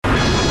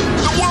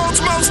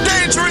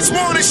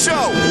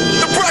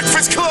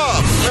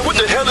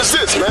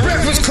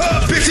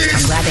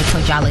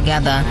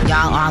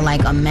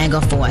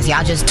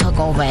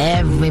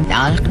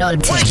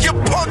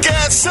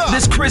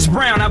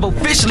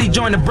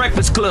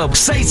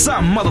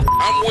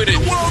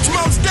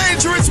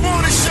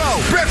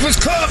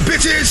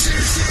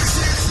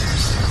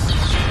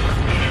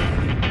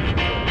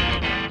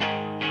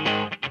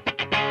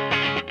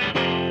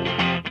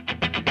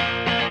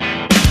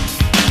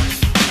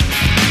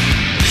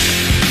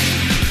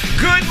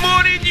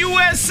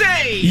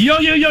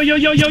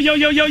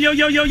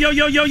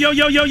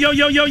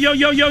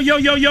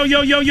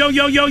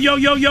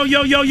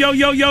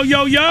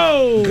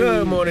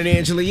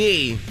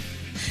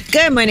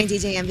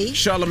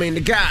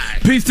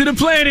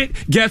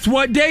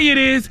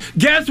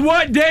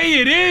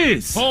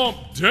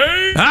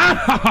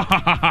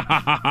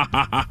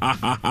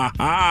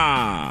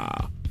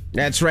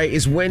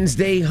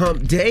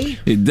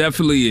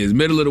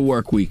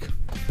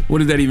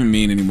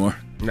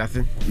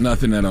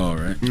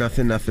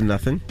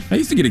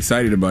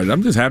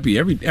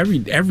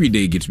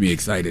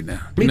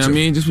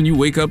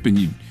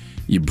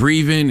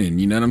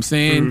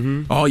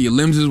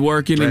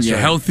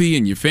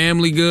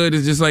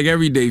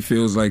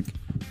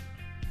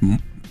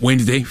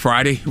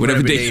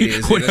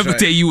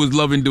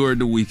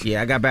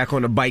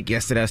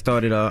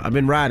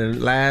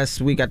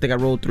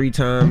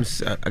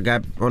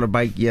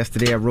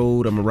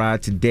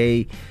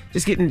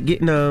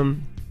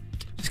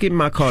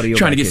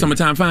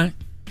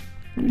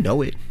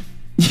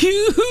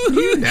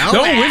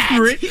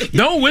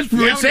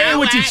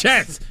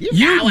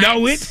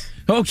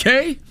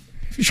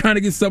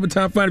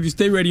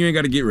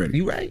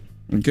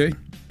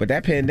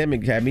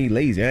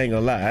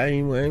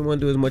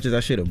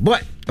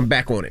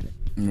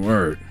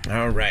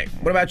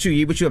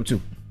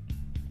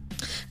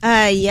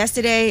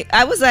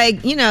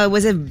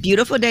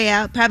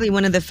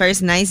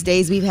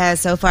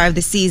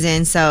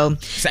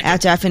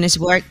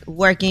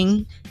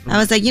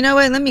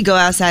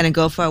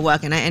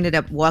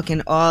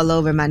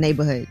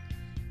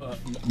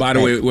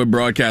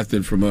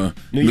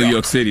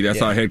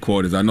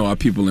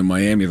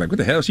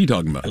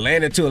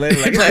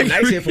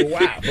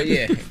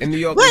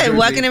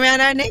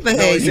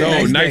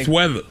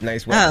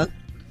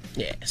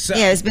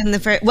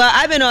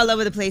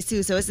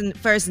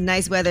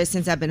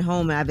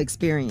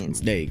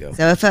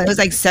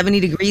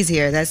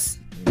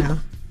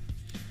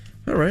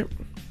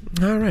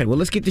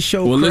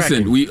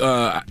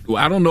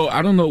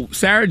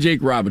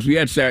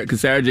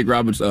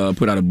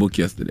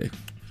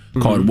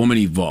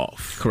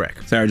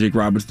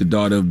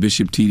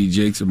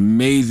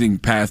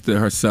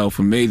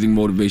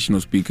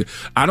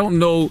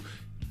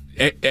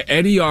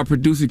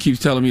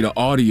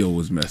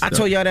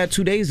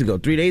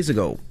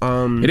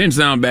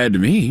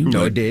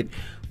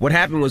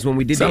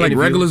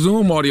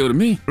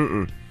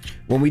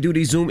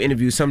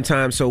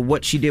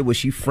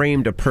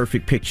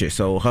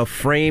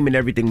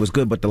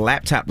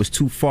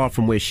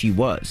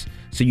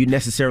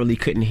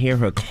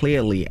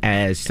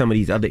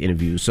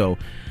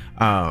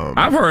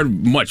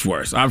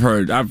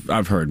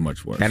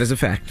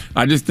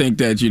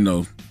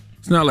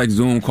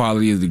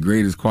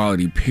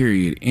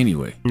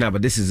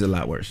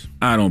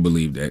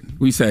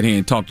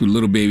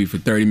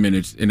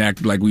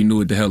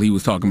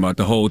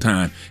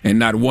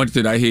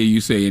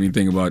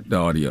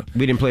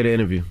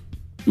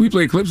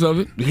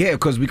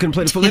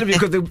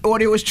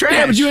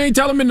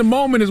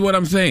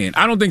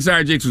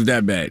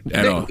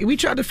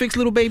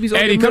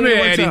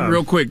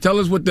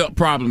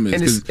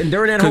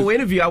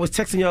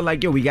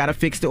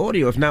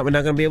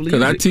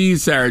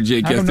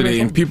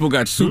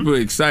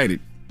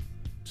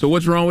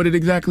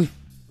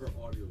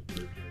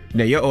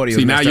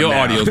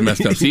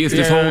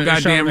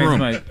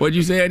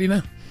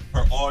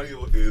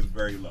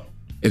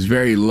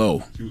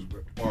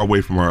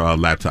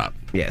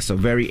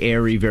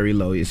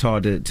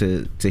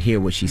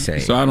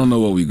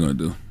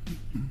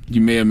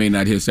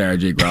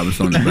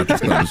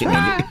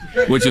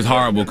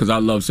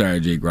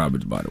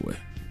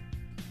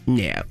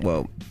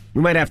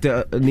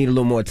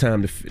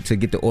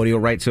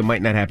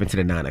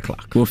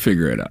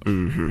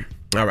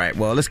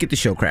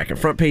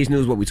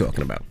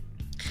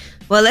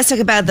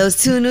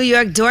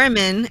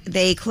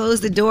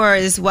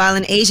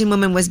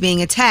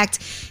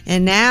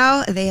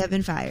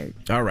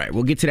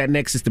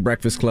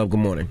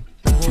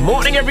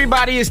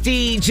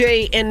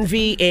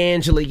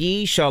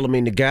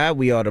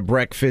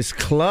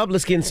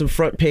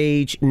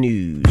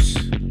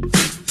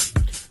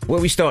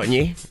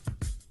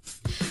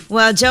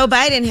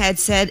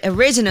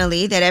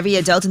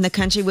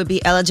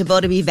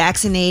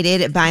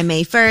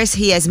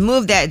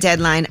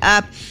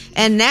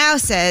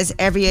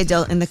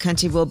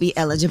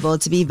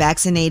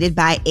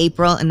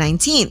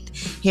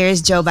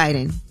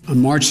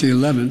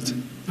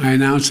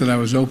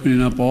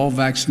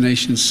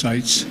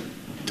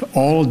to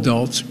all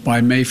adults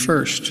by May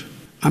 1st.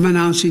 I'm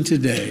announcing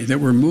today that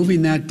we're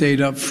moving that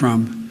date up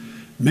from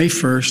May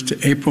 1st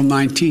to April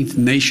 19th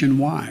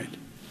nationwide.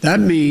 That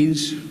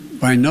means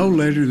by no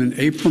later than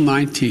April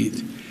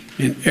 19th,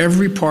 in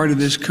every part of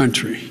this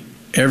country,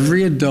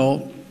 every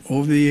adult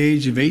over the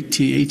age of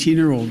 18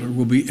 or older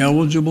will be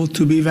eligible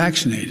to be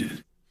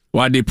vaccinated.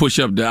 Why'd they push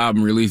up the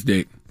album release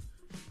date?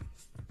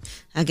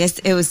 I guess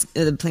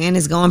the plan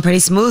is going pretty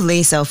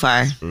smoothly so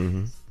far.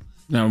 Mm-hmm.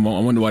 Now, I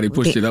wonder why they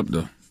pushed it up,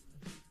 though.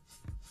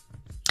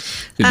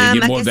 Did they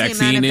get more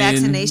vaccine in?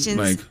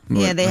 Vaccinations.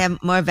 Yeah, they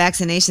have more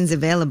vaccinations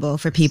available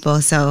for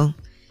people. So,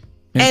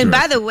 and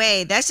by the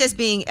way, that's just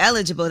being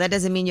eligible. That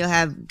doesn't mean you'll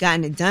have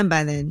gotten it done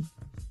by then.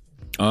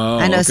 Oh,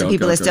 I know some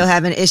people are still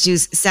having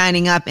issues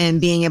signing up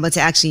and being able to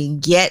actually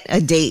get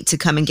a date to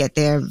come and get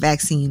their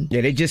vaccine.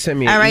 Yeah, they just sent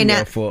me an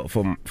email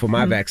for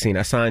my vaccine.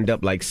 I signed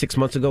up like 6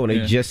 months ago, and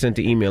they just sent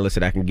the email that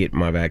said I can get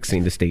my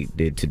vaccine. The state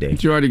did today.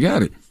 But you already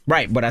got it.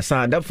 Right, but I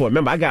signed up for it.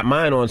 Remember, I got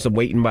mine on some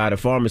waiting by the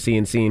pharmacy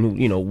and seeing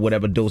who,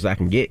 whatever dose I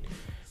can get.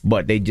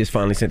 But they just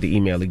finally sent the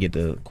email to get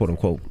the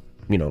quote-unquote,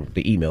 the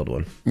emailed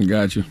one.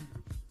 Got you.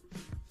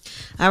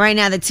 All right,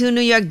 now the 2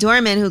 New York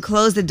doormen who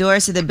closed the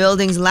doors to the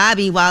building's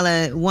lobby while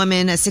a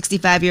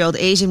 65-year-old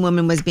Asian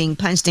woman was being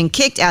punched and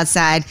kicked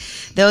outside,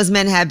 those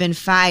men have been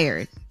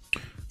fired.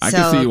 I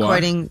can see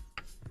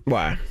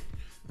why.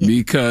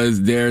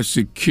 Because they're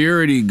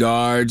security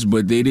guards,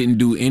 but they didn't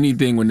do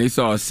anything when they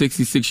saw a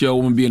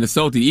 66-year-old woman being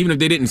assaulted. Even if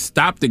they didn't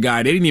stop the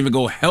guy, they didn't even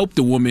go help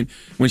the woman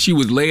when she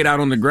was laid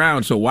out on the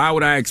ground. So why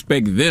would I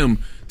expect them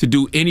to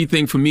do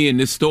anything for me in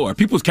this store?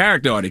 People's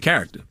character are their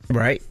character.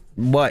 Right.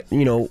 But,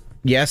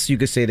 yes, you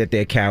could say that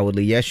they're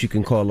cowardly. Yes, you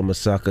can call them a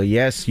sucker.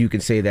 Yes, you can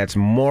say that's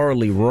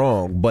morally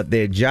wrong. But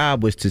their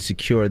job was to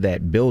secure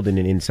that building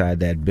and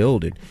inside that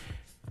building.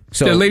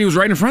 So the lady was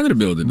right in front of the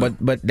building, though.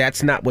 But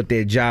that's not what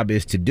their job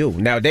is to do.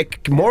 Now, they're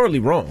morally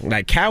wrong.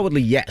 Like,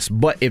 cowardly, yes.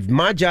 But if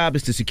my job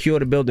is to secure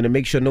the building and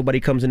make sure nobody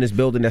comes in this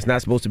building that's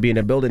not supposed to be in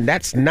the building,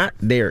 that's not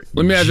their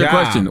Let me ask you a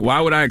question.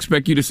 Why would I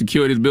expect you to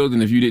secure this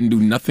building if you didn't do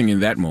nothing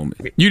in that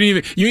moment? You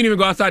didn't even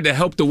go outside to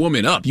help the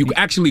woman up. You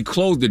actually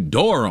closed the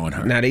door on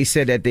her. Now, they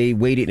said that they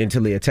waited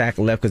until the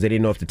attacker left because they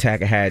didn't know if the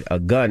attacker had a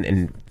gun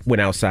and went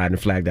outside and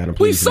flagged down the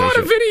police. We saw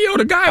the video.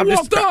 The guy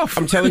walked off.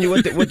 I'm telling you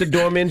what the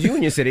doormen's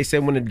union said. They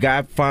said when the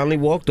guy finally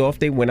walked off,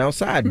 they went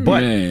outside. But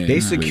they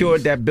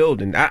secured that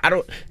building.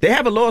 They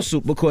have a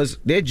lawsuit because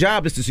their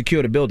job is to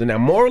secure the building. Now,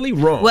 morally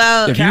wrong.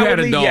 Well, if you had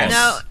a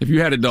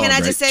dog, can I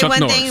just say Chuck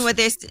one Norris. thing with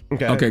this?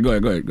 Okay, go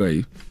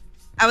ahead.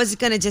 I was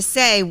going to just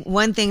say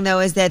one thing,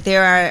 though, is that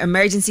there are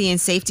emergency and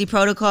safety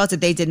protocols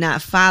that they did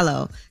not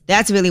follow.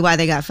 That's really why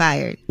they got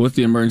fired. What's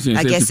the emergency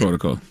and safety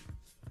protocol?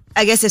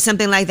 I guess if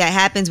something like that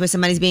happens where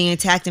somebody's being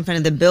attacked in front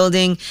of the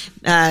building,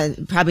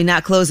 probably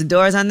not close the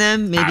doors on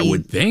them. Maybe I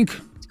would think.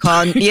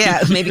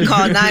 Maybe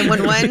call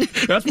 911.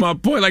 That's my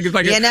point.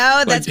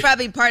 That's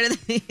probably part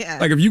of the. Yeah.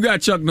 Like if you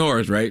got Chuck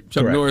Norris, right?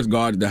 Chuck Norris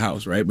guards the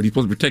house, right? But he's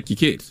supposed to protect your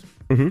kids.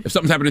 Mm-hmm. If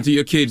something's happening to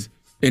your kids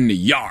in the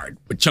yard,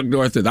 but Chuck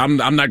Norris says, I'm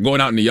not going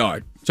out in the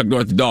yard. Chuck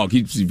Norris, the dog, he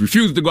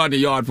refuses to go out in the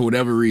yard for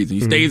whatever reason.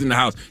 He stays in the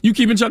house. You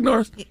keeping Chuck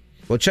Norris?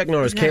 Well, Chuck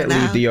Norris can't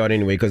leave the yard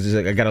anyway because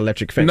I got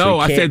electric fence. No, so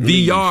I said the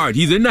yard.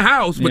 He's in the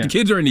house, but the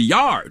kids are in the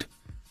yard.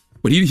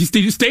 But he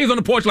stays on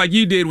the porch like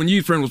you did when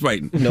your friend was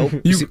fighting. Nope.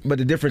 But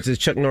the difference is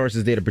Chuck Norris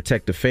is there to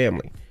protect the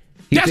family.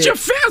 That's your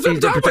family.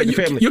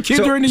 Your kids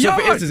are in the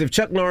yard. For instance, if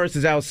Chuck Norris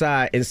is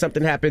outside and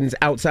something happens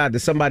outside to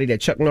somebody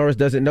that Chuck Norris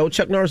doesn't know,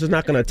 Chuck Norris is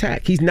not going to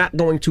attack. He's not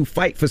going to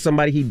fight for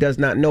somebody he does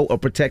not know or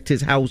protect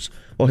his house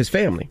or his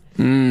family.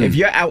 If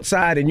you're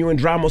outside and you and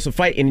Dramos are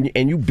fighting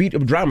and you beat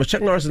up Dramos,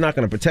 Chuck Norris is not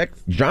going to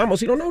protect Dramos.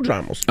 He don't know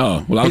Dramos.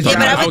 Oh, well, I was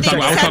talking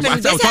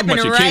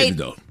about your kids,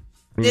 though.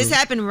 This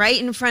happened right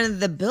in front of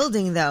the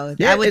building, though.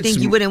 I would think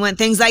you wouldn't want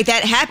things like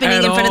that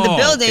happening in front of the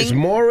building. It's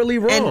morally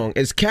wrong.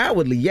 It's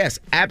cowardly. Yes,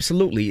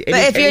 absolutely.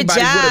 But if your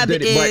job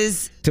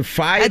is to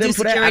fire them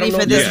for that, I don't know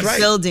if that's right.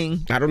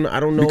 Building. I don't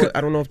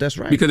know if that's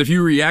right. Because if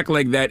you react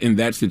like that in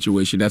that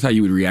situation, that's how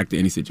you would react to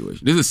any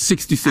situation. This is a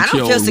 66-year-old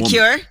woman. I don't feel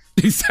secure.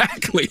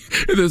 Exactly.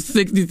 It's a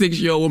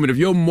 66-year-old woman. If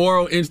your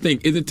moral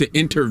instinct isn't to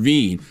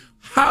intervene,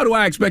 how do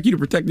I expect you to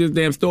protect this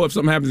damn store if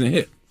something happens and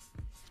hit?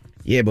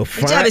 Yeah, but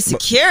your job is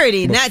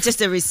security, not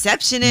just a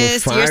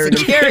receptionist. You're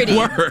security.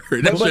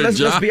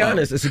 Let's be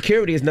honest. A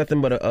security is nothing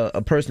but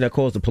a person that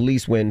calls the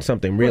police when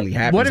something really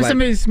happens. What if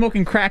somebody's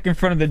smoking crack in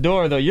front of the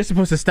door, though? You're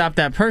supposed to stop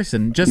that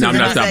person. No, I'm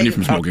not stopping you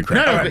from smoking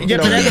crack. See,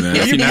 Dramos.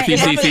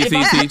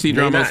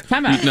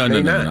 No.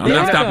 I'm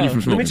not stopping you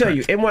from smoking crack. Let me tell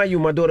you,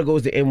 NYU, my daughter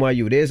goes to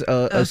NYU. There's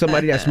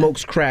somebody that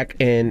smokes crack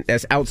and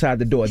that's outside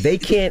the door. They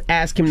can't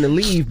ask him to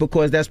leave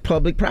because that's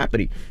public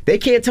property. They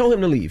can't tell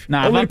him to leave.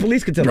 Only the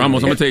police can tell him. Dramos,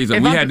 I'm going to tell you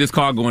something. We had this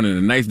car going in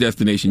a nice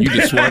destination. You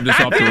just swerved us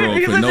off the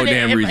road for no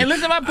damn reason. And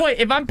listen to my point.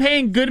 If I'm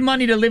paying good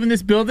money to live in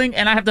this building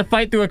and I have to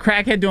fight through a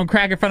crackhead doing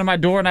crack in front of my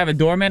door and I have a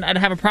doorman, I'd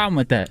have a problem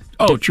with that.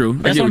 Oh, true.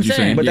 That's what I'm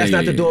saying. But that's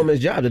not the doorman's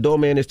job. The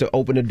doorman is to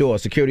open the door.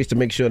 Security is to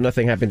make sure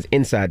nothing happens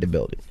inside the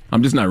building.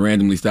 I'm just not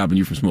randomly stopping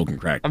you from smoking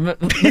crack. Be honest,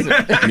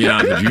 if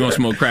you're going to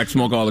smoke crack,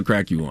 smoke all the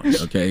crack you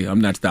want, okay?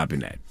 I'm not stopping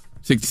that.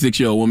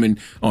 66-year-old woman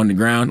on the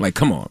ground. Like,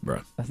 come on,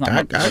 bro. That's not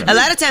A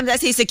lot of times I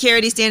see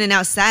security standing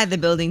outside the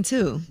building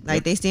too.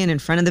 Like they stand in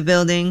front of the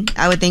building.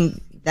 I would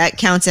think that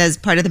counts as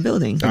part of the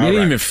building. They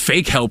didn't even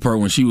fake help her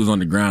when she was on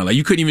the ground. Like,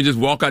 you couldn't even just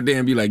walk out there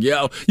and be like,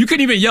 yo. You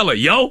couldn't even yell at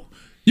yo.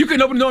 You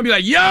couldn't open the door and be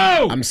like,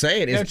 yo. I'm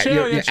saying it's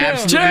chill. you're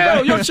absolutely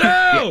right. Yo,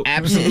 chill. You're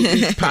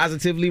absolutely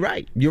positively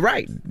right. You're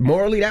right.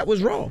 Morally, that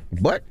was wrong.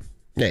 But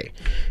hey,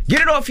 get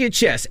it off your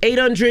chest.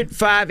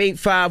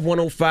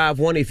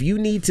 800-585-1051. If you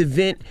need to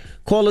vent,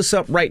 call us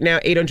up right now.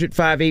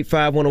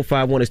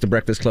 800-585-1051. It's The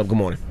Breakfast Club. Good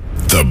morning.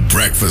 The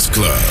Breakfast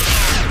Club.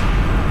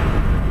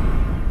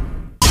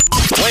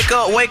 Wake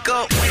up, wake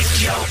up.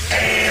 Wake your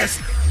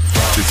ass.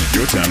 This is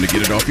your time to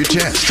get it off your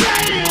chest.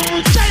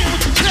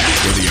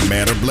 Whether you're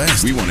mad or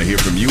blessed, we want to hear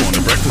from you on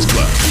The Breakfast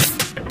Club.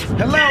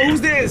 Hello,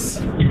 who's this?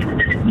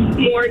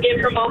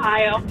 Morgan from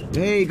Ohio.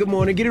 Hey, good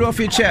morning. Get it off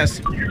your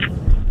chest.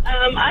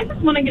 I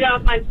just want to get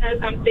off my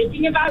chest. I'm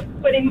thinking about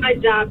quitting my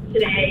job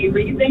today.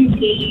 Reason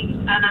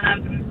being,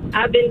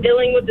 I've been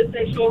dealing with the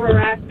sexual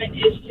harassment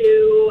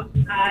issue.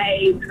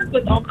 I work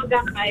with all the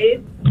guys,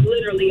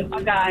 literally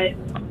all guys.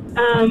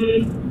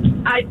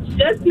 I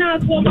just now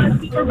told my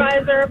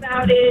supervisor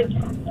about it.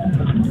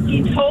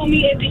 He told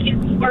me if it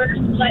gets worse,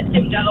 let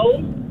him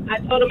know. I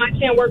told him I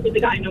can't work with the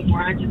guy no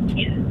more. I just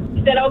can't.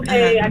 He said,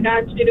 okay, I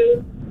got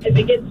you. If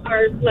it gets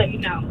worse, let me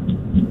know.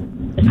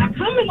 I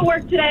come into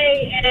work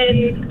today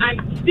and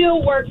I'm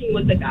still working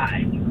with the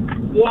guy.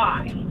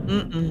 Why?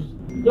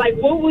 Like,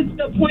 what was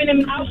the point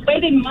of I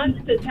waited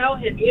months to tell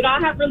him. You know, I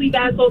have really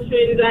bad social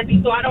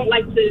anxiety, so I don't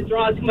like to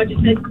draw too much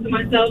attention to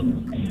myself.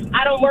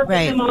 I don't work with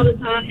him all the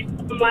time.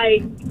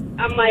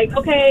 I'm like,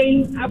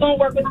 okay, I won't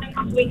work with him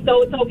this week,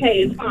 so it's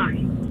okay, it's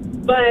fine.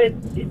 But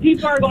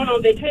people are going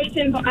on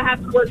vacation, so I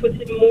have to work with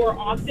him more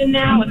often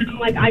now. And I'm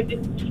like, I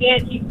just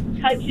can't keep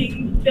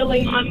touching,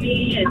 filling on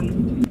me,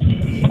 and.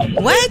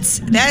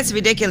 What? That's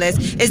ridiculous.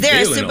 Is there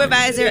a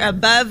supervisor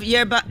above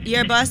your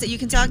boss that you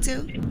can talk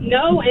to?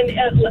 No, and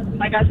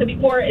like I said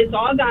before, it's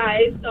all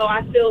guys, so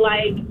I feel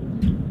like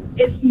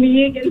it's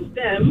me against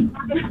them.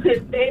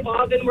 They've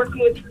all been working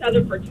with each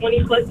other for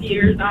 20 plus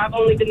years. I've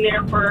only been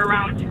there for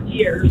around 6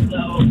 years,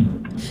 so.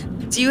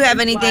 Do you have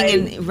anything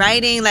in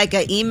writing, like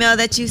an email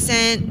that you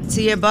sent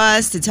to your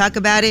boss to talk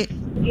about it?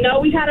 No,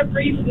 we had a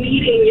brief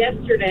meeting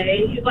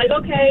yesterday. He's like,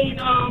 okay, you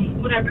know,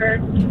 whatever.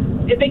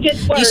 If it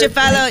gets worse, you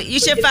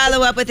should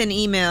follow up with an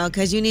email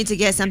because you need to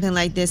get something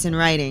like this in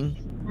writing.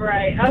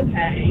 Right.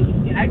 Okay.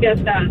 I guess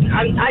that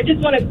I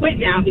just want to quit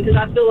now because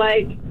I feel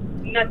like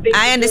nothing.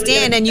 I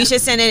understand, and you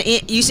should send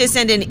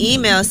an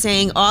email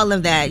saying all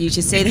of that. You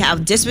should say how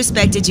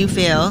disrespected you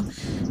feel,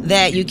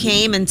 that you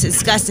came and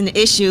discussed an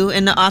issue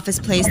in the office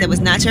place that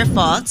was not your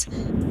fault,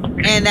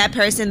 and that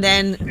person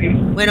then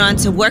went on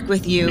to work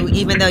with you,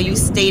 even though you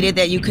stated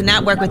that you could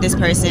not work with this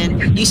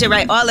person. You should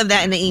write all of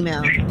that in the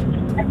email.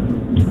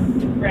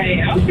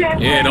 Right. Okay.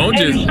 Yeah, don't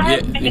just.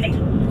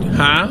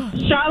 Huh?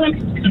 Charlotte,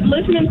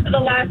 listening to the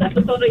last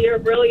episode of You're a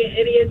Brilliant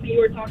Idiot, you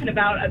were talking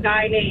about a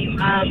guy named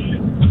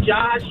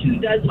Josh who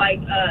does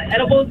like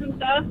edibles and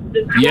stuff.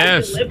 Does he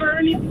deliver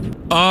anything?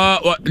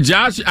 Well,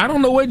 Josh, I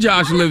don't know where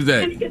Josh lives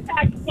at. Panic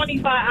attack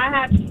 25. I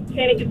have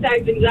panic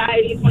attacks,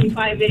 anxiety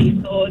 25 days,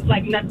 so it's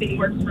like nothing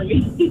works for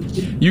me.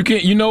 You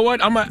can't. You know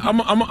what? I'm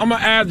gonna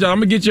ask Josh. I'm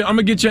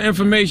gonna get your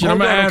information. I'm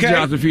gonna ask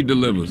Josh if he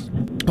delivers.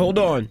 Hold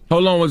on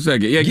 1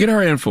 second. Yeah, get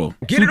her info.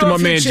 Get Speak it to my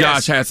off your man chest.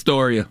 Josh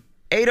Hastoria.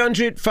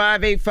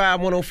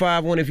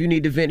 800-585-1051. If you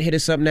need to vent, hit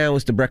us up now.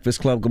 It's The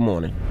Breakfast Club. Good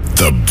morning.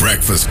 The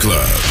Breakfast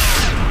Club.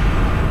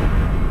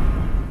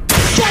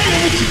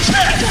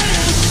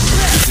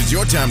 This is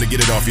your time to get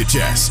it off your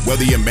chest,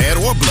 whether you're mad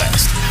or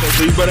blessed.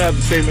 So you better have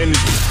the same energy.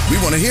 We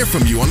want to hear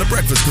from you on The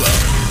Breakfast Club.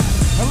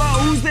 Hello,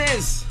 who's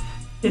this?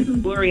 This is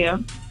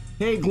Gloria.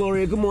 Hey,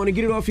 Gloria. Good morning.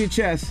 Get it off your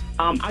chest.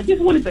 I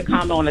just wanted to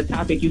comment on the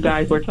topic you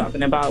guys were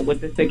talking about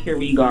with the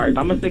security guards.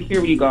 I'm a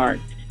security guard,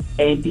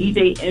 and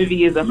DJ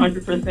Envy is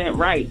 100%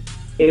 right.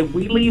 If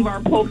we leave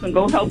our post and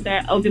go help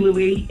that elderly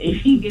lady and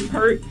she gets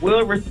hurt,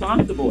 we're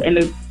responsible, and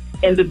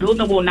the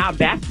building will not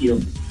back you.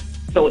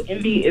 So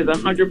Envy is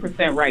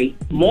 100% right.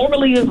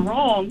 Morally is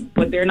wrong,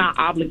 but they're not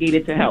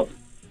obligated to help.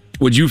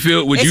 Would you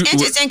feel? It's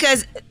interesting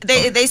because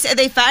they said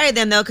they fired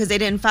them though because they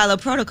didn't follow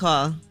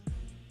protocol.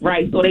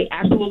 Right, so they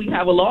absolutely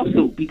have a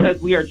lawsuit because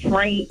we are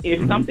trained.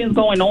 If something's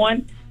going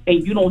on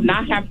and you do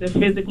not have to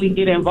physically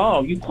get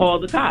involved, you call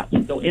the cops.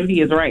 So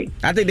Envy is right.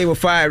 I think they were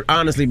fired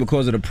honestly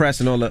because of the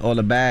press and all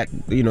the bad,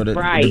 the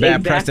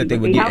bad press that they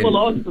were getting. getting. They have a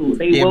lawsuit.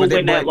 They will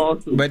win that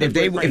lawsuit. But if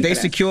they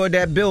secured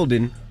that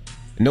building,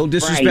 no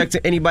disrespect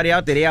to anybody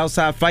out there, they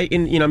outside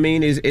fighting. You know what I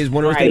mean? Is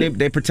one of those things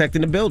they're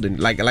protecting the building.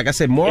 Like I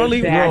said,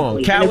 morally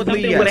wrong,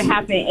 cowardly. If something would have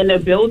happened in the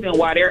building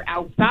while they're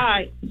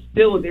outside,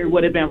 still they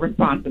would have been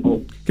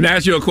responsible. Can I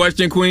ask you a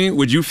question, Queen?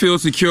 Would you feel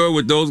secure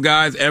with those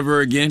guys ever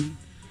again?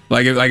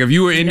 Like if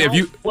you were in,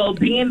 Well,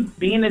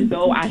 being as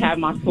though I have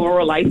my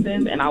Toro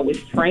license and I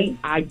was trained,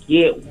 I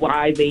get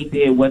why they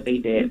did what they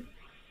did.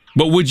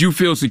 But would you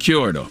feel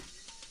secure though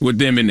with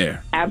them in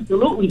there?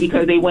 Absolutely,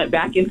 because they went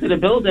back into the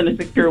building to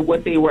secure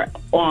what they were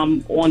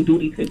on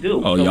duty to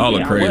do. Oh, so, y'all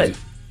are crazy.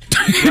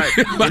 Right.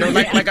 You know,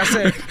 like I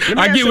said,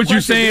 I get what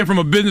you're saying from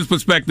a business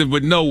perspective,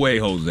 but no way,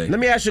 Jose. Let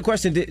me ask you a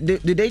question.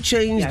 Did they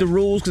change the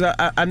rules? Because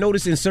I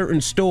noticed in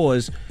certain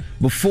stores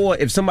before,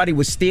 if somebody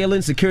was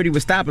stealing, security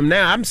would stop them.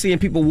 Now I'm seeing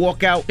people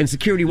walk out and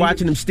security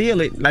watching them steal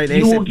it. Like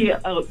you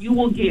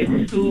will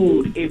get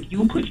sued if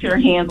you put your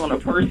hands on a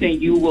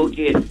person. You will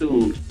get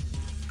sued.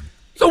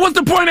 So what's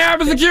the point of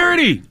having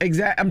security?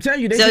 Exactly. I'm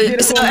telling you.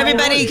 So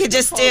everybody could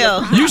just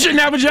steal. You shouldn't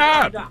have a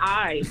job. You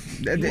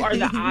are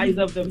the eyes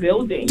of the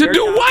building. To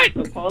do what?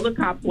 To call the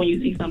cops when you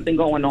see something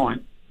going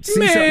on.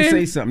 See something,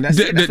 say something.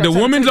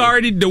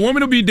 The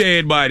woman will be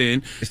dead by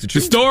then. The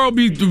store will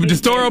be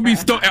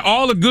stolen.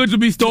 All the goods will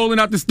be stolen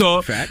out the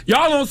store. Fact.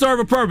 Y'all don't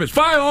serve a purpose.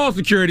 Fire all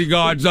security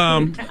guards.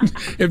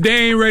 If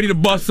they ain't ready to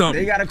bust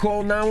something, they gotta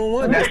call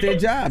 911. That's their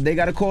job. They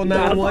gotta call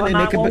 911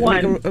 and they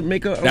can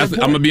make a I'm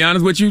gonna be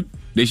honest with you.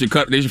 They should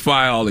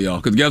fire all of y'all.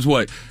 Because guess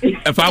what?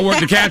 If I work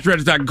the cash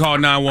register, I can call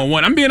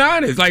 911. I'm being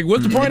honest. Like,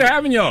 what's the point of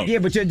having y'all? Yeah,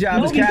 but your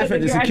job is cash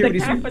register.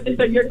 Security's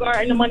you're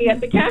guarding the money at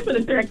the cash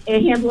register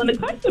and handling the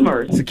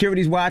customers.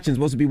 Security's watching.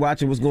 Supposed to be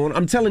watching what's going on.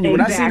 I'm telling you,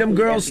 when I see them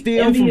girls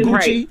steal from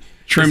Gucci,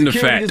 trim the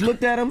fat. Just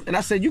looked at him and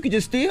I said, "You could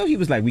just steal." He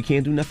was like, "We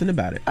can't do nothing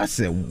about it." I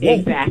said, "Whoa."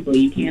 Exactly.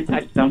 You can't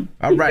touch them.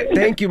 All right.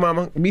 Thank you,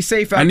 Mama. Be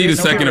safe out there. I need a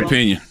second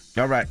opinion.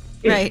 All right.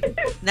 Right.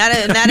 Not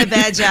a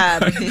bad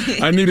job.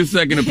 I need a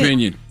second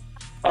opinion.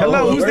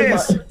 Hello, who's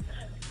this?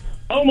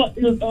 Oh my! I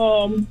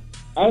thought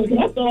I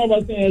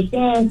was saying,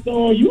 Sean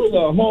Stone, you was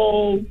a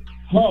whole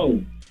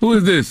hoe. Who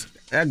is this?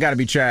 That gotta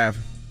be Trav.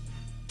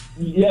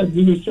 Yes,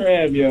 this is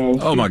Trav, yo.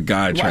 Oh my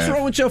God, Trav. What's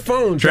wrong with your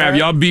phone, Trav?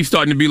 Y'all beef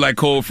starting to be like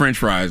cold French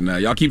fries now.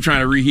 Y'all keep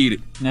trying to reheat it.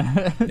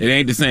 It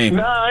ain't the same.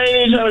 Nah, I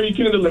ain't trying to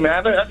rekindle it,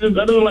 man. I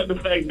don't like the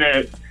fact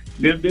that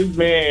this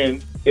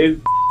man is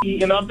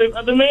eating off this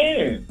other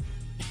man.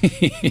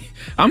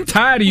 I'm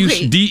tired of you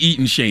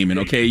de-eating shaming,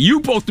 okay? You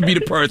supposed to be the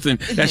person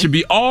that should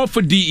be all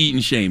for de-eating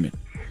shaming.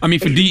 I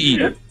mean, for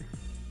de-eating.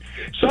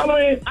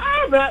 Charlamagne,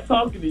 I'm not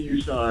talking to you,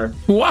 Shar.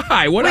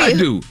 Why? What'd I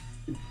do?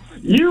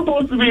 You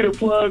supposed to be the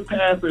plug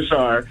passer,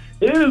 Shar.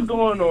 It is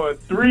going on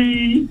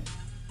 3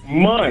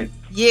 months.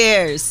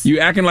 Years. You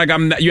acting like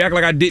you act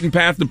like I didn't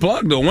pass the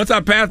plug though. Once I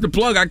pass the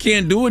plug, I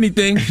can't do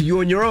anything. You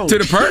on your own. To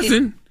the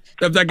person.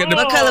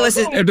 What color was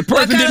his? If the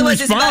person didn't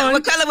respond.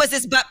 What color was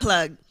his butt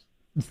plug?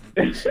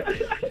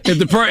 If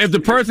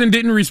the person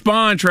didn't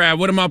respond, Trav,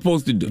 what am I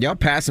supposed to do? Y'all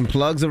passing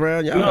plugs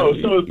around? No,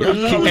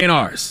 ain't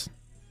ours.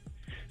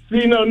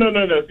 See, no.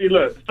 See,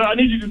 look. So I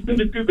need you to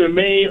send it to the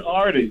main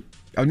artist.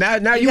 Oh,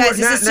 now you guys,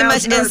 this is too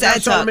much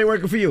inside talk. Charlamagne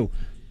working for you.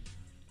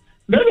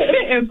 No, it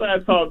ain't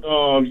inside talk.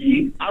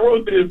 I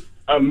wrote this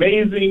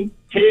amazing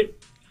hit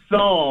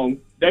song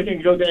that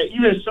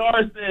even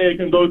Shar said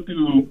can go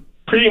to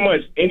pretty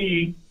much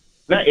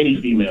not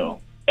any female.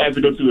 Have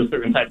to go to a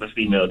certain type of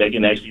female that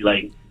can actually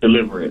like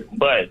deliver it.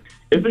 But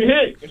it's a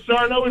hit.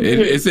 Shar knows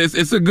it's a hit.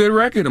 It's a good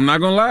record. I'm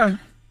not gonna lie.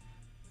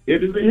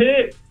 It is a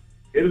hit.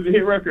 It is a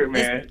hit record,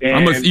 man.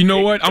 You know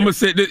what? I'm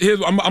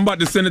about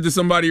to send it to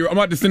somebody. I'm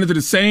about to send it to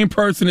the same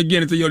person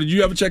again and say, "Yo, did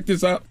you ever check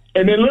this out?"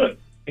 And then look,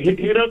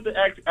 hit up the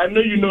act. I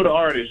know you know the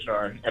artist,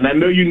 Shar, and I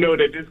know you know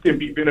that this can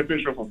be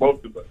beneficial for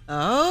both of us.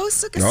 Oh,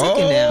 suck it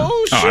now.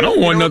 I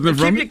don't want nothing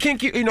from it. Keep it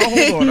kinky. Hold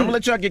on. I'm gonna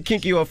let y'all get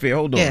kinky off here.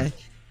 Hold on. Yeah.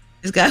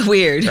 It's got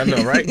weird. I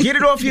know, right? Get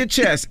it off your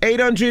chest.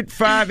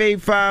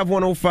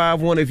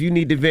 800-585-1051. If you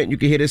need to vent, you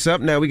can hit us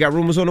up. Now we got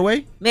rumors on the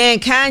way. Man,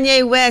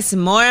 Kanye West,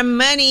 more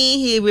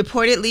money. He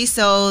reportedly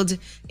sold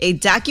a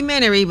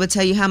documentary. We'll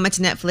tell you how much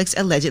Netflix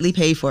allegedly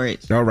paid for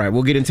it. All right,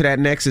 we'll get into that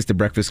next. It's The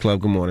Breakfast Club.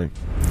 Good morning.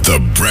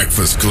 The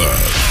Breakfast Club.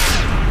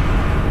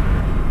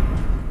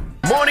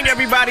 Morning,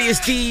 everybody. It's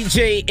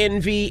DJ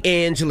Envy,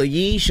 Angela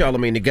Yee,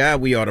 Charlamagne the Guy.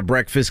 We are The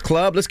Breakfast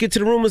Club. Let's get to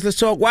the rumors. Let's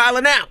talk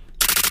wildin' out.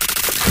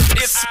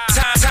 It's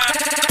time.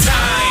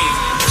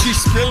 She's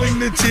spilling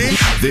the tea.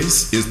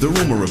 This is the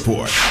Rumor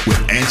Report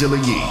with Angela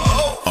Yee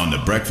on The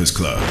Breakfast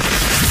Club.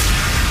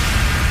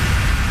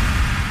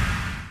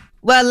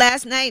 Well,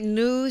 last night,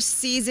 new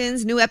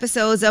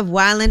episodes of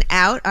Wildin'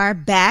 Out are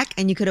back,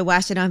 and you could have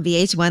watched it on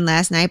VH1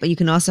 last night, but you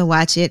can also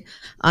watch it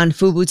on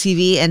Fubo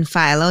TV and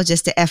Philo,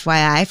 just to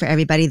FYI for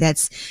everybody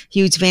that's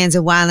huge fans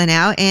of Wildin'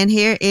 Out. And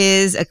here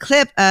is a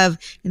clip of,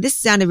 and this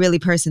sounded really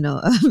personal,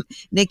 of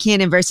Nick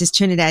Cannon versus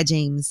Trinidad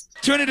James.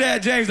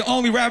 Trinidad James, the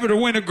only rapper to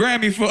win a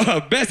Grammy for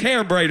best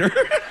hair braider.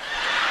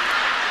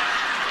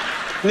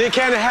 Nick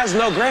Cannon has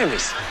no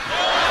Grammys.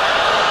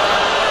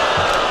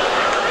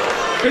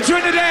 And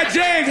Trinidad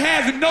James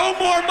has no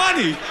more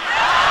money.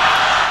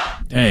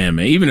 Damn,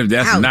 man. Even if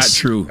that's not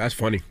true, that's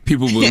funny.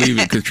 People believe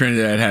it because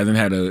Trinidad hasn't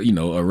had a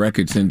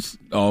record since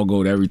All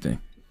Gold Everything.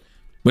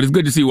 But it's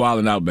good to see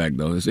Wildin' Out back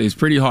though. It's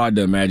pretty hard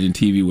to imagine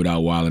TV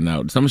without Wildin'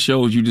 Out. Some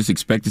shows you just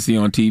expect to see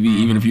on TV,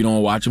 even if you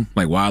don't watch them,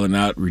 like Wildin'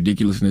 Out,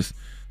 Ridiculousness.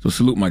 So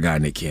salute my guy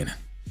Nick Cannon.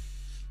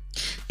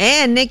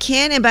 And Nick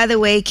Cannon, by the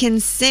way, can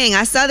sing.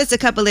 I saw this a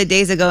couple of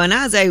days ago, and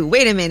I was like,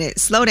 wait a minute,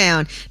 slow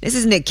down. This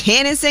is Nick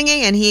Cannon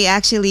singing, and he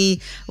actually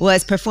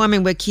was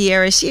performing with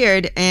Kiara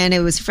Sheard, and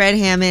it was Fred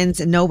Hammond's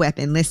No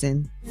Weapon.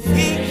 Listen.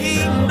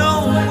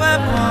 No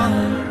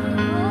weapon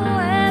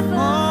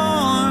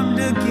formed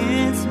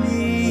against me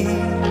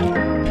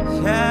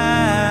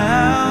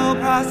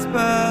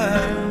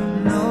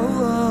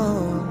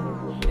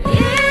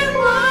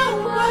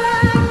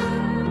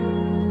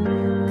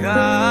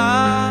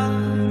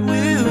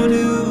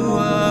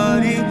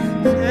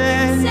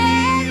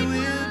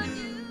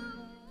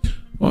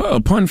Well,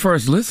 upon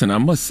first listen, I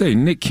must say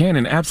Nick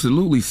Cannon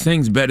absolutely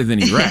sings better than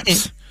he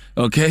raps.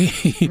 Okay?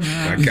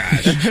 My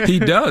gosh. He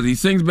does. He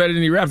sings better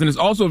than he raps. And it's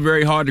also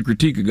very hard to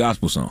critique a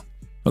gospel song.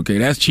 Okay,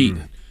 that's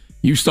cheating.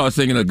 You start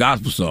singing a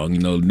gospel song,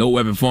 no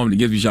weapon formed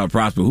against you shall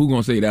prosper. Who's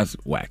going to say that's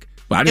whack?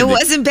 But It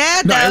wasn't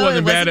bad, though. No, it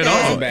wasn't bad at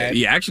all. bad.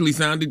 He actually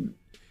sounded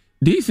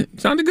decent.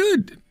 Sounded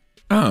good.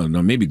 I don't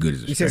know. Maybe good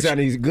is a You said stretch.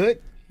 sounded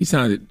good? He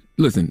sounded,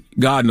 listen,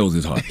 God knows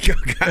his heart.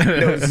 God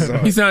knows his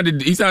heart. He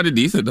sounded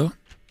decent, though.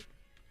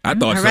 I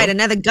thought All so. right,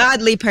 another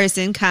godly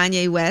person,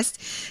 Kanye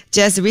West,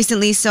 just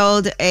recently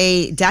sold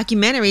a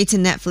documentary to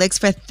Netflix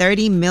for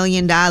 $30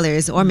 million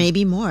or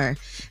maybe more.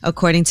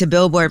 According to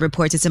Billboard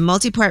reports, it's a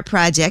multi-part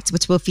project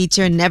which will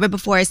feature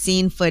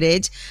never-before-seen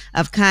footage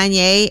of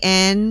Kanye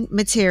and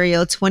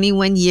material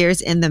 21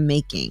 years in the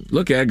making.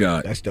 Look at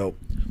God. That's dope.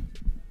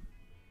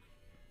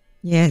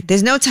 Yeah,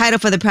 there's no title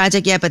for the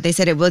project yet, but they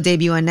said it will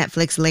debut on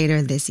Netflix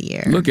later this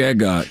year. Look at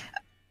God.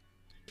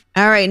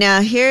 All right,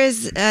 now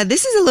here's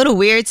this is a little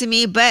weird to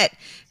me, but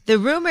the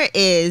rumor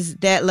is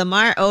that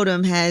Lamar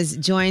Odom has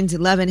joined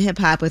Love and Hip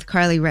Hop with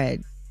Carly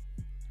Red,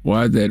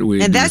 Why is that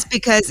weird? and that's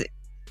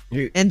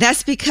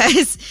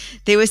because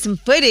there was some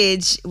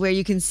footage where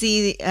you can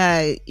see,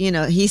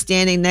 he's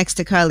standing next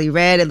to Carly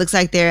Red. It looks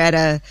like they're at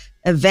a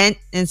event,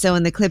 and so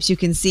in the clips you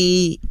can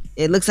see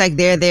it looks like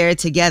they're there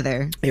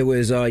together. It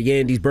was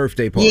Yandy's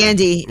birthday party.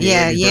 Yandy,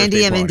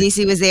 birthday I mean, party.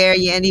 DC was there.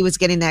 Yandy was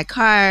getting that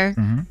car.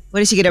 What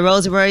did she get? A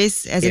Rolls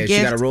Royce as a Yeah, gift?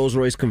 she got a Rolls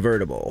Royce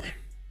convertible.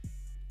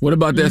 What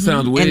about that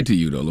sounds weird And- to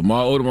you, though?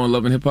 Lamar Odom on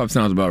Love and Hip Hop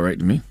sounds about right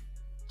to me.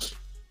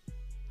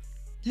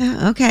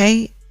 Yeah,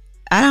 okay.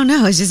 I don't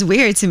know. It's just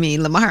weird to me.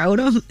 Lamar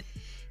Odom.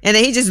 And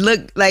then he just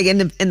looked like in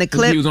the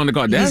clip. He was on the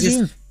he's just-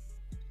 Kardashians.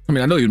 I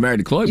mean, I know he was married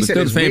to Chloe, He but said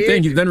still the it's same weird.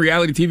 thing. He's done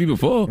reality TV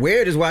before.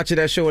 Weird is watching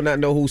that show and not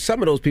know who some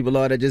of those people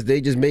are that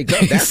they just make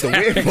up. That's the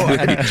weird part.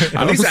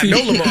 At least I know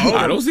Lamar Odom.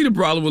 I don't see the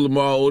problem with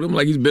Lamar Odom.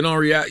 Like, he's been on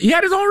reality. He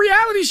had his own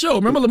reality show.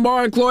 Remember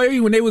Lamar and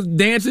Chloe when they was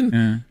dancing,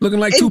 looking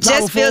like two It power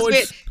just feels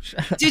forwards?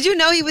 weird. Did you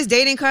know he was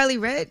dating Carly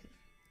Red?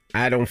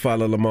 I don't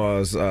follow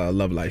Lamar's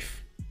love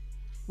life.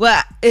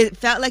 Well, it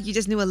felt like you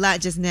just knew a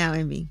lot just now,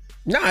 Envy.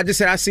 No, I just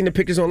said I seen the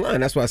pictures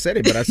online. That's why I said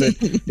it. But I said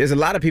there's a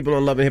lot of people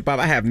on Love and Hip Hop.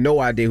 I have no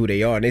idea who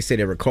they are. And they say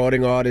they're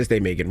recording artists. They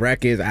making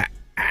records. And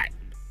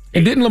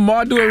didn't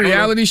Lamar do a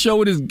reality show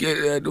with his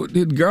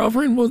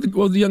girlfriend? What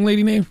was the young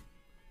lady name?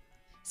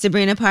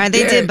 Sabrina Parr.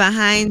 They Yeah. did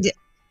Behind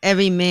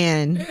Every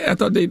Man. Yeah, I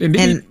thought they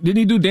didn't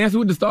he do Dancing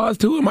with the Stars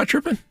too? Am I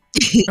tripping?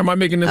 Am I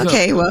making this up?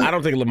 Okay, well, I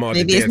don't think Lamar.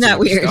 maybe did it's not Dancing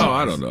with the weird. Stars. Oh,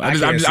 I don't know.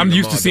 can't I'm see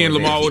used to seeing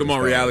doing Lamar Dancing Odom on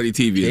with the reality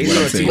TV. Yeah, Is he's what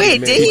I'm on saying. TV.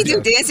 Wait, man, did he he do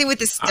don't- Dancing with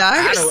the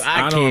Stars?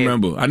 I don't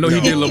remember. I know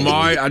he did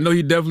Lamar. I know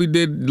he definitely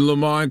did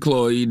Lamar and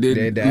Chloe. He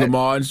did that.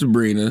 Lamar and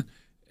Sabrina.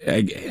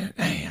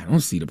 I don't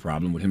see the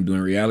problem with him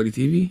doing reality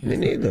TV. Me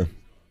neither.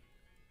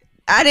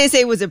 I didn't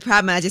say it was a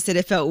problem. I just said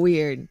it felt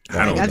weird.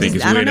 I don't Like, think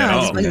it's I don't weird know. at I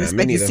all. just wasn't Nah, me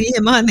expecting to neither. see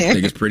him on I there.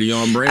 think it's pretty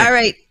on brand. All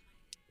right.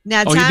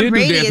 Now, Oh, he Tom did do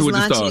Brady Dancing is with the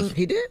launching. Stars.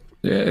 He did.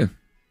 Yeah.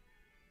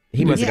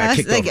 He must have Yeah, got I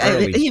was kicked off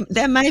early.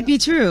 that might be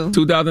true.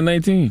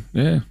 2019.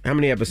 Yeah. How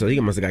many episodes? He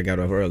must have got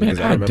off early. Man, 'cause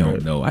I remember-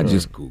 don't know. I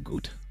just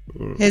Googled.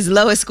 His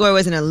lowest score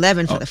was an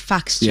 11 for the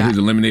Fox Yeah, he chart. was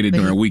eliminated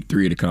But during week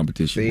 3 of the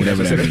competition. See,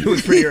 Whatever that it means.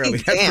 was pretty early.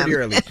 That's Damn. pretty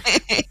early.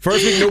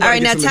 First week, nobody All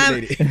right, gets now,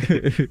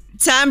 eliminated.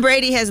 Tom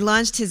Brady has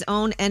launched his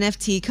own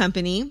NFT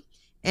company,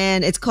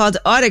 and it's called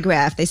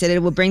Autograph. They said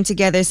it will bring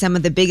together some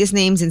of the biggest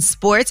names in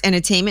sports,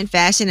 entertainment,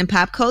 fashion, and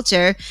pop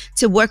culture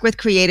to work with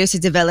creators to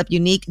develop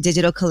unique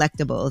digital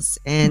collectibles.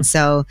 And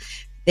so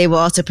they will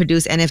also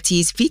produce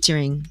NFTs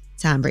featuring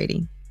Tom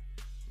Brady.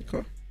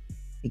 Cool.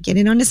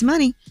 Getting on this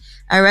money.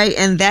 All right,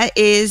 and that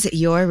is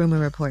your rumor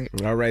report.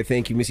 All right,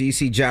 thank you, Missy. You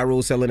see Ja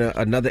Rule selling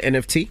another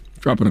NFT?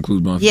 Dropping a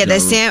clue bomb. Yeah,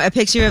 a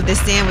picture of the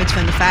sandwich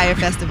from the Fire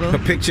Festival. A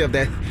picture of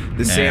the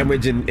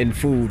sandwich and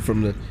food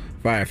from the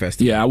Fire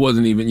Festival. Yeah, I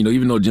wasn't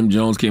even though Jim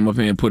Jones came up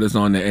here and put us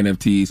on the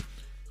NFTs,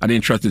 I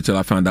didn't trust it till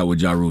I found out what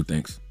Ja Rule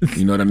thinks.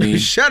 You know what I mean?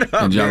 Shut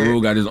up, And Ja man.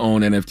 Rule got his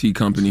own NFT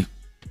company.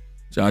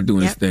 Ja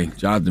doing his thing.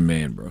 Ja's the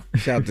man, bro.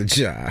 Shout out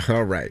to Ja.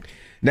 All right.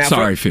 Now,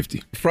 Sorry,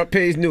 50. Front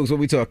page news. What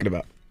we talking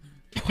about?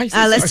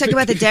 Let's talk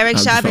about the Derek I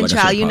just felt Chauvin like I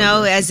trial. should You know,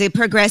 apologize. as it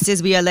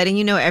progresses, we are letting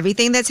you know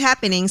everything that's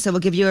happening. So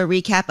we'll give you a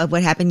recap of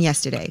what happened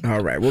yesterday.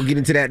 All right, we'll get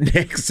into that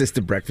next. It's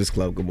the Breakfast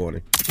Club. Good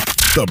morning.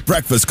 The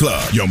Breakfast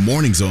Club. Your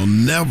mornings will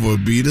never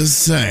be the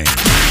same.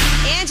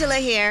 Angela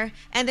here,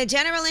 and the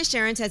General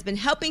Insurance has been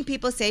helping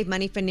people save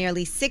money for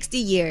nearly 60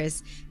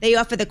 years. They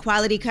offer the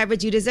quality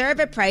coverage you deserve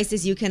at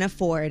prices you can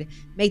afford.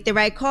 Make the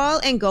right call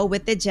and go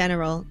with the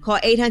General. Call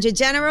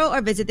 800-GENERAL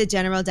or visit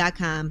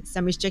thegeneral.com.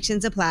 Some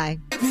restrictions apply.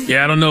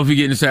 Yeah, I don't know if you're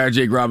getting Sarah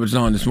Jake Roberts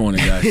on this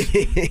morning, guys.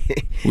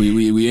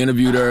 we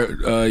interviewed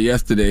her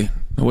yesterday.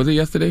 Was it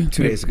yesterday?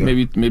 2 days ago.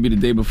 Maybe the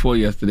day before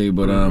yesterday,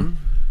 but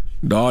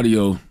the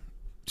audio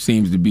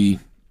seems to be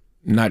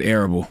not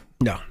airable.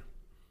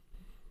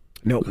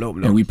 Nope.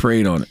 And we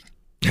prayed on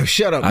it.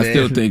 Shut up, I man.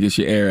 still think it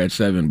should air at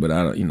 7, but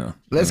I don't,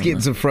 Let's get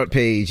into front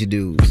page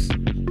news.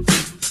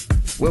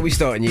 Where we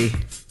starting, Yee?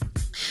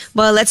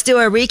 Well, let's do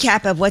a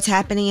recap of what's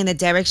happening in the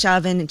Derek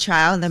Chauvin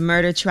trial, the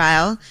murder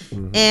trial.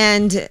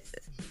 And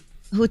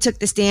who took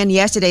the stand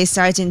yesterday,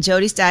 Sergeant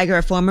Jody Steiger,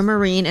 a former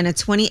Marine and a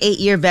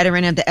 28-year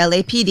veteran of the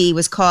LAPD,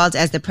 was called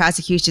as the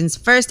prosecution's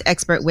first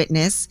expert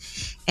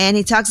witness. And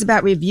he talks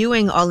about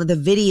reviewing all of the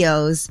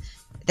videos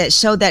that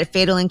showed that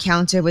fatal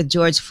encounter with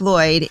George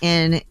Floyd,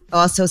 and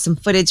also some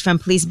footage from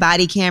police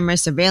body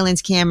cameras, surveillance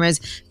cameras,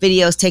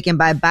 videos taken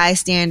by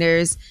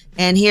bystanders.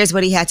 And here's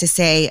what he had to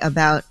say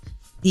about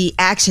the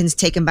actions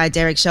taken by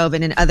Derek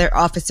Chauvin and other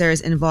officers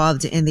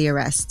involved in the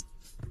arrest.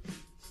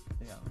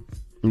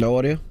 No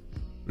audio?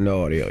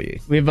 No audio, yeah.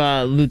 We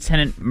have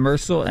Lieutenant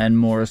Mercel and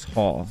Morris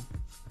Hall.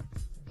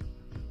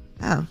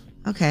 Oh,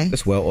 okay.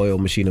 That's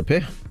well-oiled machine up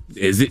here.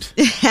 Is it?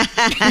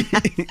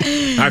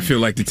 I feel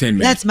like the 10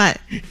 man.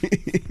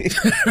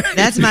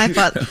 That's my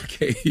fault.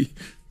 Okay.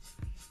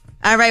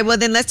 All right, well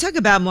then let's talk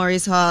about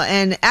Maurice Hall.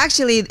 And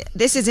actually,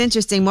 this is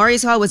interesting.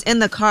 Maurice Hall was in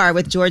the car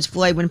with George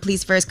Floyd when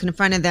police first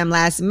confronted them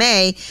last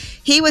May.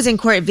 He was in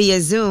court via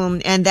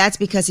Zoom, and that's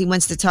because he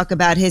wants to talk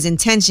about his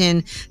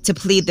intention to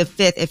plead the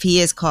fifth if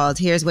he is called.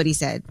 Here's what he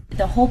said.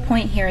 The whole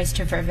point here is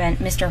to prevent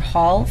Mr.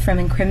 Hall from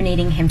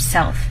incriminating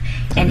himself.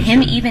 And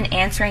him even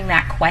answering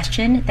that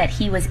question that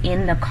he was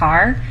in the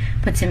car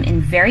puts him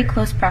in very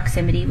close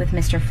proximity with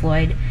Mr.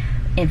 Floyd,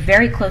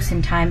 very close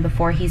in time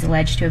before he's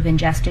alleged to have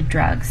ingested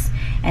drugs.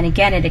 And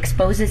again, it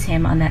exposes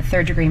him on that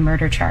third-degree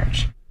murder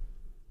charge.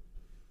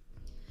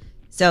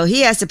 So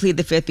he has to plead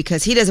the fifth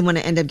because he doesn't want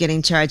to end up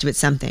getting charged with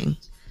something.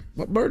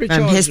 What murder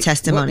from charge? His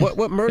testimony.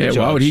 What murder charge?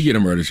 Why would he get a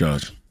murder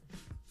charge?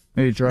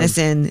 Maybe drugs.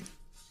 Listen.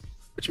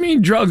 What you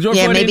mean drugs? George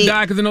Floyd didn't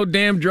die because of no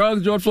damn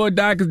drugs. George Floyd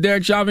died because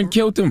Derek Chauvin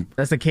killed him.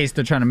 That's the case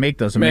they're trying to make,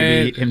 though. So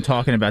maybe him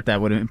talking about that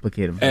would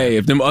implicate him. Hey,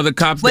 if them other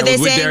cops that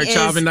was with Derek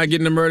Chauvin not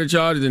getting a murder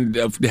charge, then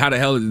how the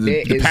hell is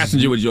the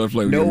passenger with George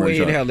Floyd? No way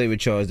in hell they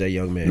would charge that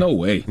young man. No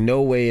way.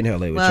 No way in hell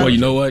they would charge him. Well,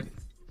 you know what?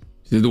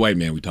 This is the white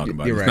man we're talking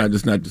about. You're right.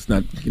 It's not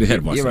get ahead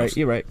of ourselves.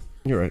 You're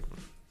right.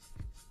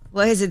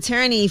 Well, his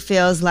attorney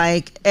feels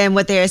like, and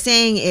what they're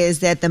saying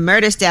is that the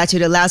murder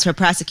statute allows for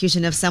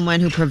prosecution of someone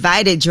who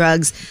provided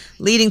drugs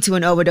leading to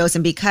an overdose.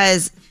 And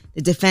because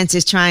the defense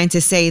is trying to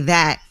say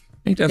that,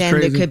 then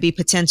crazy. there could be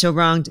potential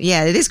wrong.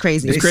 Yeah, it is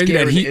crazy. It's crazy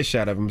that he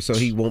shot of him, so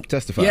he won't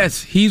testify.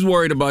 Yes, he's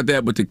worried about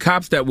that. But the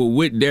cops that were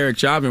with Derek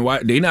Chauvin,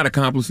 they not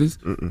accomplices.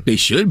 They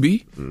should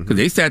be, because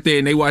they sat there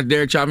and they watched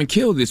Derek Chauvin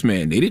kill this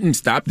man. They didn't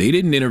stop. They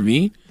didn't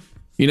intervene.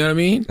 You know what I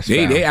mean?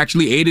 They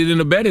actually aided and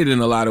abetted in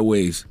a lot of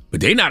ways. But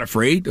they're not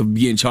afraid of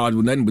being charged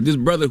with nothing. But this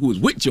brother who was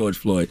with George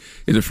Floyd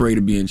is afraid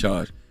of being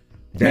charged.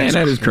 Man,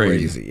 that is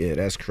crazy. Yeah,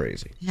 that's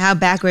crazy. How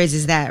backwards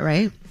is that,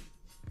 right?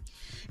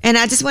 And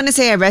I just want to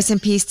say a rest in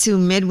peace to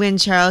Midwin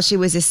Charles. She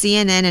was a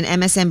CNN and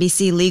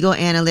MSNBC legal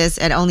analyst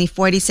at only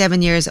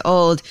 47 years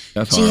old.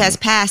 She has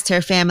passed,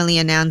 her family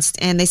announced,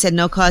 and they said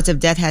no cause of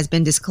death has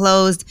been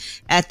disclosed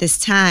at this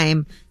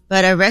time.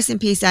 But a rest in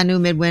peace, I knew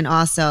Midwin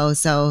also.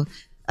 So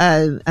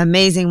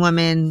amazing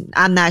woman.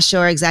 I'm not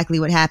sure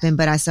exactly what happened,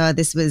 but I saw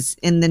this was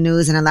in the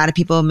news and a lot of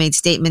people made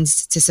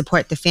statements to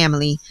support the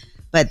family.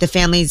 But the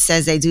family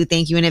says they do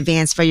thank you in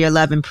advance for your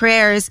love and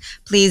prayers.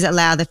 Please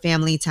allow the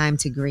family time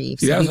to grieve.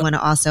 So we want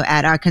to also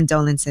add our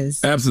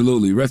condolences.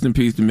 Absolutely. Rest in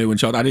peace to Midwin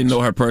Charles. I didn't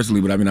know her personally,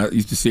 but I mean, I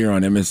used to see her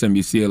on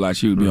MSNBC a lot.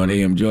 She would be on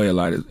AM Joy a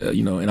lot,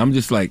 and I'm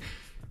just like,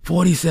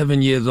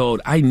 47 years old.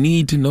 I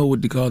need to know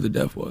what the cause of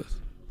death was.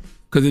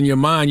 Because in your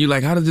mind, you're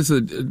like, how does this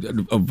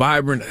a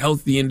vibrant,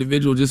 healthy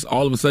individual just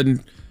all of a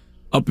sudden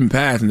up and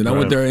pass? And then I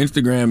went to her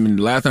Instagram, and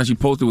the last time she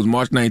posted was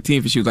March 19th,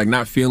 and she was like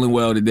not feeling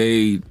well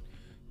today,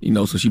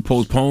 so she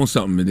postponed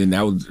something, and then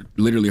that was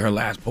literally her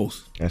last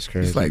post. That's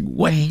crazy. It's like,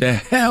 what the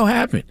hell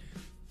happened?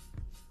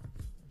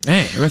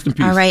 Man, rest in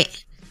peace. All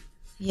right.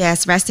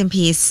 Yes, rest in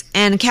peace.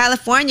 And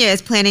California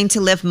is planning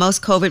to lift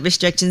most COVID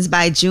restrictions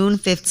by June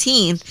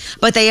 15th,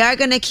 but they are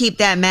going to keep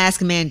that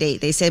mask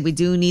mandate. They said we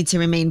do need to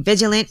remain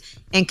vigilant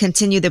and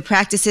continue the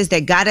practices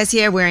that got us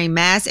here, wearing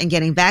masks and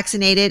getting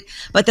vaccinated.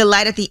 But the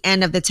light at the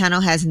end of the tunnel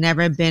has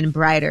never been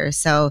brighter.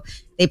 So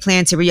they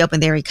plan to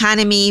reopen their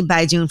economy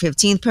by June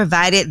 15th,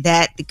 provided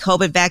that the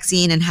COVID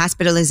vaccine and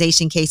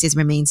hospitalization cases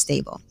remain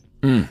stable.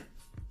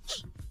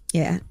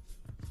 Yeah.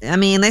 I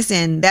mean,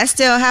 listen, that's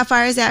still, how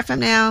far is that from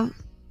now?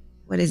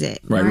 What is it?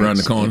 Right around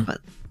the corner. April.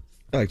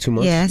 Like 2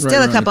 months. Yeah,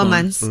 still a couple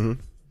months. All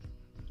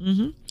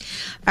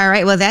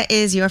right, well, that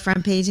is your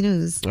front page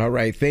news. All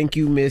right, thank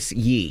you, Miss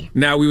Yee.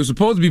 Now, we were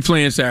supposed to be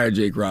playing Sarah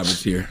Jake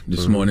Roberts here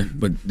this morning,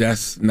 but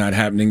that's not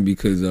happening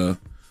because the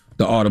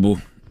Audible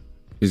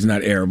is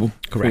not airable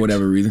for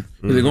whatever reason.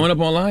 Is it going up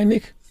online,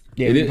 Nick?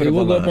 Yeah, it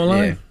will go up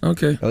online? Yeah.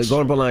 Okay.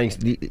 Going up online,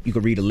 you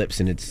can read the lips,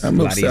 and it's a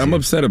lot easier. I'm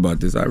upset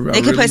about this.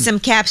 They could put some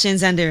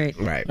captions under it.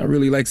 Right. I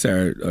really like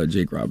Sarah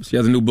Jake Roberts. She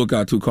has a new book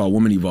out, too, called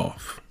Woman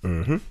Evolve.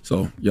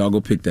 So y'all go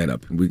pick that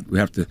up. We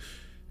have to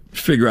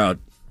figure out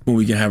when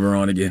we can have her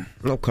on again.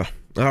 Okay.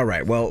 All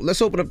right. Well,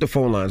 let's open up the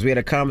phone lines. We had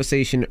a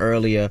conversation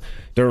earlier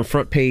during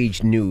front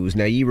page news.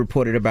 Now, you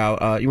reported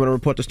about, you want to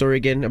report the story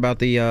again about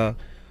the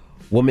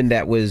woman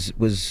that was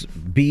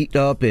beat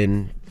up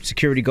and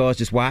security guards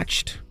just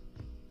watched?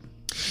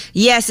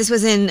 Yes, this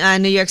was in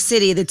New York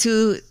City. The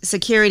two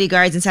security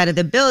guards inside of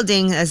the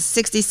building, a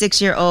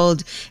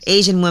 66-year-old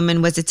Asian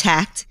woman was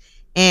attacked,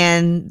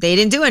 and they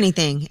didn't do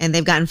anything, and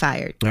they've gotten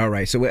fired. All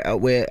right, so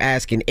we're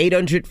asking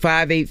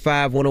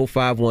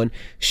 800-585-1051,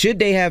 should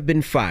they have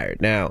been fired?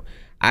 Now,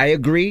 I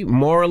agree,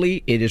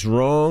 morally, it is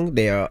wrong.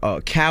 They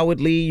are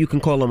cowardly. You can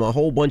call them a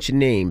whole bunch of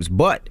names,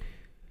 but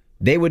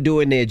they were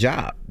doing their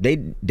job.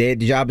 Their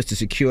job is to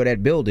secure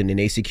that building, and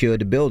they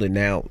secured the building.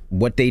 Now,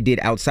 what they did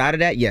outside of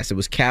that, yes, it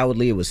was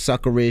cowardly, it was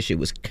suckerish,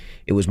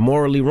 it was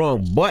morally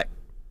wrong, but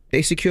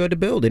they secured the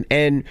building,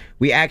 and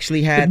we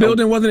actually had... The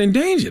building wasn't in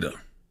danger, though.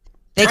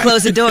 They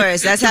closed the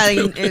doors. That's how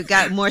it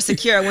got more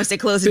secure once they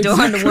closed the door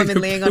on the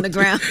woman laying on the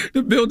ground.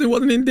 The building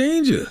wasn't in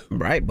danger.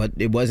 Right, but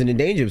it wasn't in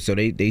danger, so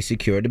they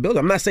secured the building.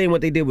 I'm not saying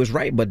what they did was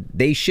right, but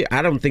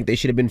I don't think they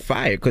should have been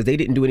fired because they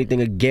didn't do anything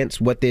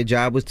against what their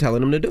job was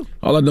telling them to do.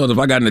 All I know is if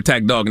I got an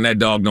attack dog and that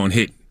dog don't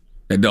hit,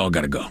 that dog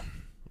got to go.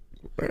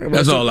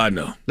 That's all I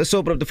know. Let's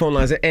open up the phone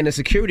lines. And a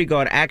security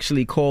guard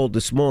actually called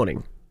this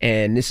morning,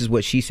 and this is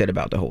what she said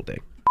about the whole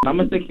thing.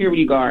 I'm a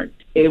security guard.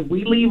 If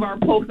we leave our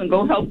post and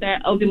go help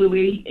that elderly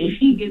lady and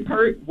she gets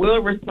hurt,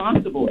 we're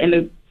responsible, and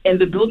the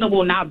building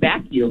will not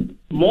back you.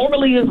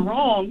 Morally is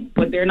wrong,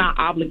 but they're not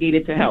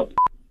obligated to help.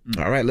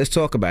 All right, let's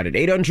talk about it.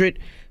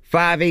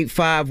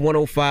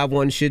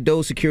 800-585-1051. Should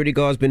those security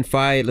guards been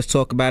fired? Let's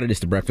talk about it. It's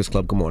The Breakfast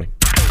Club. Good morning.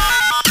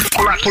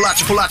 Pull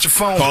out your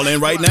phone. Call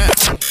in right now.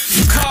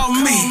 Call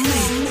me.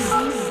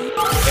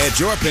 Add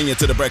your opinion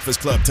to The Breakfast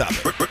Club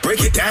topic.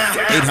 Break it down.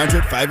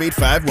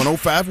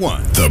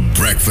 800-585-1051. The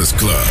Breakfast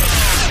Club.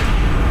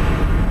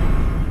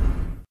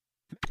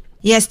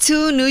 Yes,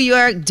 2 New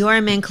York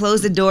doormen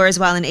closed the doors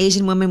while an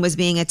Asian woman was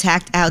being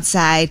attacked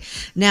outside.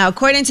 Now,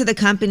 according to the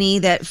company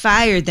that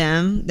fired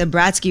them, the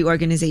Brodsky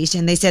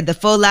organization, they said the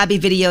full lobby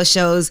video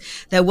shows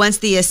that once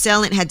the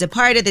assailant had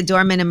departed, the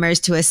doormen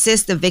emerged to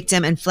assist the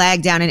victim and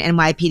flag down an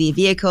NYPD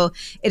vehicle.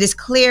 It is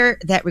clear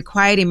that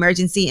required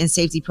emergency and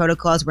safety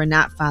protocols were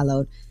not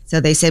followed. So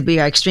they said, we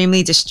are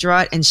extremely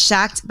distraught and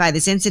shocked by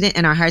this incident,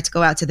 and our hearts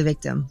go out to the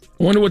victim.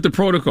 I wonder what the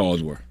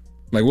protocols were.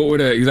 Like, what were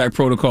the exact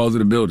protocols of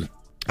the building?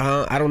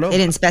 I don't know. They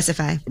didn't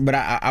specify. But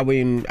I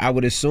mean, I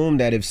would assume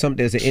that if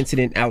there's an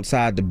incident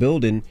outside the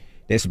building,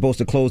 they're supposed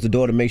to close the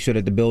door to make sure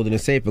that the building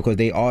is safe because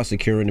they are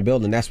securing the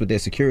building. That's what they're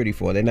security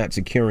for. They're not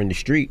securing the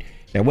street.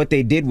 Now, what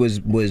they did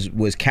was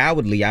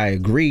cowardly. I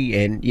agree,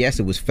 and yes,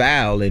 it was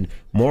foul and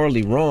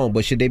morally wrong.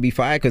 But should they be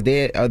fired? Because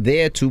they are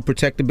there to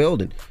protect the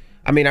building.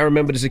 I mean, I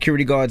remember the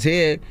security guards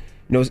here.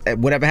 You know,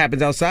 whatever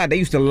happens outside, they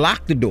used to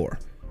lock the door.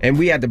 And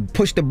we had to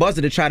push the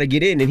buzzer to try to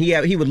get in, and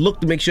he would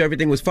look to make sure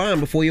everything was fine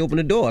before he opened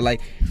the door.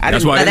 Like by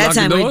that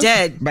time we're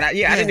dead. But I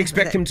didn't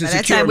expect him to secure.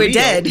 By that time we're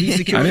dead.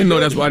 I didn't know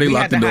that's why they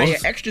locked the doors. We had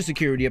to hire extra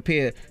security up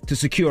here to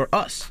secure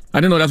us.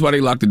 I didn't know that's why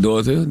they locked the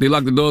doors here. They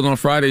lock the doors on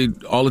Friday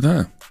all the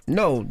time.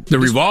 No, the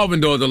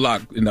revolving doors are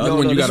locked. And the other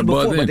one you got to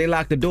buzz in. But they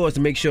lock the doors to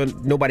make sure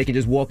nobody can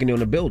just walk in on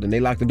the building. They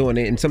lock the door,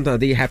 and sometimes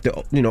they have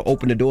to,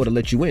 open the door to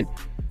let you in.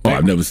 Oh,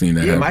 I've never seen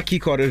that. Yeah, my key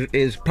card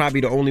is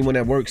probably the only one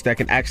that works that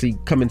can actually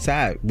come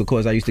inside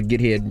because I used to get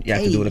here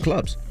after doing the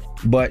clubs.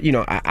 But,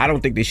 I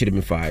don't think they should have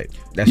been fired.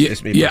 That's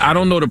just me. Yeah, I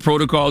don't know the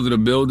protocols of the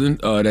building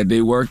that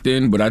they worked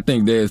in, but I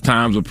think there's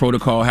times where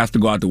protocol has to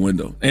go out the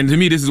window. And to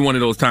me, this is one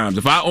of those times.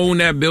 If I own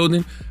that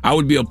building, I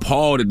would be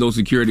appalled at those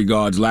security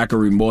guards' lack of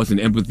remorse and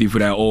empathy for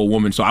that old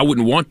woman. So I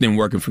wouldn't want them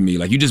working for me.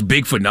 Like, you just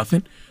big for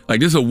nothing?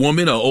 Like, this is a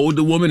woman, an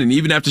older woman, and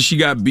even after she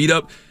got beat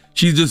up,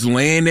 she's just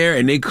laying there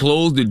and they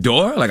closed the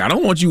door? Like, I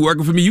don't want you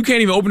working for me. You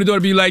can't even open the door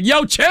to be like,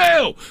 yo,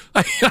 chill!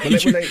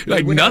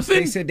 Like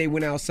nothing? They said they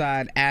went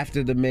outside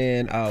after the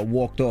man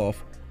walked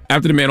off.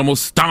 After the man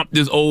almost stomped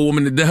this old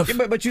woman to death.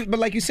 Yeah, but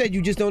like you said,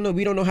 you just don't know.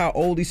 We don't know how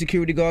old these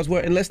security guards were.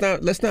 And let's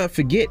not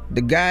forget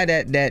the guy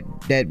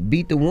that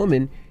beat the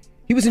woman.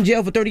 He was in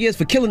jail for 30 years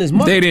for killing his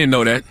mother. They didn't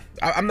know that.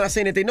 I'm not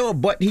saying that they know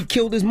him, but he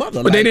killed his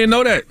mother. But they didn't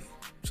know that.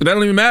 So that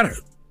don't even matter.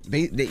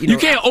 You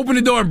can't open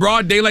the door in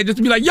broad daylight just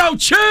to be like, yo,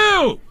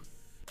 chill!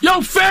 Yo,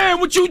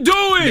 fam, what you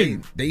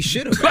doing? They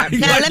should have. Now,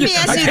 let me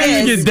ask you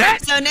this.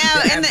 That? So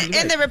now,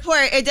 in the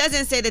report, it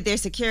doesn't say that they're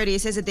security.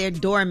 It says that they're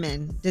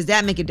doormen. Does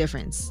that make a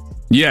difference?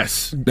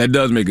 Yes, that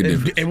does make a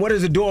difference. And what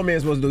is a doorman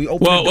supposed to do?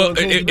 Open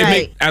the door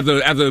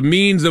as a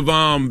means of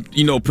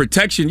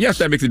protection, yes,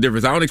 that makes a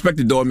difference. I don't expect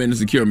the doorman to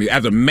secure me.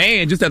 As a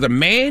man,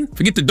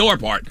 forget the door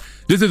part.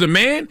 Just as a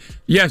man,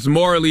 yes,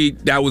 morally,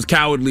 that was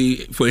cowardly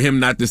for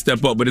him not to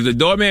step up. But as a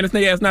doorman,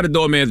 it's not a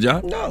doorman's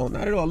job. No,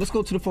 not at all. Let's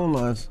go to the phone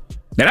lines.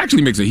 That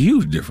actually makes a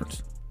huge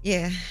difference.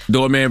 Yeah.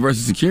 Doorman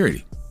versus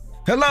security.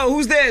 Hello,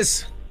 who's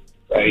this?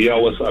 Hey,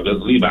 yo, what's up? This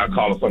is Levi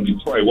calling from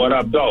Detroit. What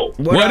up, though?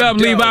 What up,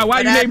 Levi?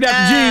 Why you named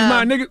after G's,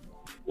 my nigga?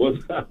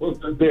 What's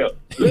the deal?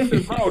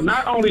 Listen, bro,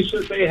 not only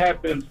should they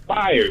have been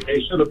fired, they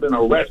should have been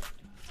arrested.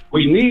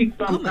 We need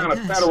some kind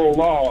of federal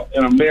law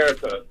in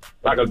America,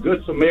 like a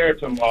Good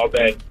Samaritan law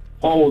that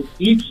holds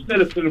each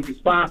citizen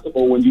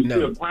responsible when you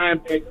see a crime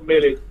being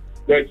committed,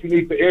 that you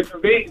need to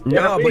intervene.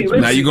 Now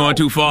you're going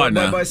too far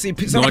now.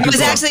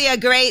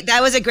 That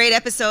was a great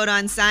episode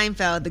on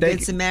Seinfeld, the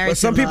Good Samaritan. But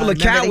some people law. are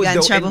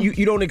cowards, though, and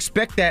you don't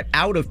expect that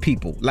out of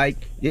people. Like,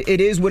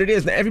 it is what it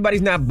is. Now,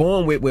 everybody's not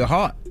born with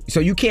heart. So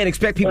you can't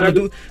expect people to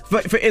do,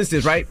 for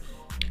instance, right?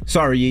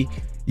 Sorry, Yee.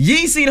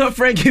 Yee seen her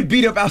friend get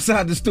beat up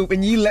outside the stoop,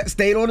 and Yee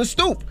stayed on the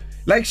stoop.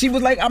 Like, she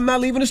was like, I'm not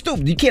leaving the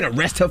stoop. You can't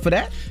arrest her for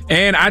that.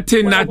 And I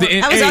tend not to.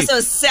 I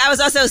was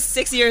also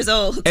 6 years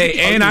old. Hey,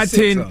 and I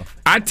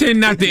tend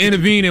not to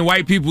intervene in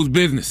white people's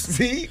business.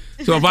 See?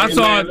 So if I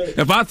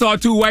saw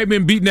two white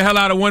men beating the hell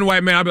out of one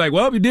white man, I'd be like,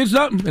 well, you did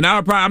something, and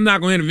I'm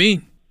not going to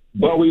intervene.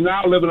 But we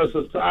now live in a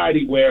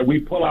society where we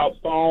pull out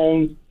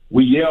phones,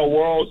 we yell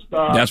world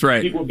stuff. That's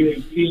right. People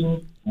being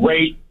beaten,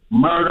 raped,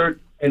 murdered.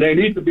 And there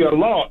needs to be a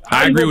law.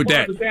 I agree with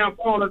that. The damn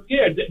phone?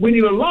 Yeah, we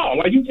need a law.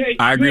 Like, you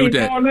can't. I agree with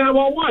that. Call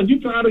 911. You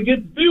trying to get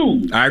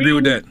views. I agree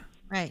with that.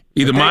 Right.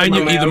 Either mind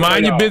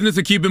your business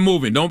or keep it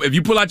moving. If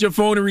you pull out your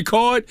phone and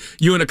record,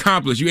 you're an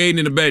accomplice. You aiding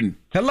and abetting.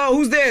 Hello,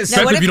 who's this?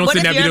 Especially if you don't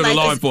sit there to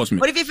law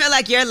enforcement. What if you feel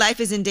like your life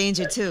is in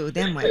danger too?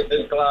 Then what?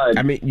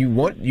 I mean, you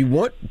want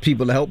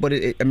people to help, but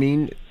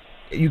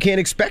you can't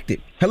expect it.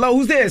 Hello,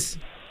 who's this?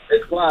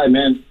 It's Clyde,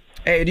 man.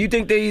 Hey, do you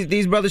think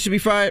these brothers should be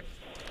fired?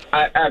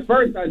 At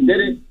first, I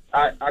didn't.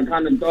 I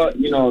kind of thought,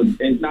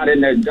 it's not in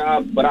their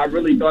job, but I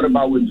really thought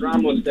about what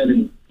Dramo said.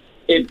 And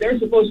if they're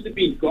supposed to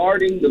be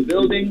guarding the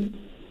building,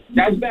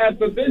 that's bad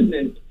for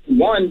business.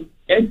 One,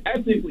 it's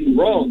ethically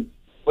wrong,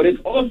 but it's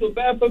also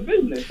bad for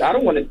business. I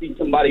don't want to see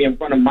somebody in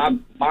front of my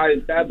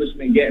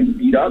establishment getting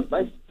beat up.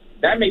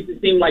 That makes it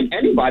seem like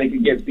anybody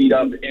could get beat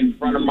up in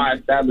front of my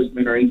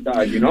establishment or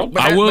inside,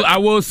 I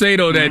will say,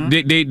 though, that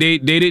they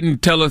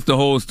didn't tell us the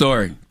whole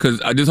story, because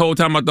this whole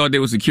time I thought they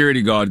were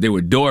security guards. They were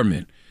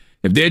doormen.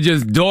 If they're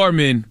just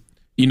doormen,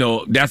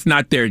 that's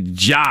not their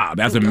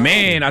job. As a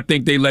man, I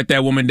think they let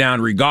that woman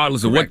down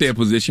regardless of what their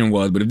position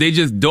was. But if they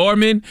just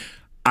doormen,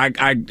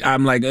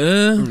 I'm like,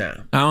 I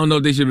don't know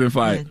if they should have been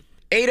fired.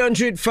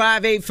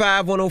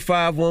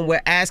 800-585-1051.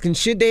 We're asking,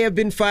 should they have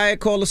been fired?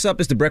 Call us up.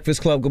 It's The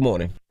Breakfast Club. Good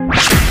morning.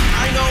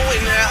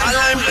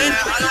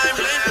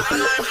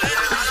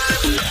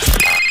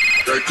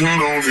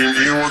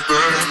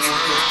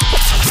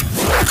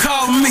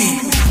 Call me.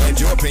 And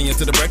your opinions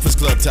to The Breakfast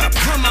Club topic.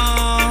 Come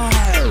on.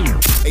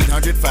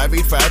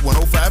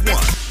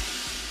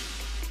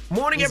 800-585-1051.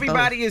 Morning,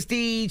 everybody. It's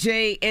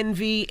DJ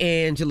Envy,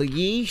 Angela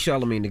Yee,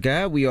 Charlamagne the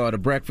Guy. We are The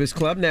Breakfast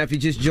Club. Now, if you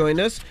just joined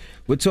us,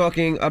 we're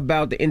talking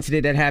about the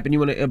incident that happened. You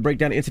want to break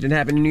down the incident that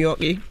happened in New York,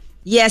 Yee?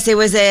 Yes, it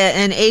was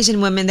an Asian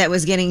woman that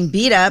was getting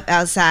beat up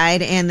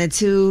outside, and the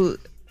two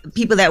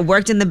people that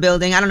worked in the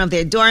building, I don't know if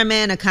they're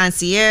doormen, a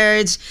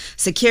concierge,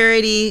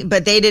 security,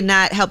 but they did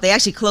not help. They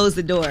actually closed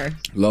the door.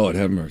 Lord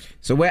have mercy.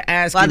 So we're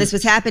asking, while this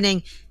was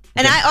happening.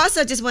 And I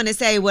also just want to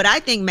say what I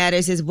think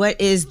matters is what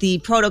is the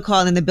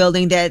protocol in the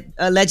building that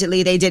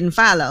allegedly they didn't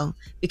follow.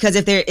 Because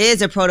if there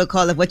is a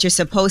protocol of what you're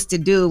supposed to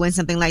do when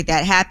something like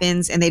that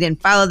happens and they didn't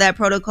follow that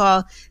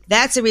protocol,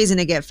 that's a reason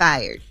to get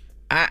fired.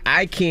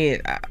 I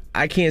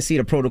can't see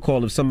the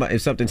protocol if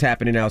something's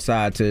happening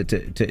outside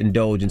to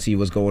indulge and see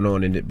what's going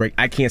on and break.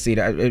 I can't see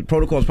that.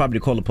 Protocol is probably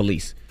to call the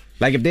police.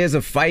 Like, if there's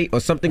a fight or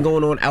something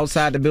going on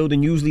outside the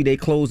building, usually they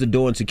close the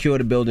door and secure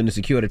the building and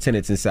secure the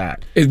tenants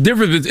inside.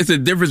 It's a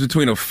difference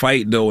between a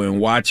fight, though, and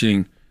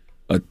watching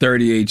a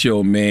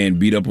 38-year-old man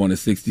beat up on a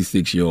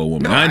 66-year-old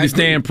woman. I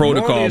understand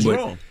protocol,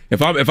 but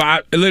if I'm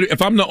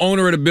the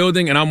owner of the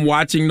building and I'm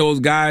watching those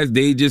guys,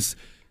 they just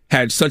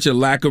had such a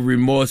lack of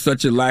remorse,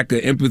 such a lack of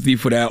empathy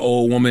for that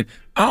old woman.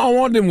 I don't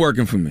want them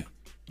working for me.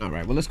 All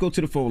right, well, let's go to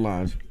the phone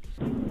lines.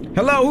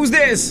 Hello, who's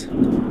this?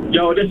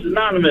 Yo, this is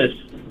Anonymous.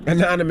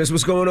 Anonymous,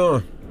 what's going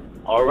on?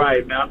 All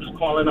right, man. I'm just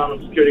calling on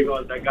the security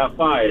guards that got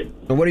fired.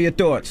 And what are your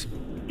thoughts?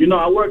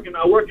 I work in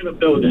a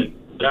building.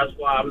 That's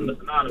why I'm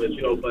anonymous,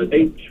 But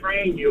they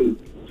train you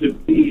to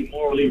be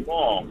morally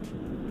wrong.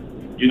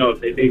 If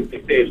they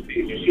say if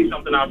you see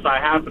something outside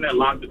happening,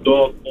 lock the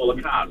door, call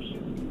the cops.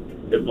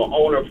 If the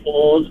owner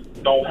falls,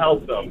 don't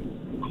help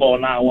them. Call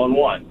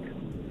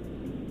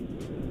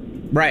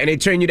 911. Right, and they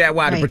train you that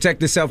why? To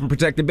protect yourself and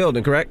protect the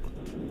building, correct?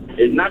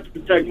 It's not to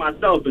protect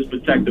myself, it's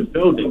protect the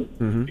building.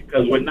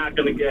 Because we're not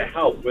going to get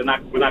help. We're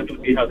not going to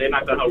be helped. They're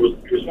not going to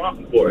be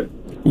responsible for it.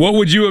 What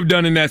would you have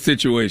done in that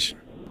situation?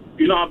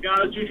 I'll be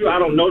honest with you, I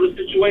don't know the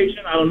situation.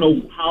 I don't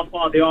know how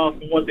far they are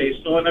from what they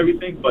saw and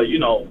everything. But, me,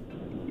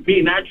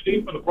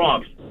 naturally, from the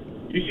Bronx,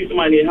 you see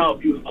somebody need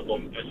help, you help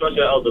them,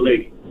 especially an elder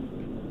lady.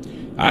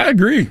 I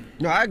agree.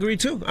 No, I agree,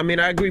 too. I mean,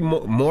 I agree.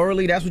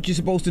 Morally, that's what you're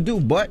supposed to do.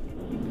 But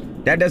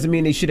that doesn't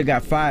mean they should have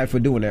got fired for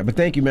doing that. But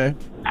thank you, man.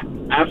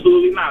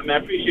 Absolutely not,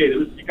 man. I appreciate it.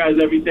 Listen to you guys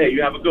every day.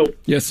 You have a good one.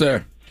 Yes,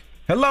 sir.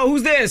 Hello,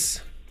 who's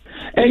this?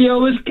 Hey,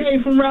 yo, it's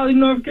Kay from Raleigh,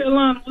 North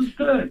Carolina. What's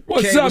good?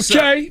 What's up,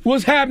 Kay?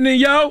 What's happening,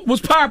 yo?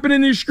 What's popping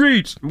in these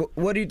streets?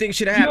 What do you think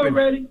should have happened? You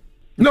ready?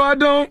 No, I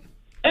don't.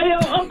 Hey, yo,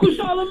 Uncle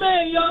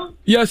Charlamagne, yo.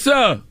 Yes,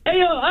 sir. Hey,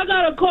 yo, I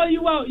gotta call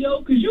you out, yo,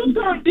 because you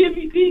turned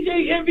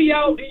DJ Envy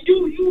out, and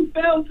you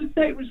failed to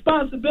take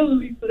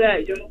responsibility for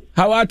that, yo.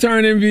 How I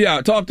turn Envy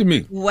out? Talk to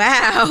me.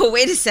 Wow,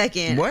 wait a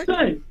second. What?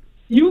 Son,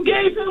 you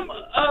gave him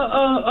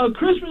a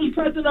Christmas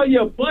present on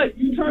your butt.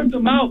 You turned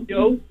him out,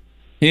 yo.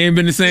 He ain't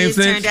been the same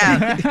since?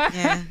 Turned out.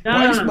 Yeah.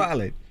 Why you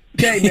smiling?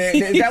 Okay, man,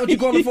 is that what you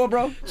calling for,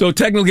 bro? So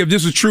technically, if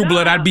this was True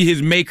Blood, I'd be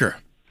his maker.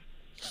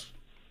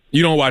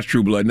 You don't watch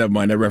True Blood. Never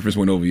mind. That reference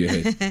went over your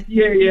head.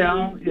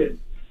 Yeah.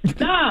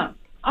 Nah.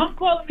 I'm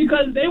calling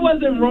because they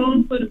wasn't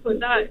wrong for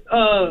not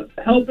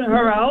helping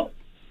her out.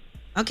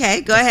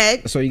 Okay, go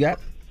ahead. So you got?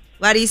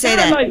 Why do you say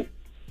that? Like,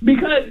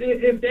 because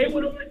if they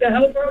would have went to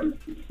help her,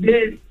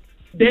 then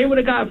they would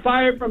have got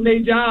fired from their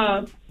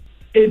job.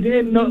 It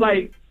didn't know,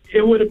 like,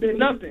 it would have been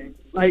nothing.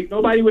 Like,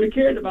 nobody would have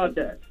cared about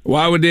that.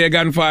 Why would they have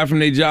gotten fired from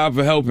their job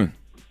for helping?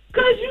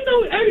 Because,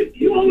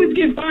 you always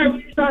get fired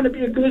when you're trying to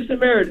be a good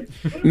Samaritan.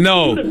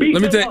 No, let me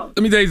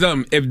tell you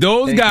something. If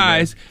those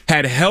guys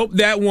had helped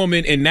that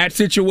woman in that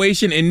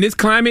situation, in this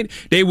climate,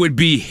 they would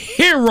be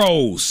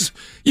heroes.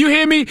 You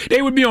hear me?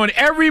 They would be on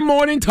every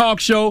morning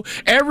talk show,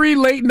 every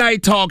late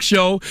night talk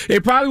show. They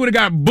probably would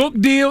have got book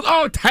deals,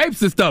 all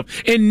types of stuff.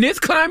 In this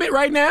climate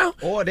right now?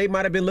 Or they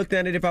might have been looked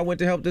at it if I went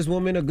to help this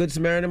woman, a good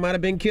Samaritan might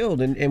have been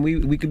killed. And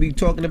we could be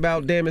talking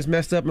about, damn, it's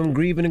messed up and I'm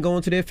grieving and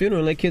going to their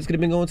funeral. And their kids could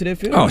have been going to their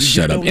funeral. Oh,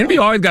 shut up. NBA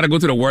always got to go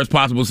to the worst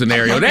possible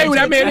scenario. They would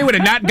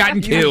have not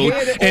gotten killed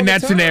in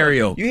that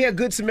scenario. You hear a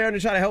good Samaritan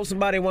try to help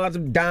somebody and winds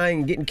up dying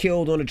and getting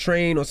killed on a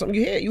train or something.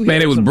 You hear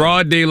Man, it was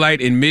broad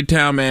daylight in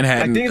Midtown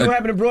Manhattan. Like things don't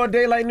happen in broad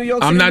daylight in New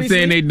York City. I'm not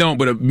saying they don't,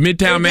 but a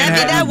Midtown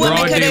Manhattan,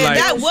 broad daylight.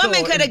 That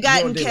woman could have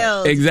gotten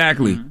killed.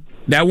 Exactly.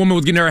 That woman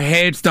was getting her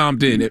head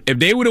stomped in. If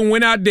they would have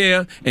went out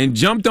there and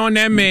jumped on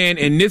that man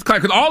in this car,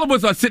 because all of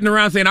us are sitting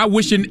around saying, I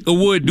wish it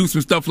would do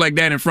some stuff like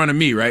that in front of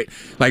me, right?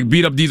 Like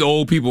beat up these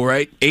old people,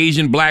 right?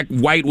 Asian, black,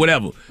 white,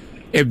 whatever.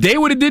 If they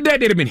would have did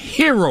that, they'd have been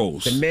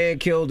heroes. The man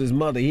killed his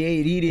mother.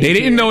 He didn't. They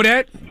didn't know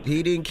that.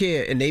 He didn't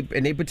care, and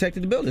they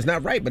protected the building. It's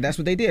not right, but that's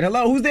what they did.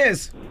 Hello, who's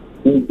this?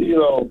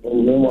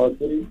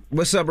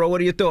 What's up, bro?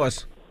 What are your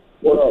thoughts?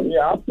 What up?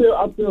 Yeah, I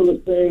feel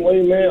the same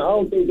way, man. I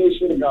don't think they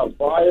should have got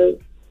fired.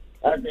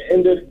 At the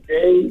end of the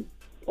day,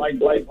 like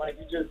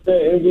you just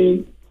said,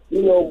 Envy,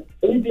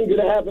 anything could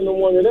have happened to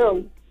one of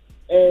them,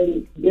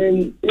 and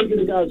then they could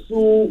have got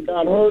sued,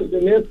 got hurt,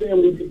 then their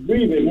family would be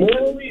grieving.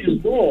 Morally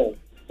is wrong,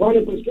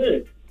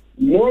 100%.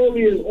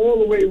 Morally is all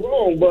the way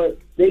wrong, but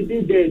they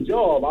did their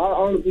job. I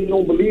honestly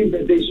don't believe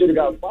that they should have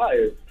got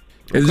fired.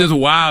 It's just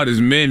wild as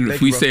men if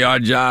we say our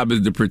job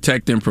is to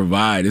protect and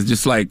provide. It's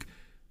just like,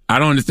 I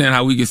don't understand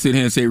how we can sit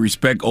here and say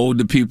respect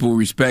older people,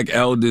 respect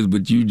elders,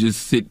 but you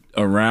just sit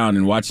around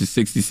and watch a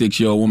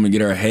 66-year-old woman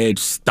get her head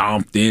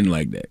stomped in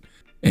like that.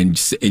 And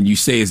you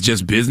say it's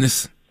just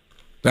business?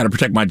 Got to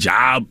protect my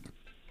job?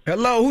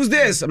 Hello, who's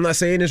this? I'm not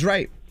saying it's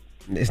right.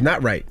 It's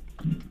not right.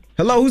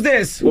 Hello, who's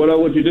this? What up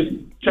with you? This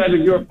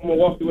tragic girl from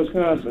Milwaukee,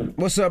 Wisconsin.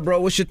 What's up,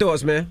 bro? What's your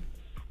thoughts, man?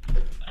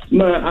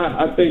 Man,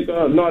 I think,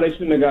 no, they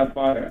shouldn't have got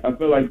fired. I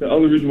feel like the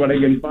only reason why they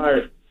getting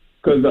fired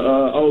because the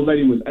old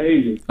lady was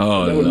Asian.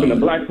 Oh, that would have been a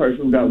black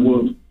person who got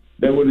whooped.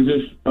 They would have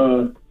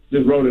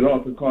just wrote it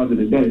off and called it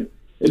a day.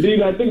 And then you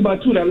got to think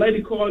about, too, that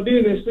lady called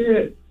in and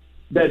said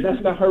that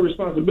that's not her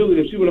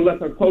responsibility. If she would have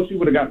left her post, she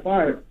would have got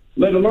fired.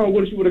 Let alone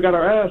what if she would have got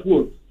her ass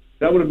whooped.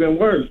 That would have been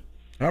worse.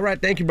 All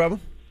right, thank you, brother.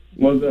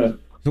 What's that?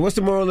 So what's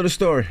the moral of the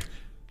story?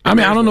 I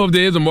mean, I don't know if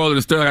there is a moral of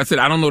the story. Like I said,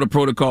 I don't know the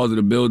protocols of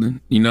the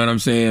building. You know what I'm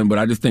saying? But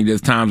I just think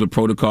there's times of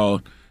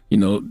protocol,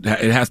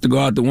 it has to go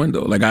out the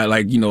window.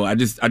 I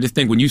just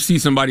think when you see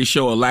somebody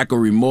show a lack of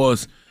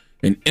remorse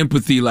and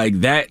empathy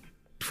like that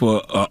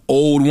for an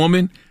old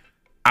woman,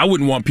 I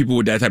wouldn't want people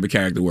with that type of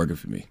character working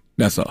for me.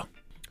 That's all.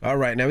 All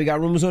right, now we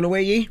got rumors on the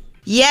way, Yee?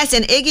 Yes,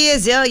 and Iggy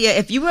Azalea,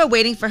 if you were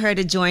waiting for her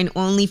to join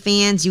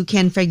OnlyFans, you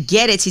can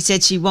forget it. She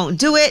said she won't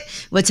do it.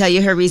 We'll tell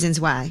you her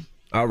reasons why.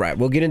 All right,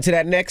 we'll get into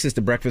that next. It's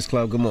The Breakfast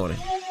Club. Good morning.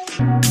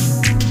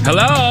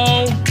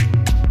 Hello.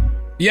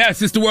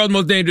 Yes, it's the world's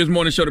most dangerous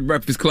morning show, The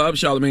Breakfast Club.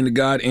 Charlamagne the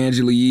God,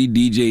 Angela Yee,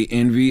 DJ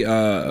Envy.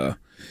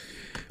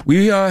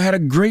 We had a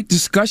great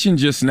discussion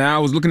just now. I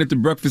was looking at the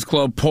Breakfast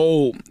Club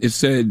poll. It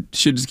said,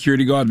 should the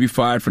security guard be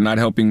fired for not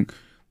helping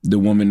the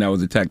woman that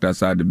was attacked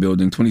outside the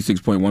building?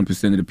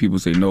 26.1% of the people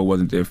say no, it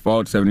wasn't their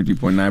fault.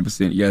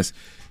 73.9% yes,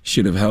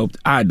 should have helped.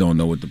 I don't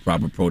know what the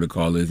proper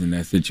protocol is in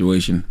that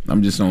situation.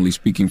 I'm just only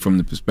speaking from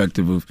the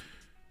perspective of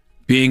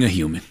being a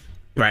human.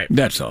 Right.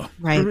 That's all.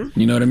 Right.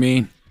 You know what I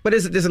mean? But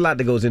there's a lot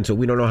that goes into it.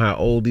 We don't know how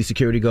old these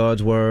security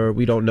guards were.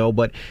 We don't know.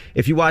 But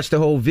if you watch the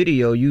whole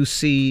video, you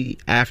see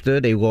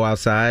after they go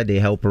outside, they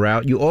help her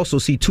out. You also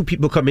see two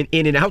people coming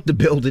in and out the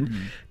building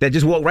that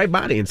just walk right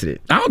by the incident.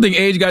 I don't think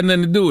age got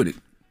nothing to do with it.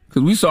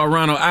 Because we saw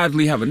Ronald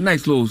Isley have a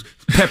nice little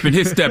pep in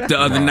his step the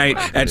other night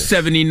at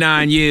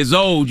 79 years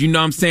old. You know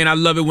what I'm saying? I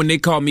love it when they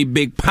call me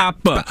Big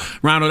Papa.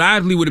 Ronald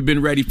Isley would have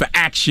been ready for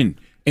action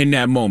in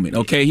that moment,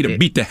 okay? He'd have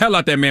beat the hell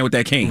out that man with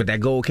that cane. With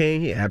that gold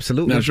cane? Yeah,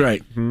 absolutely. That's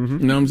right. Mm-hmm.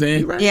 You know what I'm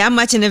saying? Right. Yeah, I'm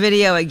watching the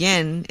video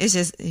again. It's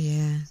just,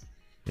 yeah.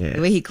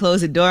 The way he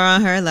closed the door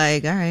on her,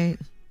 like, all right.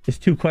 There's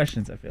two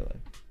questions, I feel like.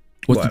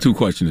 What's the two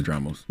questions,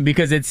 Dramos?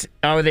 Because it's,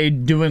 are they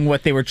doing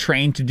what they were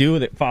trained to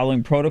do,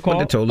 following protocol?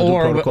 What they told them to do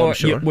protocol,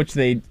 sure. Which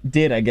they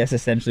did, I guess,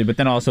 essentially. But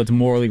then also it's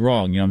morally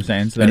wrong, you know what I'm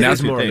saying? So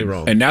that's morally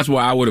wrong. And that's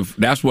why I would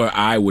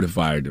have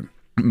fired him,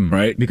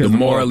 right? Because the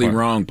morally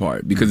wrong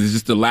part. Because it's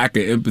just a lack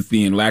of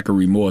empathy and lack of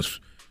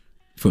remorse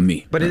for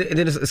me. But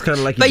it's kind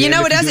of like. But you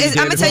know what else is?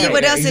 I'm gonna tell you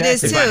what else it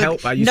is too.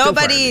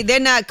 Nobody, they're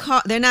not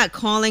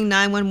calling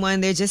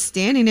 911. They're just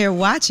standing there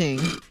watching.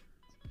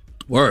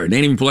 Word, they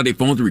ain't even pull out their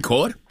phone to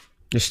record.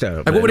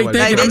 Like, what were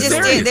they thinking?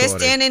 Like they're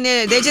standing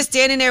there. They're just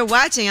standing there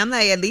watching. I'm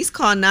like, at least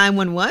call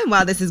 911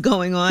 while this is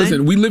going on.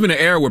 Listen, we live in an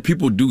era where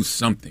people do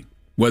something.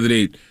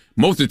 Whether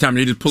most of the time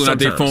they're just pulling out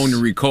their phone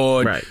to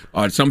record. Right.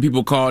 Or some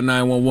people call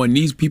 911.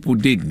 These people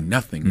did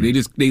nothing.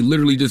 They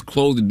literally just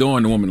closed the door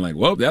on the woman. Like,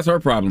 well, that's her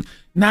problem.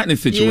 Not in a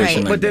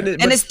situation like that.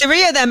 And it's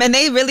 3 of them, and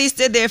they really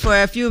stood there for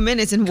a few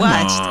minutes and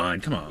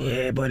watched. Come on.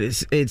 Yeah, but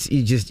it's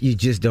you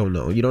just don't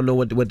know. You don't know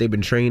what they've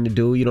been trained to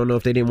do. You don't know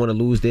if they didn't want to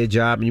lose their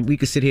job. And we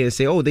could sit here and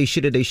say, oh, they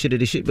should have,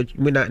 but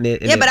we're not in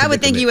it. Yeah, but I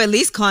would think you at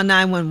least call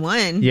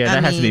 911. Yeah,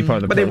 that has to be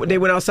part of the But they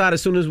went outside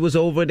as soon as it was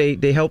over.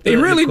 They helped. They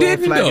really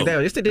didn't though.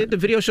 Yes, they did. The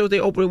video shows they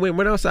opened and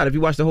went outside. If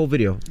you watch the whole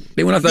video,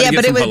 they went outside. Yeah,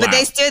 but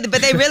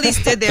they really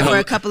stood there for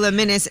a couple of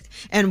minutes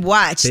and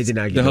watched. They did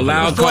not get the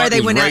halal cart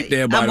was right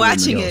there by I'm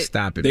watching it.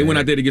 Stop it. They went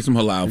out there to get some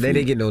halal food. They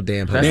didn't get no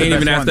damn halal. They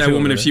didn't even ask that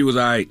woman if she was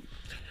all right.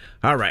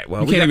 All right,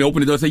 well, you can't even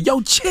open the door and say,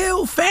 yo,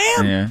 chill,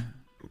 fam. Yeah.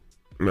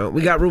 No,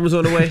 we got rumors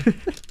on the way.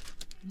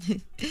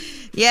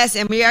 Yes,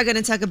 and we are going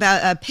to talk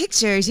about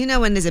pictures. You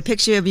know when there's a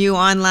picture of you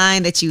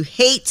online that you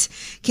hate,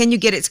 can you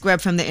get it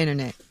scrubbed from the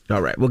internet?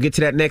 All right, we'll get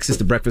to that next. It's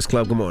the Breakfast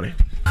Club. Good morning.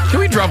 Can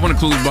we drop on the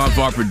clues bomb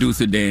for our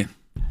producer, Dan?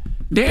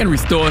 Dan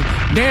restores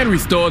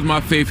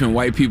my faith in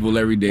white people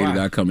every day that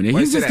I come in.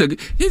 He's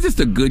just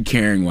a good,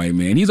 caring white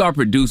man. He's our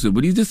producer,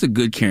 but he's just a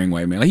good, caring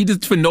white man. Like, he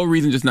just, for no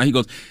reason just now, he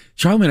goes,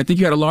 Charlamagne, I think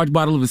you had a large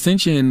bottle of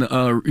Essentia in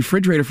a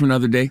refrigerator from the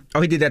other day.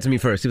 Oh, he did that to me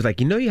first. He was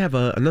like, you have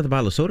another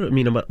bottle of soda,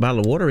 a bottle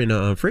of water in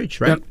the fridge,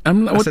 right?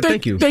 I said,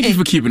 thank you. Thank you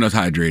for keeping us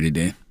hydrated,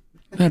 Dan.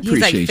 I appreciate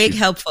He's like fake you.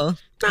 helpful.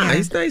 Nah,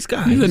 he's a nice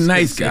guy. He's a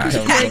nice guy. He's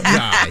a great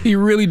guy. He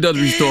really does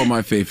restore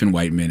my faith in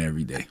white men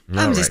every day.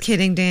 I'm just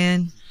kidding,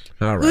 Dan.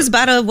 All right. Whose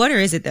bottle of water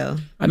is it, though?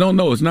 I don't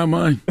know. It's not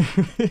mine.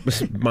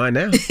 It's mine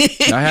now.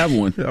 I have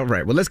one. All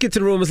right. Well, let's get to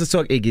the rumors. Let's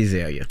talk Iggy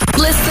Azalea.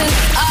 Listen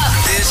up.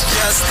 It's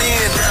just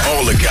in.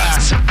 All the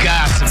gossip.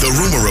 The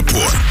Rumor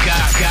Report.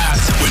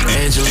 Gossip. With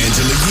Angela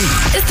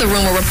Yee. It's the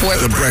Rumor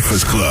Report. The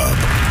Breakfast Club.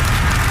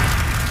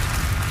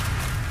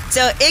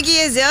 So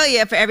Iggy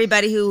Azalea, for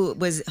everybody who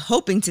was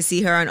hoping to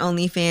see her on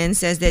OnlyFans,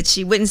 says that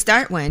she wouldn't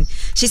start one.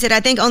 She said, I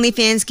think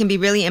OnlyFans can be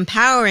really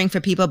empowering for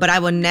people, but I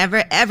will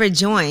never, ever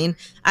join.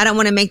 I don't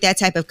want to make that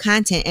type of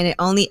content, and it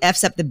only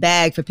F's up the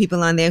bag for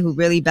people on there who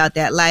really about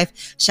that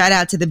life. Shout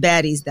out to the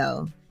baddies,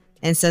 though.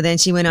 And so then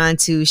she went on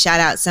to shout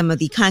out some of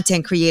the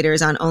content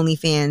creators on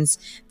OnlyFans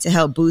to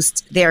help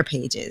boost their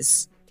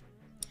pages.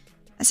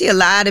 I see a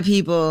lot of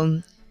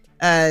people...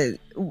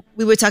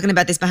 we were talking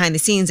about this behind the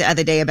scenes the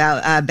other day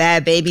about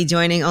Bad Baby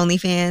joining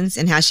OnlyFans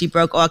and how she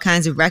broke all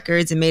kinds of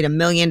records and made $1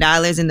 million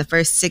in the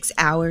first 6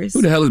 hours.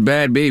 Who the hell is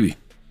Bad Baby?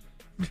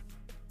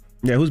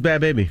 Yeah, who's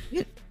Bad Baby?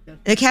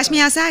 The Cash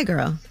Me Outside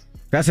girl.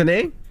 That's her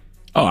name?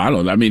 Oh, I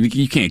don't know. I mean,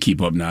 you can't keep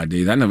up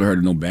nowadays. I never heard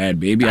of no Bad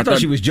Baby. I thought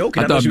she was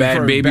joking. I thought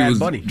Bad Baby was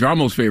Bunny.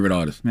 Dramo's favorite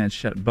artist. Man,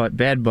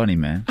 Bad Bunny,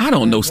 man. I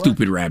don't know,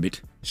 stupid rabbit.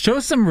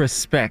 Show some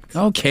respect.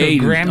 Okay,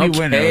 to Grammy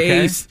winner.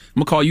 Okay, I'm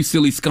gonna call you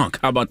silly skunk.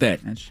 How about that?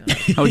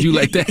 How would you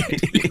like that?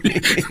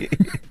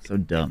 So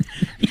dumb.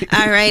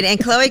 All right, and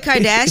Khloe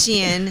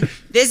Kardashian,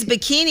 this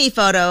bikini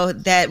photo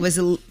that was,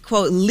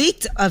 quote,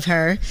 leaked of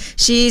her,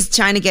 she's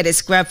trying to get it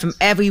scrubbed from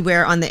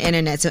everywhere on the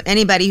internet. So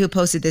anybody who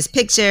posted this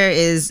picture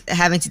is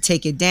having to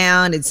take it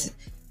down. It's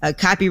a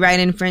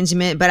copyright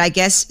infringement, but I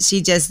guess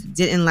she just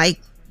didn't like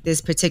this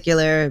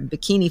particular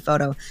bikini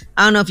photo.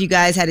 I don't know if you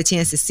guys had a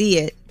chance to see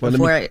it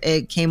before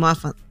it came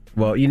off.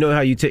 Well, you know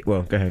how you take...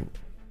 Well, go ahead.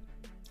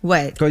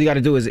 What? All you got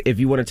to do is, if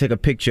you want to take a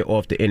picture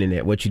off the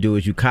internet, what you do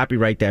is you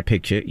copyright that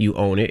picture, you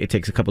own it. It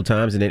takes a couple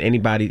times, and then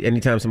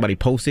anytime somebody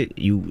posts it,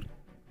 you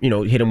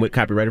hit them with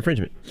copyright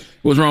infringement.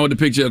 What's wrong with the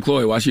picture of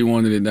Khloe? Why she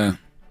wanted it down?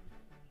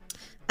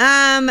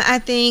 I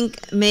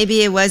think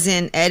maybe it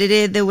wasn't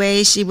edited the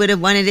way she would have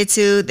wanted it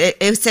to.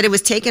 It said it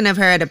was taken of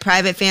her at a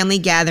private family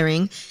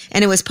gathering,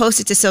 and it was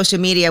posted to social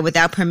media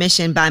without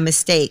permission by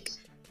mistake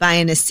by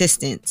an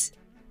assistant.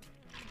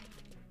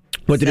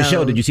 What did it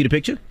show? Did you see the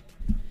picture?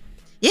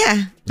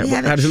 Yeah.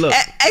 How does it look?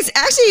 It's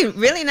actually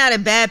really not a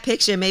bad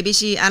picture. Maybe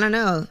I don't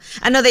know.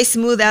 I know they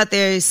smooth out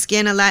their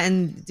skin a lot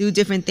and do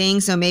different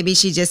things, so maybe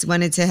she just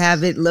wanted to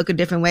have it look a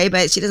different way,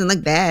 but she doesn't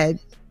look bad.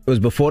 It was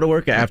before the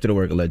work or after the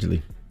work,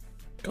 allegedly?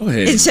 Go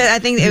ahead. I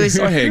think it was.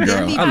 Go ahead,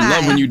 girl. I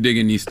love when you dig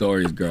in these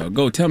stories, girl.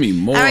 Go tell me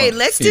more. All right,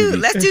 let's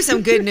do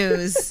some good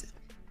news.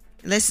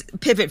 Let's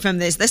pivot from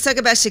this. Let's talk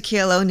about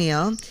Shaquille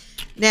O'Neal.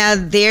 Now,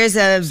 there's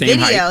a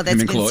video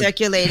that's been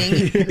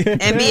circulating,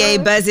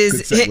 NBA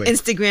Buzz's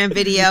Instagram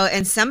video,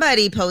 and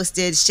somebody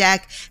posted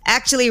Shaq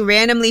actually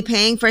randomly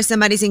paying for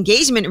somebody's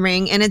engagement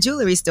ring in a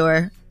jewelry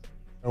store.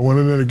 I went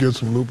in there to get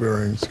some loop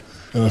earrings,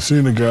 and I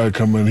seen the guy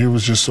come in. He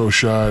was just so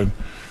shy.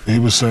 He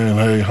was saying,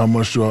 hey, how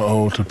much do I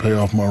owe to pay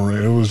off my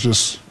ring? It was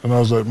just, and I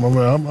was like, my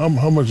man,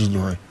 how much is the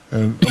ring?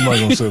 And I'm not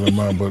going to say the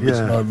amount, but it's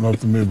not enough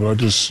to me. But I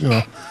just,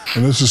 and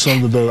this is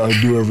something that I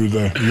do every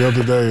day. The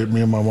other day, me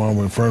and my mom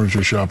went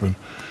furniture shopping,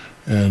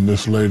 and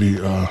this lady,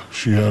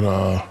 she had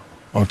a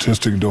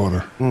autistic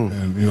daughter.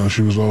 And,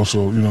 she was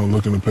also,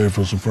 looking to pay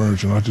for some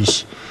furniture. And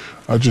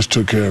I just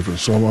took care of it.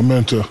 So I'm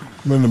into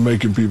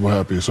making people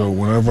happy. So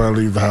whenever I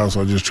leave the house,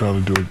 I just try to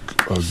do a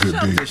good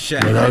deed.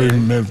 Like, I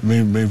didn't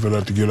mean for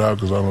that to get out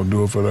because I don't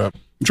do it for that.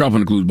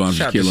 Dropping the clues bombs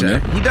is killing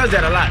that. He does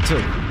that a lot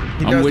too.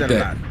 I'm with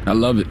that. I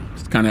love it.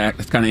 It's kind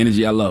of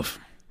energy I love.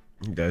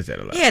 He does that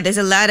a lot. Yeah, there's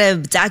a lot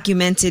of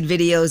documented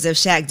videos of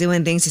Shaq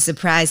doing things to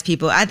surprise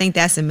people. I think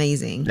that's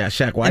amazing. Now,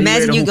 Shaq, why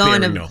Imagine you wearing a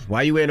going hoop earring, though?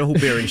 Why you wearing a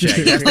hoop earring,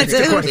 Shaq? What's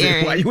a hoop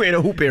earring? Why you wearing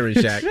a hoop earring,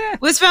 Shaq?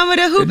 What's wrong with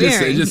a hoop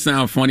earring? It just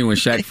sounds funny when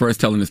Shaq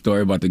first telling the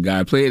story about the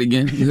guy. Play it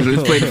again.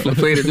 Let's play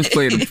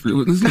it.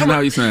 Listen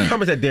how he sounds. How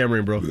much that damn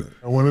ring, bro?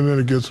 I went in there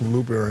to get some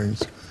loop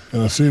earrings,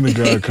 and I seen the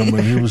guy come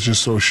in. He was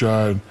just so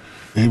shy.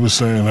 He was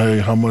saying, "Hey,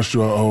 how much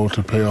do I owe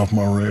to pay off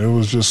my rent?" It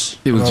was just.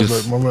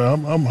 Like, my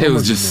man,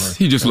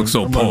 he just looked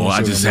so poor.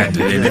 I just had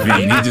to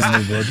intervene.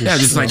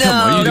 Just like, come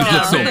on, you just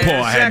look so poor.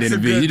 I had to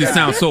intervene. You just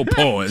sound so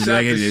poor. It's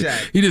like, you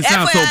just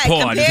sound so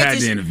poor. I just had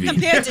to intervene.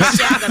 Compared to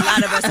Shaq, a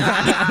lot of us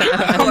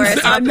are poor.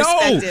 I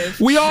know.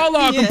 We all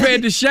are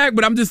compared to Shaq,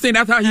 but I'm just saying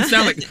that's how he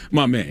sound like.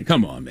 My man,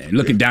 come on, man.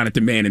 Looking down at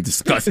the man in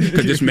disgust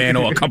because this man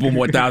owe a couple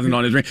more thousand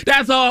on his rent.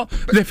 That's all.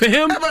 For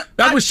him,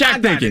 that's what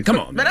Shaq thinking. Come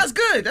on, man. That's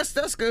good.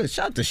 That's good.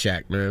 Shout out to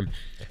Shaq, man.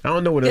 I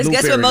don't know what a loop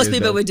guess what earring most is,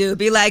 people though. would do.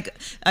 Be like,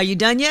 "Are you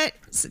done yet?"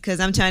 Because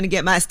I'm trying to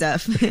get my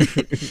stuff. So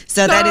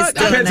that is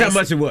still depends nice. how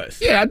much it was.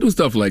 Yeah, I do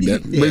stuff like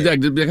that. But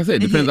like I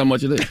said, it depends how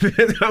much it is.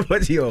 Depends how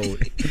much you owe.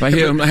 If I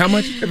hear how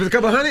much? If it's a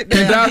couple hundred,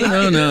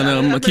 $10,000? No.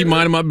 I'm gonna keep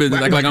minding my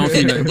business. Act like I don't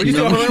see nothing. You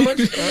know how much?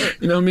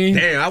 You know what I mean?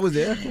 Damn, I was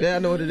there. Yeah, I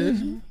know what it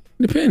is.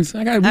 Depends.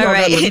 I got. All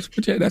right.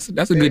 That's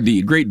a good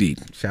deed. Great deed.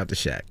 Shout out to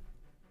Shaq.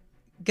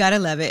 Gotta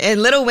love it.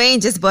 And Lil Wayne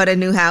just bought a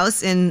new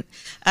house for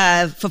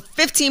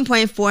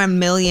 $15.4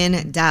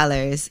 million.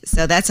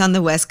 So that's on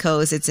the West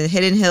Coast. It's a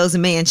Hidden Hills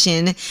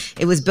mansion.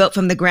 It was built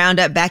from the ground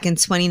up back in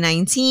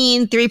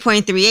 2019,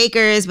 3.3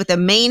 acres with a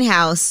main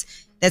house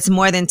that's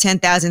more than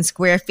 10,000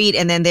 square feet.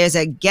 And then there's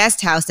a guest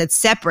house that's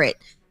separate.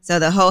 So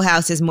the whole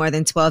house is more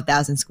than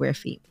 12,000 square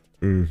feet.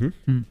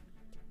 Mm-hmm.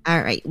 All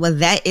right. Well,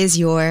 that is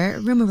your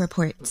rumor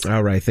report.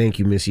 All right. Thank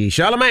you, Miss Yee.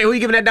 Charlamagne, who you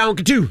giving that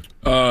donkey to?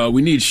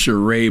 We need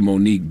Sheree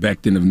Monique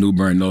Becton of New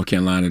Bern, North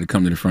Carolina, to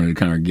come to the front of the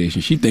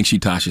congregation. She thinks she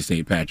Tasha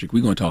St. Patrick.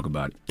 We're going to talk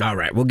about it. All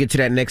right. We'll get to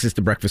that next. It's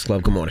The Breakfast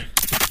Club. Good morning.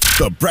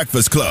 The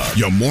Breakfast Club.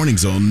 Your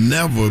mornings will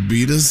never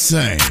be the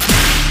same.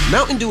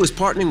 Mountain Dew is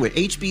partnering with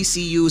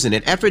HBCUs in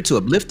an effort to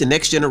uplift the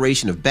next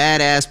generation of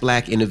badass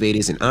black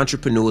innovators and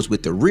entrepreneurs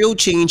with the Real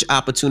Change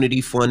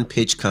Opportunity Fund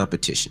Pitch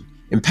Competition,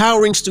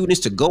 empowering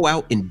students to go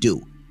out and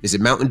do. Visit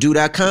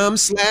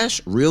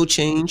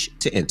mountaindew.com/realchange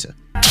to enter.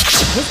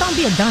 This don't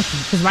be a donkey,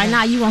 because right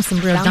now you want some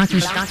real donkey.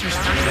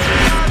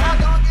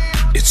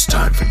 It's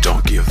time for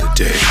Donkey of the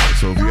Day.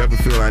 So if you ever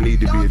feel I need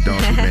to be a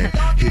donkey, man,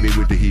 hit me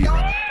with the heel.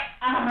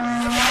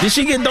 Did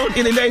she get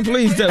donkey today?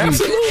 Please tell me.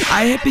 Absolutely.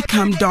 I have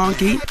become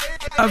Donkey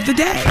of the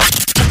Day.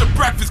 The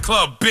Breakfast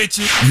Club,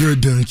 bitches. You're a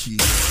donkey.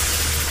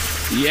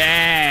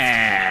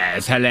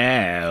 Yes,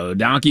 hello.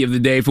 Donkey of the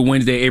Day for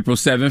Wednesday, April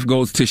 7th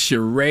goes to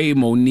Sheree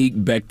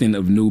Monique Becton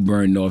of New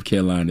Bern, North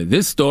Carolina.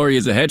 This story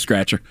is a head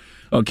scratcher.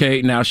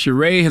 Okay, now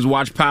Sheree has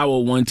watched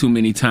Power one too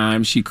many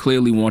times. She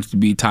clearly wants to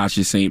be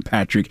Tasha St.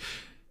 Patrick.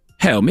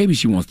 Hell, maybe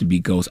she wants to be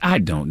Ghost. I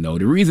don't know.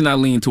 The reason I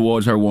lean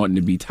towards her wanting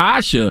to be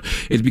Tasha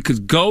is because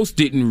Ghost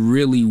didn't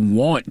really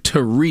want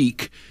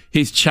Tariq,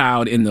 his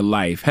child, in the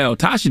life. Hell,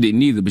 Tasha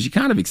didn't either, but she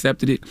kind of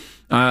accepted it.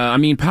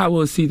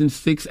 Power season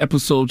 6,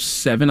 episode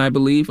 7, I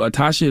believe.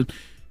 Tasha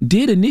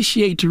did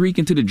initiate Tariq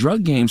into the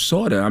drug game,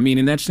 sort of.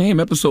 In that same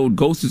episode,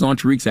 Ghost is on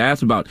Tariq's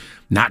ass about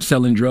not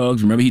selling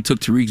drugs. Remember, he took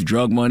Tariq's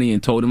drug money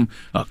and told him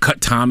cut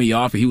Tommy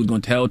off, and he was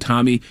going to tell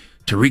Tommy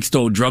Tariq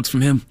stole drugs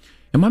from him.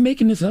 Am I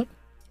making this up?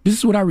 This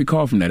is what I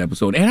recall from that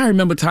episode. And I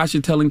remember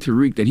Tasha telling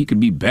Tariq that he could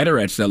be better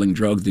at selling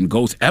drugs than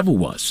Ghost ever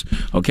was.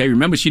 Okay,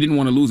 remember, she didn't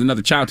want to lose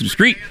another child to the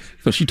street,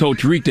 so she told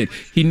Tariq that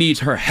he needs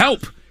her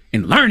help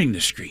in learning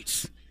the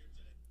streets.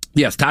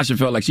 Yes, Tasha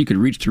felt like she could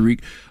reach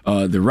Tariq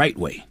the right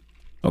way.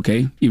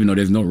 Okay, even though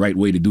there's no right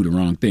way to do the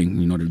wrong thing.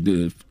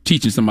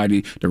 Teaching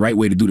somebody the right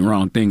way to do the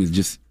wrong thing is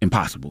just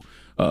impossible.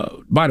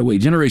 By the way,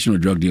 generational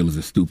drug dealers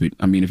are stupid.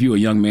 If you're a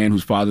young man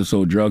whose father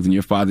sold drugs and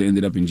your father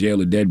ended up in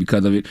jail or dead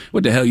because of it,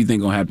 what the hell you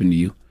think gonna happen to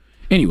you?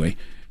 Anyway,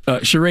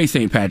 Sheree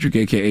St. Patrick,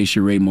 a.k.a.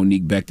 Sheree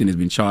Monique Becton, has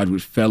been charged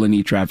with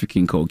felony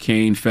trafficking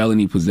cocaine,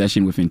 felony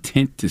possession with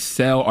intent to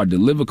sell or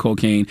deliver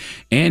cocaine,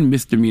 and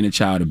misdemeanor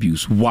child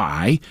abuse.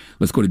 Why?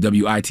 Let's go to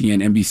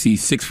WITN NBC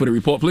 6 for the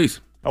report,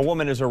 please. A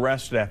woman is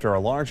arrested after a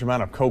large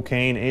amount of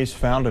cocaine is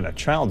found in a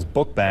child's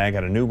book bag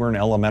at a New Bern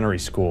elementary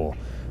school.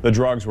 The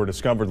drugs were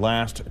discovered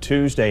last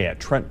Tuesday at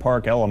Trent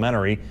Park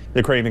Elementary.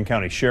 The Craven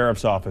County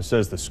Sheriff's Office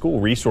says the school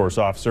resource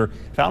officer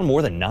found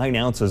more than 9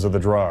 ounces of the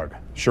drug.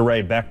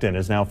 Sheree Becton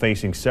is now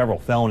facing several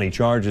felony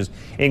charges,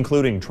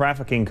 including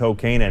trafficking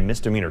cocaine and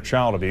misdemeanor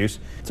child abuse.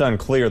 It's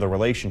unclear the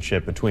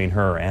relationship between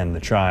her and the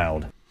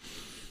child.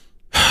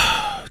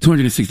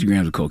 260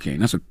 grams of cocaine.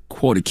 That's a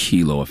quarter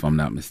kilo, if I'm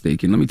not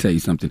mistaken. Let me tell you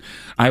something.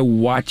 I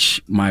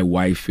watch my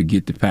wife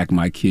forget to pack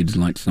my kids'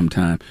 lunch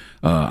sometime.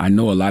 I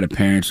know a lot of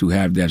parents who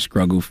have that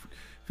struggle,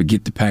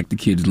 forget to pack the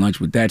kids' lunch.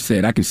 With that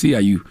said, I can see how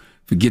you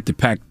forget to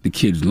pack the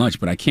kids' lunch,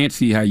 but I can't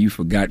see how you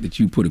forgot that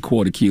you put a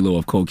 1/4 kilo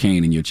of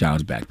cocaine in your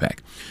child's backpack.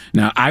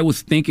 Now, I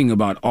was thinking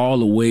about all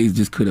the ways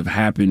this could have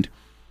happened,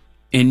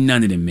 and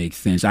none of them make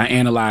sense. I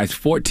analyzed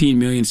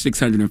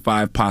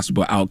 14,605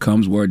 possible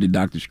outcomes, word to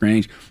Dr.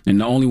 Strange, and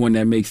the only one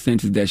that makes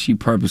sense is that she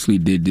purposely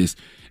did this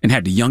and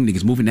had the young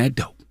niggas moving that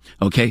dope.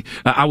 Okay,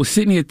 I was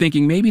sitting here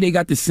thinking maybe they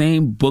got the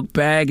same book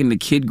bag and the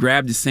kid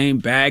grabbed the same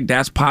bag.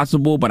 That's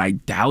possible, but I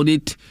doubt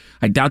it.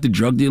 I doubt the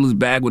drug dealer's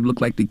bag would look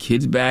like the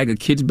kid's bag. A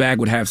kid's bag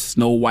would have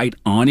Snow White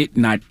on it,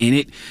 not in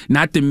it.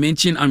 Not to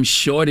mention, I'm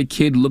sure the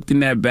kid looked in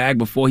that bag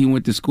before he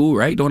went to school,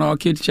 right? Don't all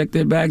kids check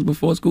their bags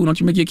before school? Don't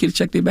you make your kids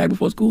check their bag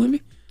before school,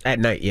 Envy? At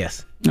night,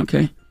 yes.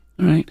 Okay,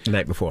 all right. The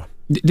night before.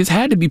 This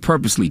had to be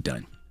purposely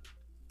done.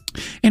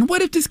 And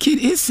what if this kid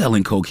is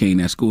selling cocaine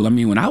at school? I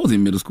mean, when I was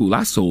in middle school,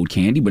 I sold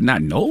candy, but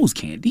not nose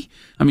candy.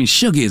 I mean,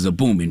 sugar is a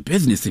booming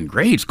business in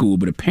grade school,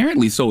 but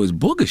apparently so is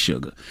booger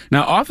sugar.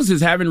 Now, officers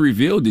haven't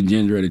revealed the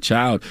gender of the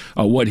child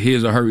or what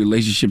his or her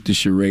relationship to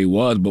Sheree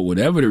was, but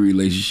whatever the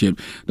relationship,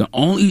 the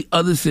only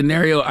other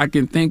scenario I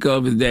can think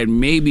of is that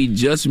maybe,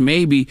 just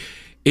maybe,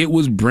 it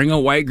was bring a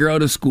white girl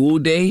to school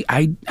day.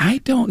 I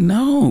don't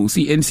know.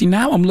 See,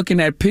 now I'm looking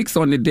at pics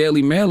on the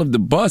Daily Mail of the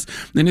bus,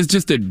 and it's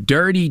just a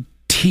dirty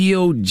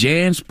teal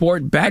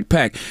JanSport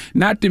backpack.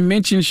 Not to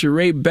mention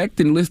Sheree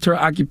Becton lists her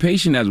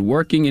occupation as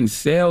working in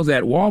sales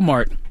at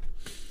Walmart.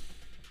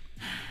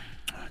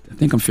 I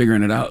think I'm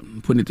figuring it out.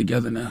 I'm putting it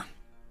together now.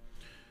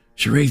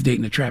 Sheree's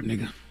dating a trap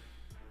nigga.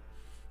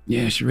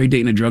 Yeah, Sheree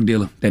dating a drug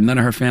dealer that none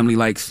of her family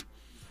likes.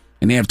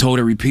 And they have told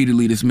her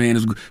repeatedly this man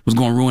was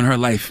going to ruin her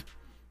life.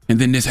 And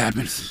then this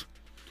happens.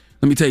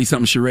 Let me tell you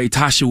something, Sheree.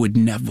 Tasha would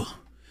never.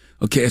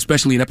 Okay,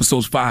 especially in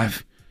episodes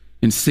 5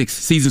 and 6,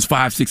 seasons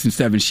 5, 6, and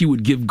 7. She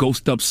would give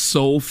Ghost up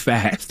so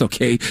fast,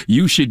 okay?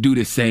 You should do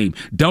the same.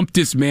 Dump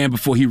this man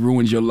before he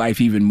ruins your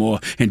life even more.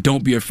 And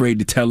don't be afraid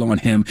to tell on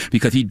him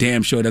because he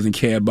damn sure doesn't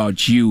care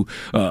about you.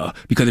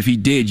 Because if he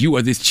did, you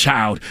or this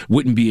child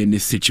wouldn't be in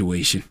this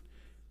situation.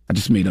 I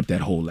just made up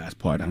that whole last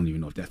part. I don't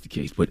even know if that's the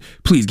case. But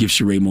please give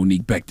Sheree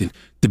Monique Becton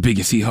the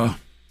biggest hee-haw.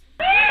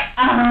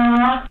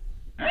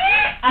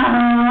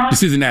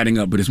 This isn't adding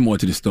up, but there's more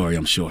to the story,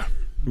 I'm sure.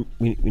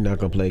 We're not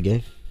going to play a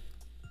game?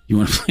 You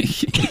want to play a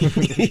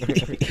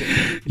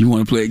game? You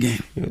want to play a game?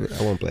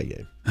 I want to play a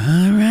game.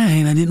 All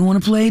right. I didn't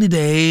want to play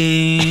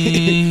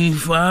today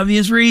for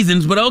obvious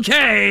reasons, but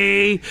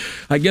okay.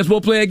 I guess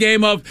we'll play a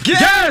game of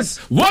Guess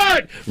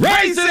What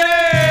Race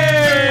It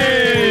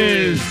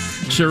Is?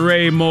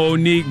 Sheree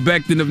Monique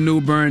Becton of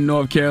New Bern,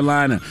 North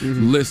Carolina,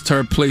 lists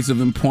her place of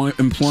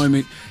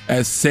employment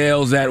as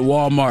sales at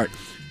Walmart.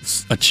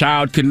 A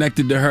child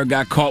connected to her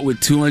got caught with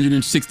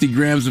 260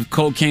 grams of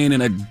cocaine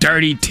in a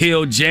dirty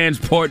teal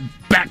JanSport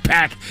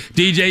backpack.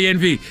 DJ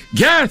Envy,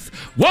 guess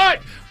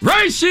what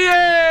race she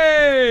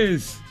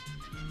is?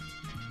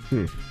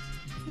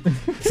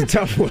 It's a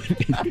tough one.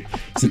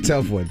 It's a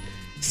tough one.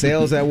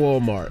 Sales at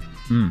Walmart.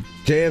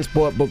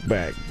 JanSport book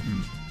bag.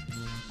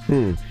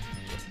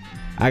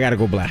 I gotta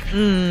go black.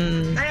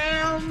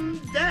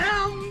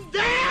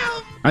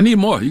 I need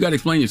more. You got to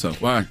explain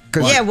yourself. Why?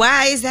 Yeah,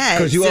 why is that?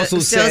 Because you also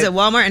sales said at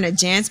Walmart and a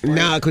JanSport.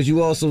 Nah, because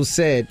you also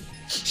said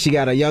she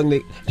got a young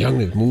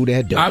nigga move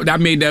that dope. I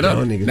made that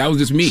up. That was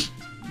just me.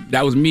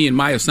 That was me and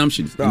my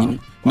assumptions. You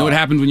know what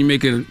happens when you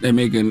make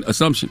an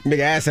assumption? Make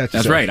an ass at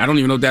That's yourself. right. I don't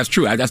even know if that's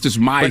true. That's just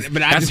my.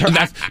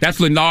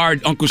 That's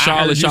Leonard, Uncle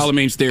Charlotte,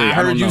 Charlemagne's theory. I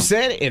heard don't know. you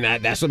said it,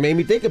 and that's what made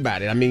me think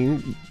about it. I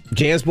mean,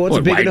 JanSport's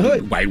big in the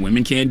hood. White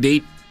women can't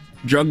date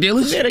drug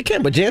dealers? Yeah, they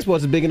can, but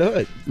JanSport's big in the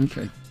hood.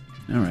 Okay.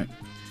 All right.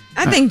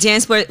 I think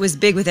JanSport was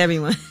big with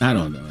everyone. I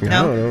don't know.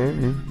 No?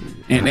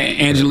 And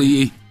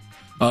Angela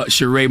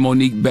Sheree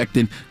Monique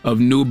Becton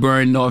of New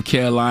Bern, North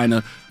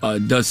Carolina,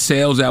 does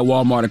sales at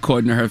Walmart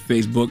according to her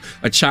Facebook.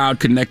 A child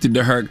connected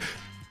to her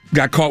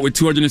got caught with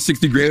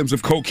 260 grams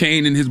of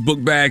cocaine in his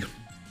book bag,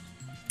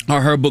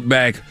 or her book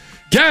bag.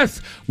 Guess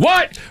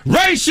what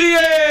race she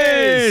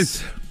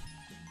is?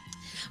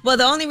 Well,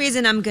 the only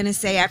reason I'm going to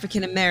say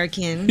African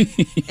American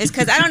is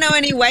because I don't know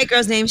any white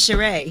girls named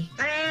Sheree.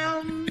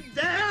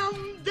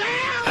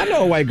 I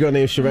know a white girl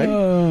named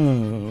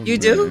Sheree. You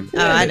do?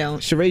 Yeah, I don't.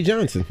 Sheree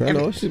Johnson. I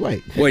know she's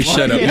white. Wait,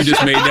 shut up. You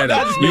just made that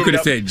up. You could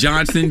have said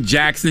Johnson,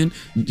 Jackson.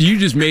 You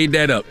just made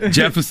that up.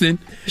 Jefferson.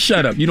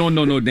 Shut up. You don't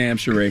know no damn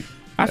Sheree.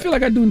 I feel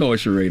like I do know a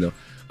Sheree, though.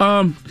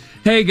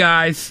 Hey,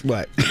 guys.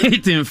 What? I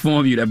hate to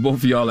inform you that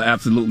both of y'all are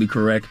absolutely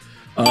correct.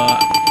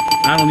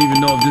 I don't even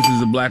know if this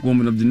is a black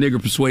woman of the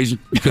nigger persuasion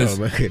because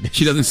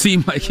she doesn't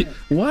seem like it.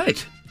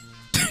 What?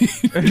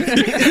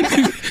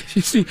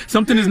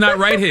 Something is not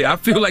right here. I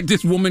feel like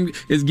this woman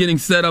is getting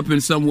set up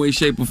in some way,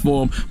 shape, or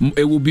form.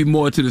 It will be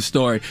more to the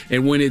story,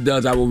 and when it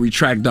does, I will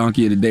retract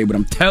Donkey of the Day. But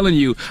I'm telling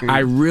you, I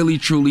really,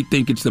 truly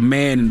think it's the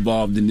man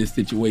involved in this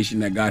situation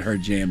that got her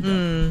jammed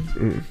up.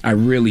 I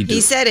really do.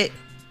 He said it.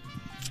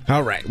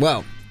 All right.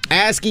 Well,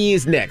 Ask Ye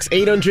is next.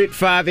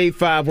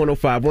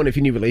 800-585-1051. If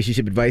you need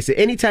relationship advice or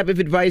any type of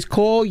advice,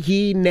 call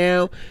Ye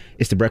now.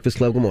 It's The Breakfast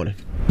Club. Good morning.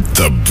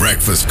 The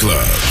Breakfast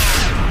Club.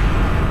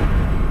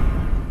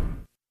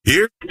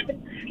 Here.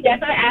 Yes,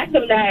 I asked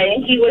him that,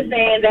 and he was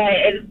saying that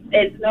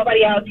it's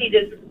nobody else. He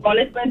just want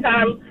to spend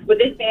time with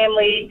his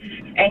family,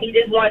 and he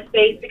just wants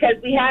space because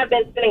we have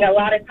been spending a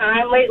lot of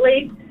time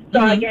lately. So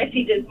I guess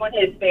he just wants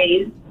his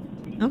space.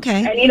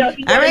 Okay. And, he All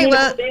wanted right, me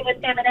well, to be with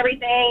him and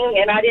everything,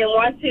 and I didn't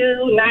want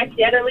to, not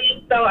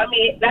steadily. So, I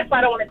mean, that's why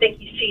I don't want to think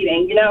he's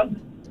cheating, All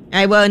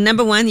right, well,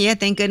 number one,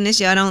 thank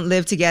goodness y'all don't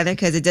live together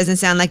because it doesn't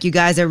sound like you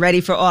guys are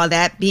ready for all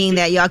that, being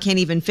that y'all can't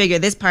even figure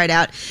this part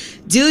out.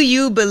 Do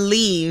you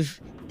believe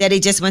that he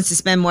just wants to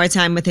spend more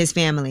time with his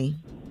family?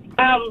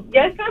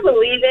 Yes, I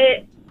believe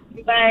it.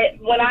 But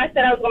when I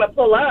said I was going to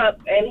pull up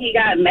and he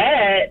got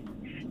mad,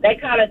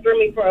 that kind of threw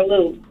me for a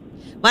loop.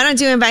 Why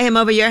don't you invite him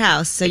over your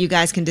house so you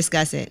guys can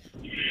discuss it?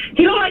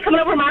 He don't like coming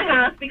over my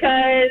house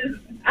because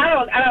I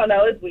don't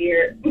know. It's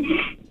weird.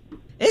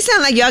 It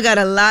sounds like y'all got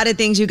a lot of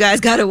things you guys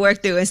got to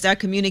work through and start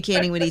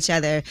communicating with each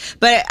other.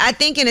 But I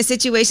think in a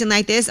situation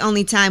like this,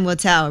 only time will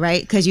tell, right?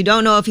 Because you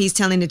don't know if he's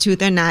telling the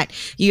truth or not.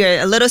 You're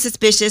a little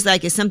suspicious,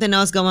 like is something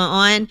else going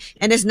on?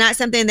 And it's not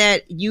something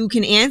that you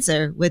can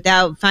answer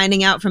without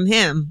finding out from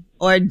him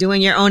or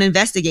doing your own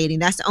investigating.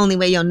 That's the only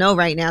way you'll know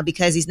right now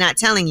because he's not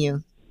telling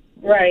you.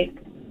 Right.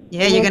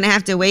 Yeah, you're going to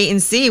have to wait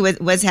and see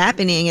what's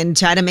happening and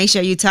try to make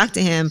sure you talk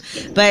to him.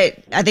 But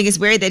I think it's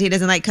weird that he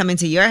doesn't like coming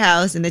to your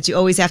house and that you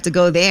always have to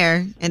go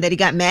there and that he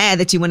got mad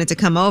that you wanted to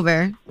come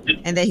over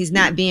and that he's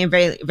not being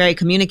very, very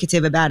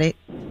communicative about it.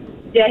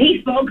 Yeah,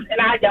 he smokes and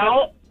I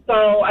don't.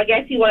 So I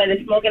guess he wanted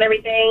to smoke and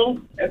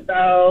everything. And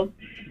so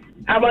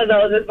I'm one of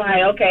those that's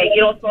like, okay,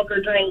 you don't smoke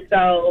or drink,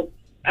 so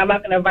I'm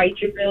not going to invite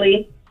you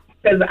really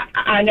because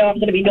I know I'm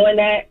going to be doing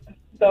that.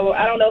 So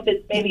I don't know if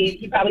it's maybe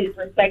he probably just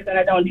respects that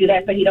I don't do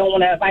that, so he don't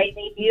want to invite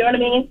me. You know what I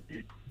mean?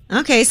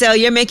 Okay, so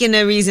you're making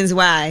the reasons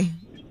why.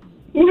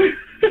 All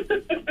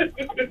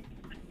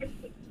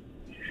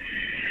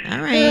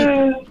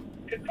right.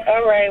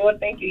 All right. Well,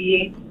 thank you,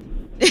 Yee.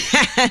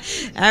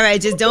 All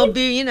right, just don't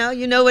be, you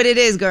know what it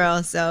is,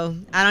 girl. So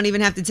I don't even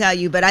have to tell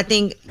you, but I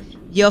think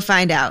you'll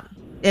find out.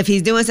 If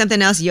he's doing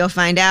something else, you'll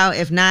find out.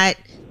 If not,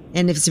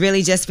 and if it's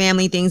really just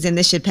family things, then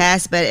this should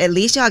pass. But at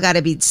least y'all got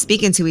to be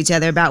speaking to each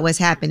other about what's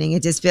happening.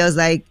 It just feels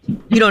like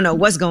you don't know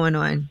what's going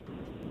on.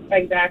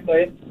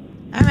 Exactly.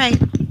 All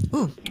right.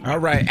 Ooh. All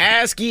right.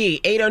 Ask Yee.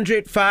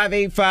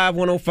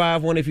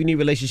 800-585-1051 if you need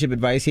relationship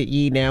advice. Hit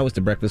Yee now. It's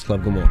The Breakfast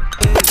Club. Good morning.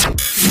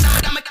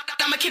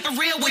 Get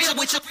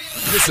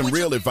some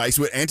real advice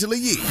with Angela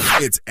Yee.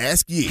 It's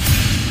Ask Yee.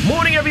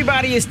 Morning,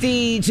 everybody. It's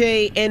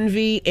DJ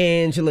Envy,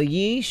 Angela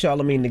Yee,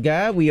 Charlamagne the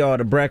Guy. We are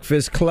The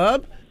Breakfast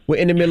Club. We're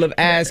in the middle of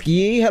Ask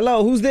Yee.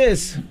 Hello, who's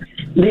this?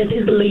 This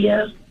is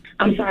Leah.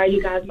 I'm sorry,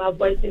 you guys. My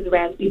voice is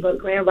raspy, but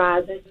Grand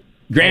Rising.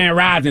 Grand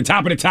Rising,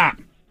 top of the top.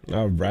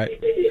 All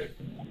right.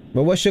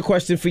 Well, what's your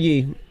question for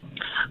Yee?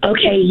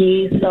 Okay,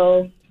 Yee.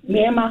 So,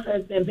 me and my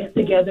husband been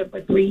together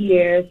for 3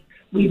 years.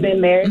 We've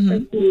been married for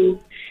 2,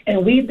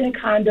 and we've been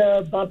kind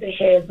of bumping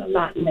heads a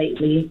lot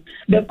lately.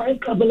 The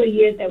first couple of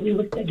years that we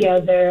was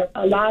together,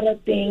 a lot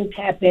of things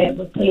happened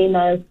between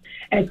us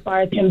as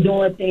far as him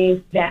doing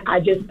things that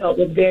I just felt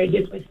was very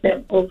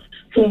disrespectful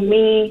to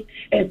me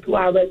and to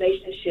our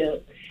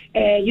relationship.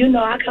 And,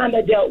 I kind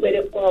of dealt with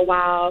it for a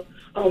while,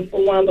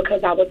 for one,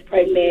 because I was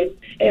pregnant,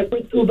 and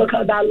for 2,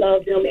 because I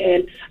loved him,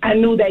 and I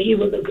knew that he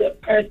was a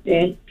good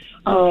person.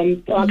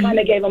 So I kind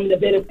of gave him the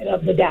benefit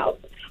of the doubt.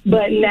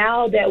 But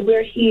now that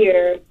we're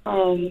here,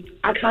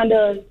 I kind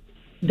of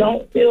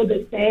don't feel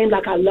the same.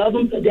 Like, I love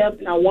him to death,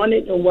 and I want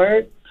it to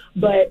work.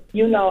 But,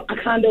 I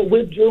kind of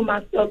withdrew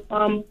myself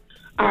from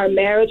our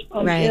marriage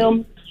from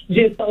him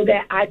just so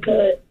that I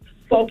could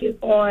focus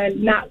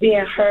on not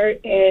being hurt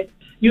and,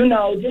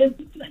 just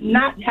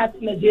not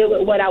having to deal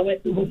with what I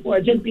went through before,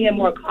 just being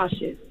more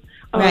cautious.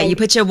 Right, you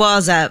put your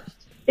walls up.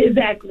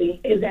 Exactly.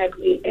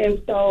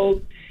 And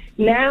so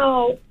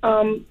now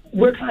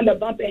we're kind of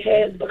bumping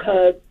heads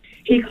because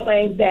he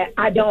claims that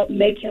I don't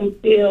make him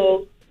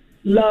feel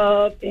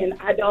loved and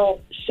I don't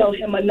show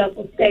him enough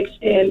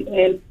affection.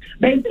 And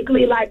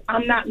basically, like,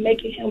 I'm not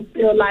making him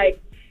feel like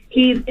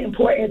he's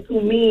important to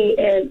me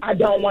and I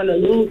don't want to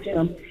lose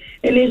him.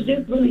 And it's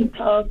just really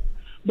tough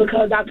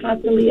because I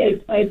constantly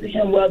explain to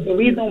him, well, the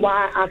reason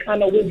why I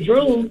kind of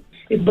withdrew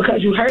is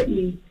because you hurt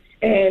me.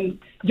 And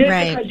just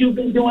because you've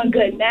been doing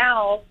good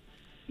now,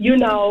 I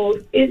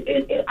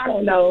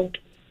don't know.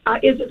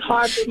 It's just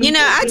hard for me.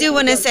 I do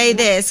want to say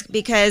this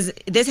because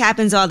this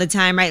happens all the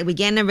time, right? We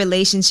get in a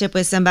relationship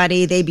with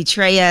somebody, they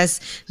betray us.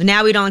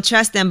 Now we don't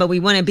trust them, but we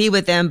want to be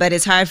with them, but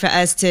it's hard for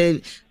us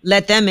to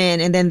let them in.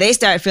 And then they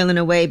start feeling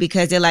away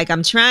because they're like,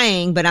 I'm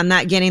trying, but I'm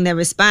not getting the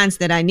response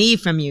that I need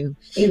from you.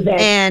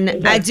 Exactly.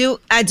 And I do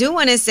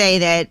want to say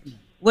that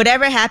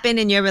whatever happened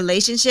in your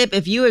relationship,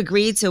 if you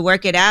agreed to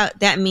work it out,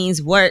 that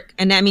means work.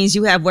 And that means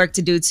you have work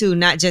to do too,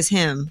 not just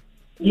him.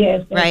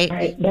 Yes.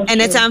 Right. That's and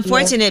it's true.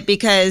 unfortunate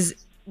because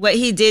what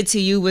he did to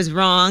you was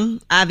wrong,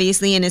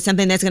 obviously, and it's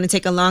something that's going to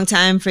take a long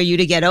time for you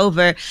to get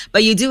over.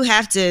 But you do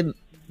have to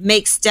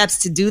make steps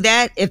to do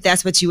that if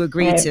that's what you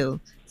agreed to.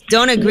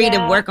 Don't agree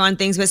to work on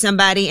things with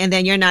somebody and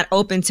then you're not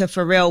open to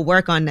for real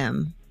work on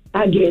them.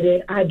 I get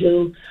it. I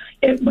do.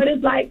 But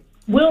it's like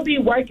we'll be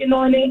working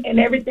on it and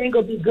everything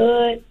will be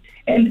good.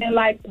 And then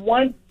like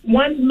one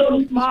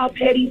little small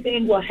petty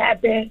thing will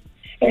happen,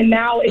 and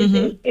now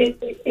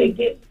it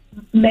gets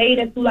made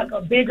into like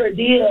a bigger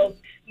deal.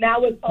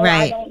 Now it's,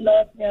 I don't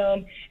love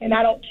him and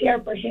I don't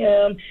care for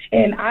him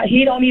and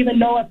he don't even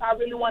know if I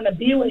really want to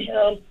be with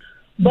him.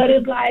 But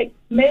it's like,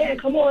 man,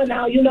 come on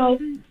now, you know,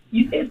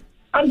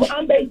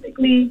 I'm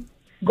basically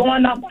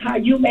going off of how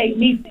you made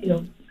me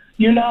feel,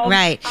 you know.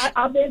 Right.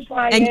 I've been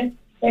trying,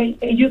 and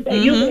you say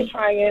you've been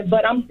trying,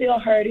 but I'm still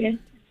hurting.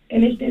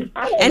 And it's just,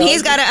 I don't know. And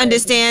he's got to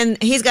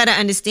understand. He's got to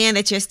understand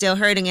that you're still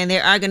hurting, and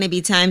there are going to be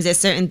times that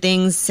certain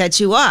things set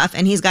you off.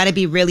 And he's got to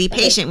be really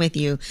patient with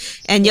you.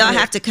 And y'all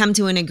have to come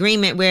to an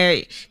agreement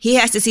where he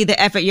has to see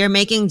the effort you're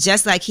making,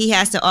 just like he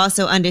has to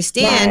also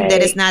understand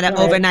that it's not an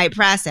overnight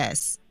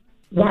process.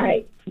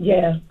 Right.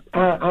 Yeah.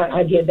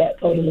 I get that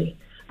totally.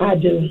 I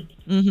do.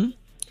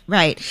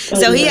 Right.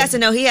 So he has to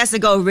know he has to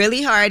go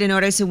really hard in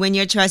order to win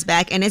your trust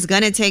back, and it's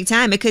going to take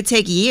time. It could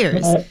take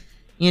years.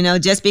 You know,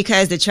 just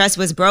because the trust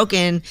was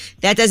broken,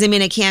 that doesn't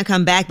mean it can't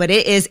come back, but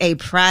it is a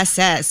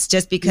process.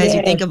 Just because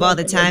you think of all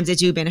the times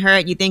that you've been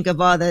hurt, you think of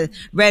all the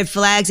red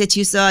flags that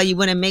you saw, you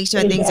want to make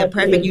sure things are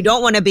perfect. You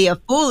don't want to be a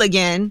fool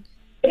again.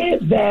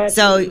 Exactly.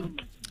 So,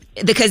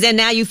 because then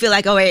now you feel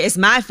like, oh, it's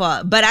my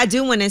fault. But I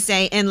do want to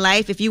say in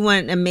life, if you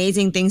want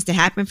amazing things to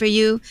happen for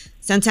you,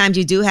 sometimes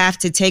you do have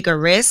to take a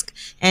risk.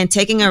 And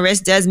taking a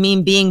risk does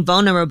mean being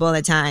vulnerable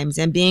at times.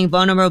 And being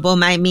vulnerable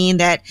might mean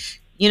that,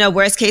 you know,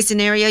 worst case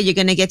scenario, you're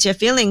going to get your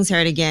feelings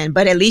hurt again.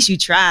 But at least you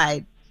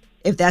tried,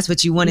 if that's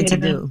what you wanted to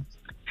do.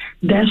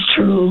 That's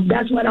true.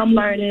 That's what I'm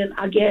learning,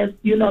 I guess,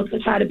 you know, to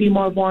try to be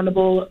more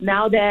vulnerable.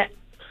 Now that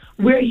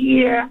we're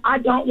here, I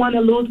don't want to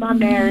lose my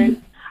marriage.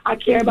 I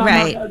care about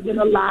my husband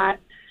a lot.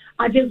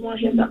 I just want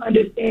him to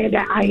understand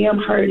that I am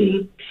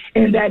hurting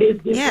and that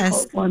it's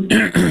difficult for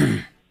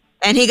me.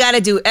 And he got to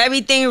do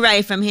everything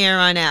right from here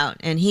on out.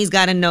 And he's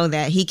got to know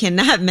that he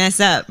cannot mess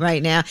up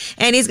right now.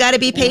 And he's got to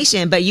be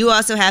patient. But you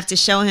also have to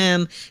show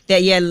him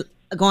that you're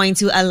going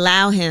to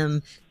allow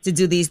him to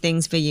do these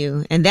things for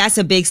you. And that's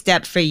a big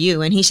step for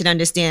you. And he should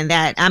understand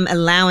that I'm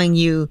allowing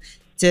you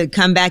to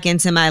come back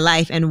into my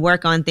life and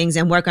work on things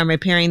and work on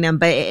repairing them.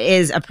 But it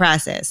is a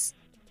process.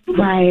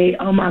 Right.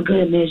 Oh, my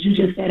goodness. You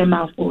just said a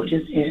mouthful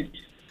just here.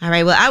 All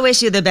right. Well, I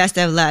wish you the best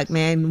of luck,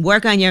 man.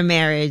 Work on your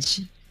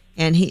marriage.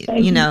 And he,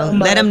 you know,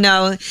 let him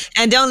know,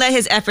 and don't let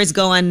his efforts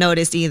go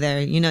unnoticed either.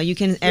 You know, you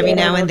can every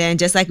now and then,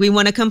 just like we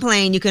want to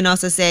complain, you can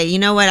also say, you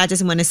know what, I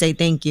just want to say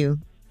thank you.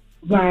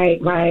 Right.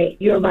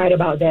 You're right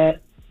about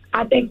that.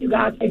 I thank you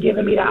guys for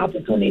giving me the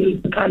opportunity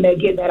to kind of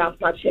get that off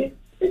my chest.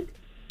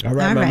 All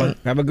right, Mama.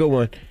 Have a good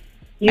one.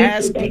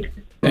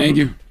 Thank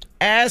you.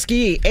 Ask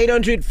Ye,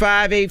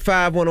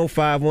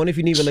 800-585-1051 if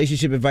you need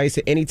relationship advice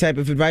or any type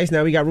of advice.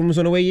 Now we got rumors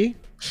on the way, Ye?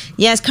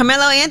 Yes,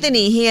 Carmelo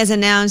Anthony, he has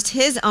announced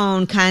his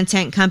own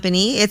content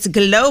company. It's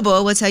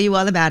global. We'll tell you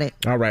all about it.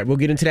 All right, we'll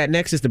get into that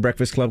next. It's The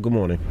Breakfast Club. Good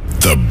morning.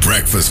 The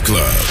Breakfast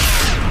Club.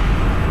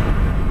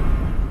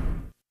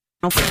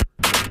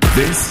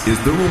 This is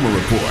The Rumor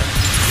Report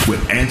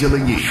with Angela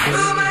Yee on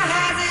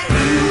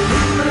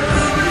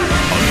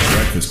The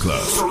Breakfast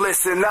Club. So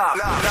listen up.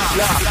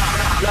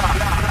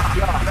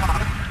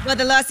 Well,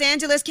 the Los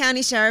Angeles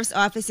County Sheriff's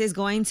Office is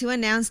going to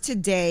announce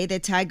today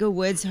that Tiger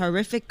Woods'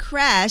 horrific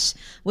crash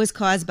was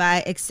caused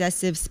by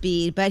excessive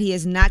speed, but he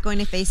is not going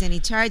to face any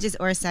charges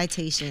or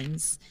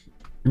citations.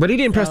 But he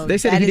didn't press. They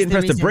said he didn't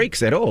press the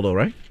brakes at all, though,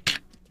 right?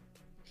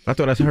 I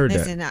thought I heard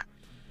that.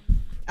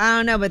 I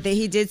don't know, but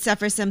he did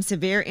suffer some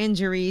severe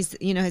injuries.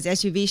 You know, his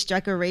SUV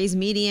struck a raised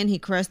median. He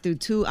crossed through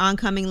 2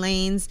 oncoming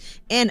lanes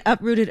and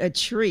uprooted a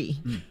tree.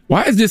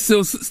 Why is this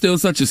still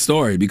such a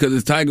story? Because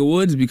it's Tiger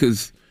Woods?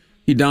 Because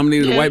he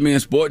dominated the white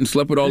man's sport and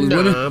slept with all his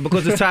women?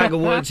 Because it's Tiger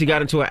Woods. He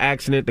got into an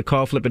accident, the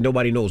car flipped, and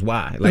nobody knows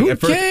why. Like, who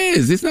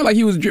cares? It's not like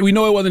he was. We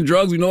know it wasn't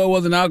drugs. We know it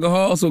wasn't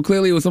alcohol. So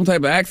clearly it was some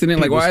type of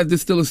accident. Like, why is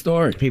this still a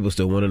story? People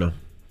still want to know.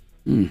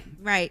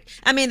 Right.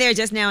 I mean, they're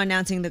just now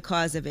announcing the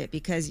cause of it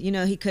because, you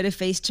know, he could have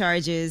faced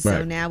charges.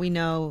 So now we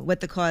know what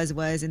the cause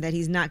was and that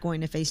he's not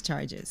going to face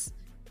charges.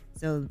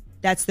 So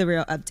that's the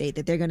real update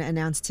that they're going to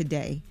announce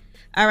today.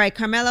 All right.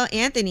 Carmelo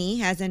Anthony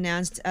has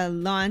announced a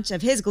launch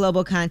of his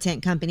global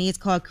content company. It's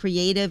called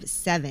Creative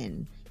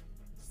 7.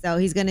 So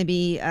he's going to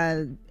be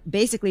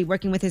basically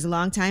working with his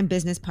longtime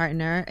business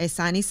partner,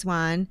 Asani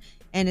Swan.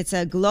 And it's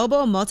a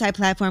global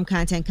multi-platform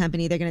content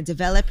company. They're going to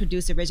develop,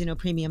 produce original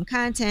premium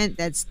content.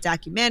 That's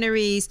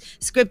documentaries,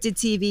 scripted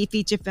TV,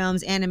 feature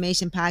films,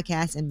 animation,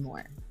 podcasts, and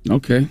more.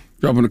 Okay.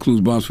 Dropping the clues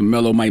bombs from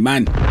Mello, my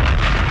man.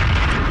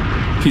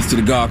 Peace to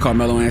the God,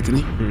 Carmelo Anthony.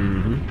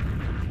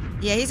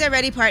 Yeah, he's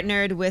already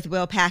partnered with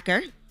Will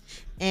Packer.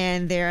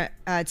 And they're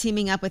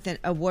teaming up with an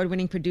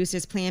award-winning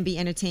producers, Plan B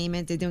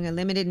Entertainment. They're doing a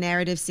limited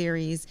narrative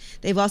series.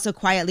 They've also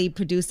quietly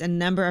produced a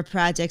number of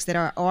projects that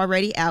are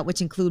already out,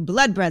 which include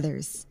Blood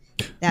Brothers.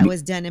 That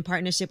was done in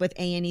partnership with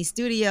A&E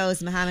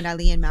Studios, Muhammad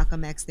Ali and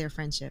Malcolm X, their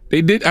friendship.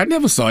 They did. I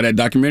never saw that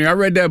documentary. I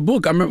read that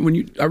book. I remember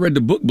I read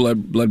the book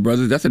Blood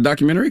Brothers. That's a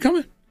documentary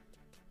coming?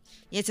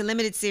 Yeah, it's a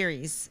limited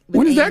series.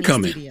 When is that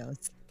coming?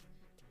 Studios.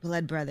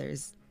 Blood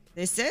Brothers.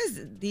 It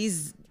says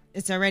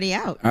it's already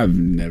out. I've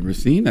never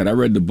seen that. I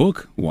read the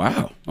book.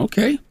 Wow.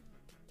 Okay.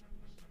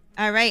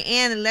 All right,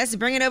 and let's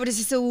bring it over to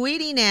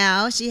Saweetie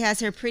now. She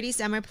has her Pretty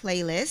Summer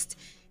playlist,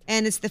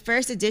 and it's the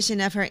first edition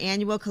of her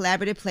annual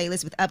collaborative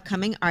playlist with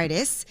upcoming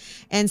artists.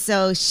 And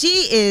so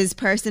she is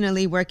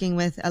personally working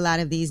with a lot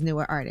of these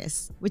newer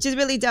artists, which is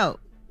really dope,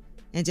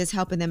 and just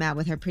helping them out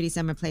with her Pretty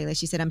Summer playlist.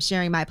 She said, I'm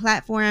sharing my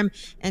platform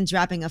and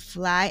dropping a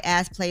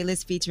fly-ass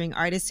playlist featuring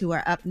artists who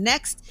are up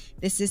next.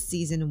 This is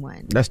season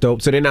 1. That's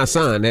dope. So they're not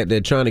signed.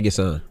 They're trying to get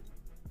signed.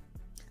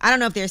 I don't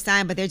know if they're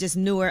signed, but they're just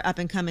newer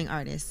up-and-coming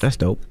artists. That's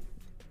dope.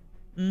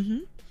 Mm-hmm.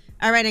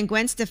 All right, and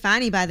Gwen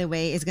Stefani, by the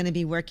way, is going to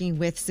be working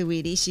with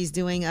Saweetie. She's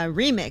doing a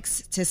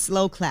remix to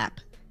Slow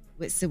Clap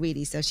with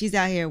Saweetie. So she's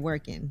out here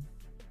working,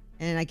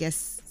 and I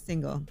guess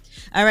single.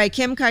 All right,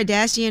 Kim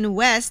Kardashian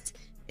West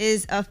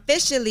is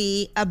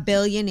officially a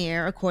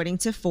billionaire, according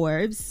to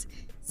Forbes.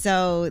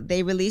 So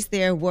they released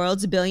their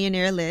world's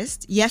billionaire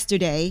list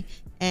yesterday,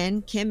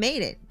 and Kim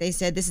made it. They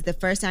said this is the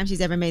first time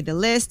she's ever made the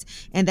list,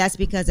 and that's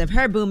because of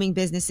her booming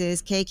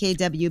businesses,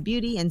 KKW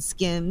Beauty and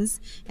Skims,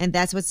 and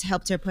that's what's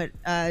helped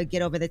her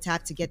get over the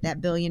top to get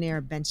that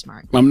billionaire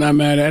benchmark. I'm not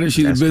mad at her.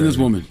 She's a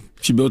businesswoman.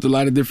 She built a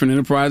lot of different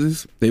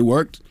enterprises. They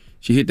worked.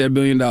 She hit that $1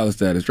 billion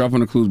status. Drop on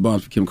the clues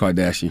bombs for Kim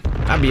Kardashian.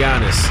 I'll be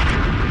honest.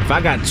 If I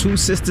got 2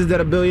 sisters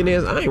that are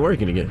billionaires, I ain't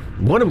working again.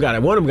 One of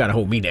them got to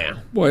hold me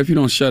down. Boy, if you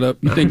don't shut up,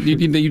 you think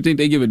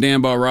they give a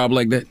damn about Rob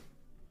like that?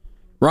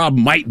 Rob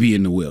might be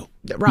in the will.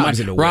 Rob's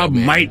in the will. Rob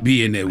might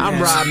be in there.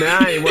 I'm Rob,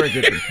 man. I ain't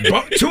working.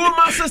 2 of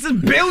my sisters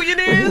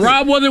billionaires.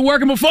 Rob wasn't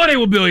working before they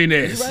were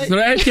billionaires. Right. So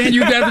that can't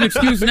use that as an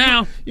excuse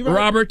now, You right.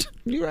 Robert.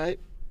 You right.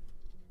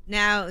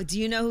 Now, do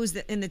you know who's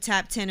in the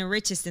top 10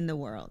 richest in the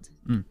world?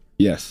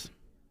 Yes.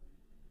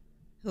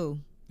 Who?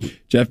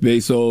 Jeff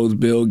Bezos,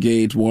 Bill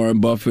Gates, Warren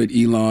Buffett,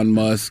 Elon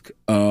Musk.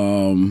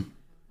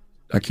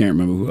 I can't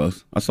remember who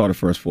else. I saw the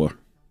first 4.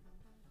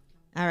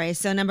 All right,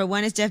 so number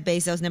 1 is Jeff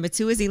Bezos. Number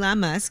 2 is Elon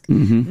Musk.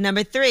 Mm-hmm.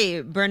 Number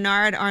 3,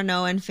 Bernard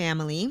Arnault and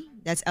family.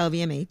 That's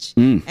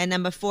LVMH. And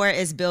number 4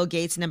 is Bill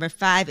Gates. Number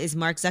 5 is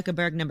Mark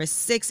Zuckerberg. Number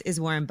 6 is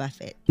Warren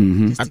Buffett.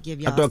 Mm-hmm. Just to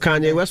give y'all I thought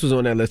Kanye West was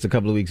on that list a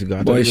couple of weeks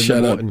ago. Boy,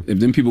 shut up. If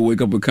them people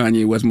wake up with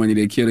Kanye West money,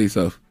 they kill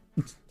themselves.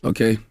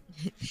 Okay?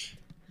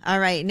 All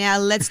right, now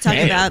let's talk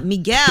about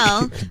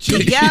Miguel.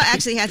 Miguel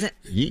actually has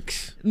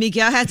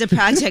Miguel has a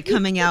project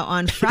coming out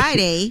on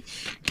Friday,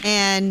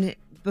 and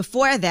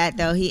before that,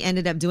 though, he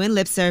ended up doing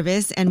lip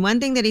service, and one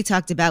thing that he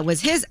talked about was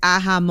his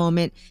aha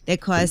moment that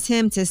caused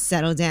him to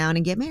settle down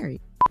and get married.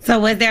 So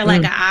was there like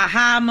an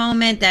aha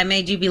moment that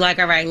made you be like,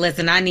 all right,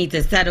 listen, I need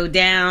to settle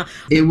down?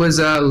 It was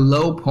a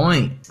low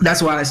point.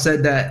 That's why I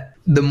said that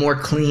the more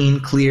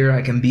clear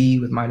I can be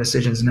with my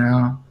decisions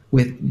now,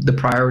 with the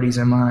priorities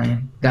in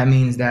mind, that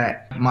means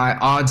that my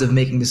odds of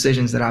making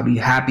decisions that I'll be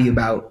happy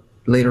about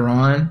later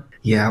on,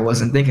 I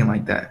wasn't thinking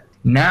like that.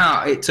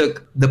 Now it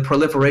took the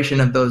proliferation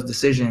of those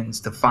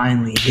decisions to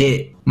finally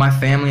hit. My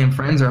family and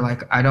friends are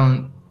like,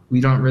 we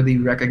don't really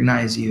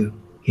recognize you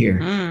here.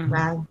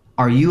 Wow.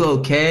 Are you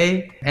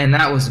okay? And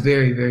that was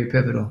very, very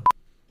pivotal.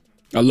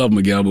 I love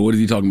Miguel, but what is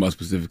he talking about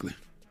specifically?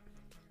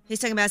 He's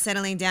talking about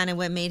settling down and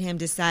what made him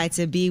decide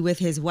to be with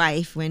his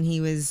wife when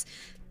he was,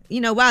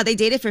 wow, they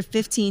dated for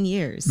 15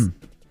 years.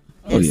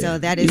 And so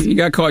that is, he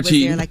got caught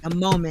cheating. There like a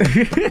moment.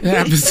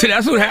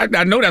 That's what happened.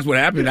 I know that's what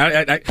happened.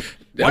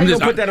 Why you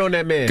gonna put that on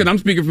that man? Because I'm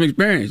speaking from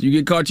experience. You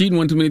get caught cheating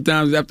one too many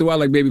times, after a while,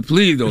 like, baby,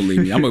 please don't leave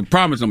me. I'm going to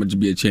promise I'm going to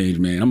be a changed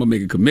man. I'm going to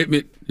make a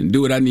commitment and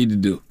do what I need to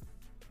do.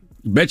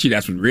 Bet you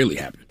that's what really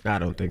happened. I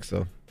don't think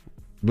so.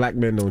 Black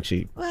men don't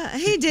cheat. Well,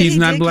 he did. He's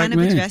not did black kind of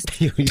man. address-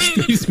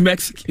 He's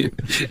Mexican.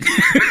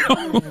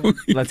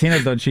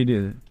 Latinos don't cheat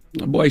either.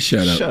 Boy,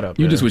 shut up. Shut up,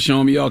 You man. just was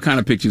showing me all kind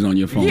of pictures on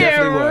your phone.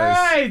 Yeah,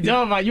 right.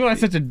 Oh my, you are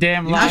such a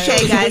damn liar.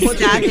 Okay, guys,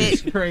 stop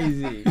It's it.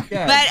 crazy. But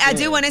I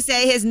do want to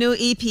say his new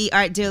EP,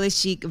 Art Dealer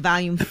Chic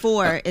Volume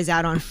 4, is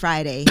out on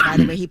Friday. By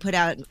the way, he put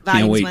out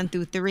Volumes 1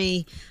 through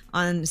 3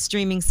 on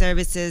streaming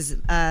services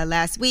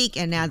last week,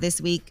 and now this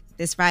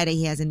Friday,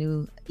 he has a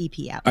new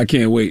EP out. I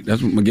can't wait.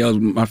 That's what Miguel's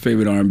my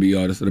favorite R&B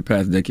artist of the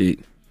past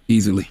decade,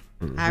 easily.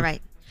 All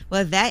right.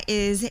 Well, that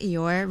is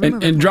your rumor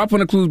And drop on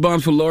the clues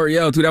bombs for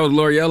L'Oreal, too. That was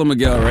L'Oreal and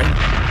Miguel, right?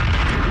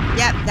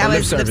 Yep, that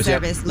was lip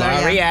service.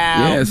 L'Oreal.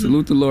 Yeah,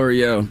 salute to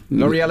L'Oreal.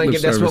 L'Oreal ain't Lip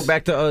give that service. smoke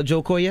back to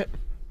Joe Coy yet?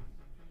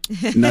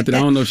 Not that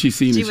I don't know if she's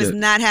seen She it was yet.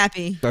 not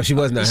happy. No, she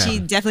was not She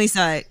happy. definitely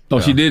saw it. Oh,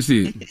 she did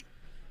see it.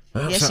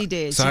 Yes, she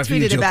did. She sorry for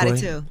you, tweeted Joe about Coy. it,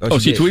 too. Oh,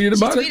 she did. tweeted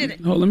about She it?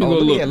 tweeted it. Oh, let me go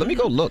look. Let me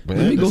go look, man.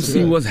 Let me go This is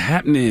see good. what's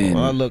happening.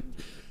 Oh, look.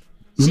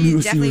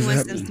 She definitely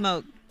wants some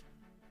smoke.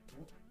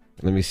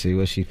 Let me see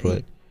what she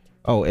put.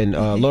 Oh, and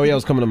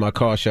L'Oreal's coming to my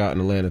car shot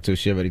in Atlanta, too.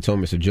 She already told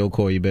me. So, Joe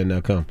Coy, you better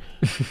not come.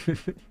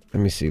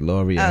 Let me see.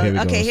 L'Oreal. Here we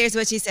go. Okay, here's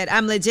what she said.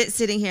 I'm legit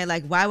sitting here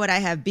like, why would I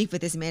have beef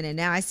with this man? And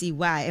now I see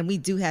why. And we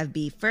do have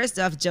beef. First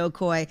off, Joe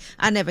Coy,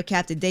 I never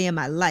capped a day in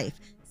my life.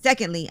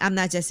 Secondly, I'm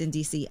not just in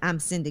D.C. I'm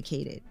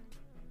syndicated.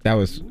 That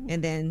was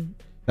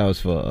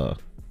for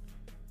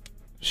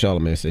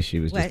Charlamagne said she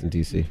was just in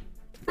D.C.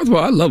 First of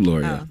all, I love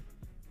L'Oreal.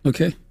 Oh.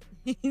 Okay.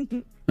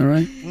 All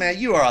right. Man,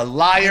 you are a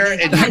liar,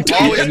 and you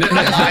always been a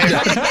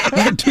liar.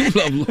 I do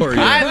love L'Oreal. All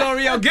right,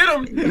 L'Oreal, get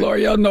him.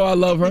 L'Oreal know I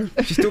love her.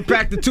 She still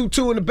packed the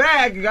 2-2 in the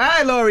bag. All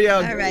right,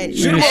 L'Oreal. All right.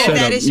 Shoot 'em Man, all. shut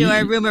That up. is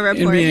your rumor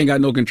report. NBA ain't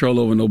got no control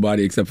over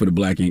nobody except for the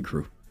Black Ink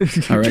crew.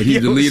 All right,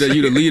 he's the leader.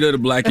 You the leader of the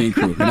Black Ink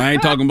crew, and I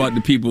ain't talking about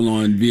the people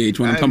on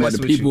VH1. I'm talking about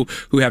the people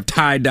who have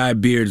tie-dye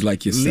beards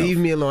like yourself. Leave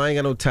me alone. I ain't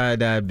got no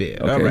tie-dye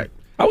beard. Okay? All right.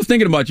 I was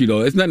thinking about you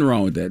though. There's nothing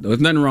wrong with that. Though. There's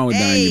nothing wrong with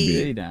dyeing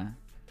your beard.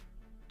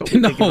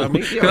 No,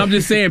 because I'm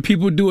just saying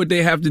people do what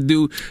they have to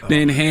do to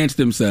enhance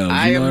themselves.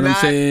 You know what I'm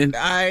saying?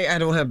 I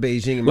don't have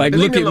Beijing in my Like,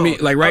 look at me.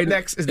 Like, right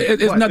next is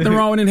there's nothing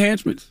wrong with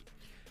enhancements.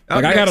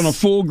 Like, I got on a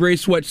full gray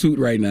sweatsuit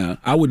right now.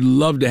 I would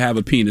love to have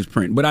a penis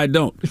print, but I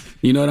don't.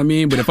 You know what I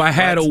mean? But if I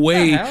had a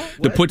way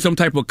to put some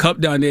type of cup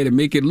down there to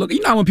make it look,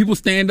 you know how when people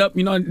stand up,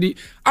 you know,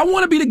 I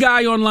want to be the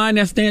guy online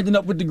that's standing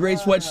up with the gray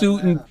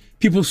sweatsuit and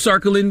people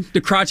circling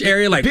the crotch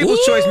area like, People's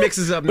ooh, Choice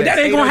mixes up but next.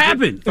 that ain't going to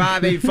happen.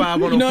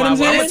 585-105. You know what I'm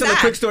saying? I'm going to tell a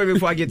quick story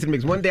before I get to the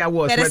mix. One day I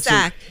wore a Better sweatsuit,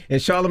 sock.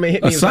 and Charlamagne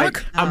hit me. A He was sock?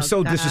 like, I'm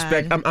so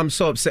disrespectful. I'm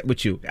so upset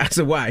with you. I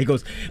said, why? He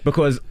goes,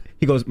 because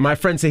my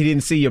friend said he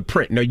didn't see your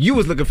print. No, you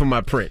was looking for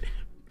my print.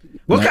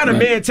 What kind of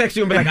man texts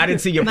you and be like, I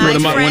didn't see your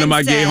print? One of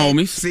my gay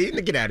homies. See,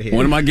 get out of here.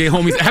 One of my gay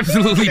homies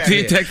absolutely Get outta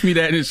did here. text me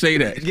that and say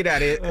that. Get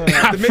out of here.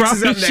 The mix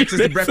is up promise next. you It's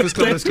the Breakfast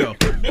Club. Let's go.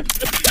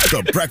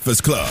 The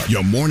Breakfast Club.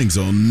 Your mornings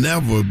will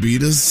never be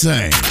the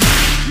same.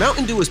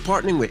 Mountain Dew is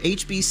partnering with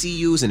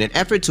HBCUs in an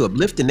effort to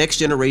uplift the next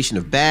generation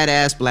of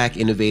badass Black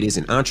innovators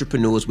and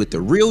entrepreneurs with the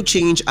Real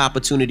Change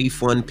Opportunity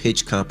Fund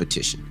Pitch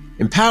Competition,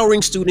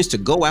 empowering students to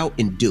go out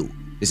and do.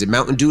 Visit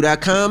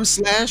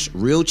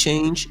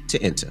mountaindew.com/realchange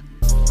to enter.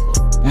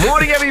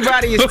 Morning,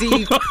 everybody. It's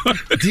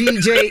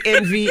DJ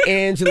Envy,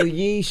 Angela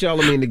Yee,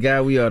 Charlamagne the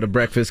Guy. We are the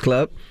Breakfast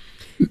Club.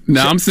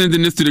 Now, I'm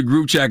sending this to the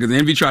group chat because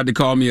Envy tried to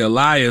call me a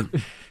liar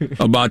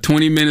about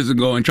 20 minutes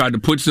ago and tried to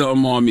put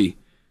something on me.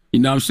 You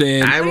know what I'm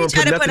saying? What did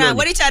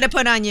he try to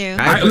put on you?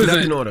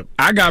 Listen,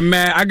 I got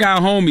mad. I got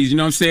homies. You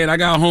know what I'm saying? I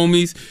got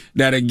homies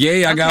that are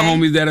gay. I got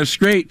homies that are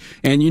straight.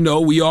 And, you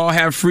know, we all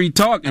have free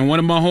talk. And one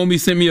of my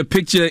homies sent me a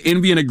picture of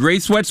Envy in a gray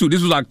sweatsuit.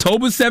 This was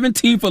October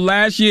 17th of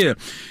last year.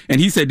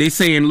 And he said, they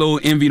saying Lil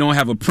Envy don't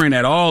have a print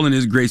at all in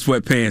his gray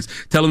sweatpants.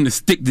 Tell him to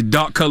stick to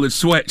dark colored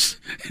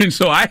sweats. And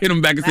so I hit him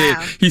back and said,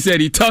 he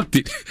said he tucked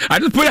it. I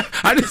just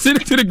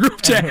sent it to the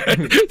group chat.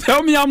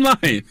 Tell me I'm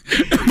lying.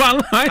 Am I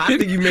lying? I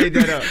think you made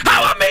that up.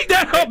 How I made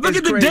that up? Look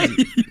at the date.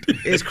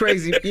 It's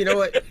crazy. You know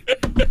what?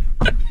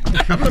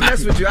 I'm gonna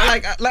mess with you.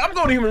 I'm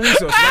going to human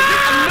resources.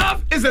 Like,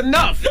 enough is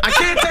enough. I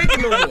can't take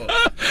it no more.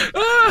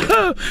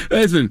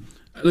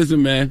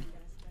 Listen, man.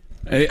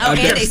 And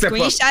they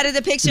screenshotted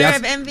the picture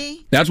of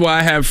Envy? That's why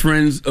I have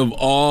friends of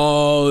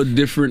all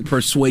different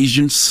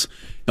persuasions,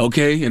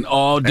 okay, and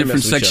all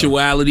different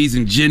sexualities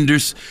and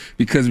genders,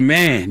 because,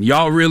 man,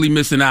 y'all really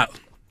missing out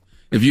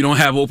if you don't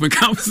have open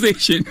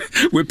conversation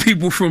with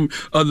people from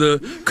other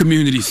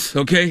communities,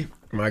 okay?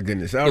 My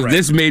goodness, all right.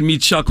 This made me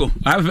chuckle.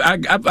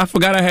 I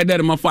forgot I had that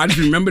in my phone. I just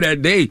remember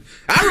that day.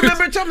 I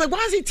remember it. I'm like, why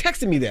is he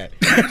texting me that?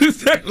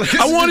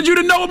 I wanted you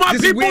to know what my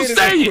people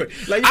saying.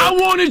 I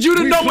wanted you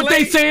to know what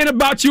they saying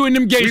about you in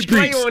them gay streets.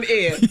 We play on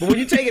air, but when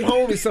you take it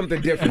home, it's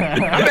something different.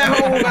 I'm at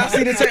home, I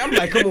see the text. I'm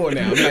like, come on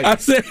now. I'm like, I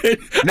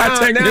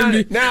texted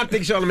Envy. Now I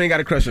think Charlamagne got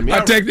a crush on me.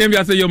 I texted Envy.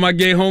 I said, yo, my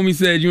gay homie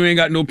said you ain't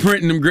got no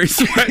print in them gray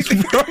sweats,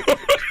 bro.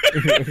 I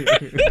ain't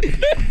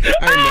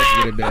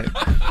messing with it, man.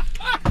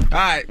 All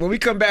right, when we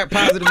come back,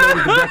 positive note at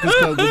the Breakfast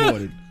Club. Good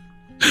morning.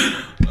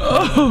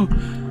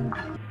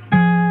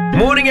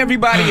 Morning,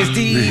 everybody. It's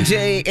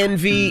DJ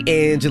Envy,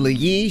 Angela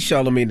Yee,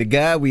 Charlamagne the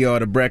Guy. We are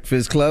the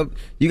Breakfast Club.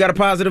 You got a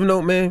positive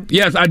note, man?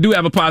 Yes, I do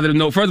have a positive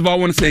note. First of all, I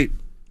want to say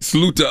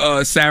salute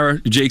to Sarah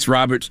Jakes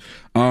Roberts.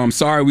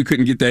 Sorry we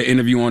couldn't get that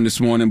interview on this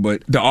morning,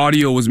 but the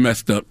audio was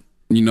messed up.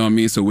 You know what I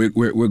mean? So we're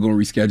going to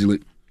reschedule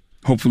it,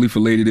 hopefully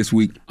for later this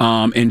week.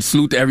 And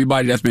salute to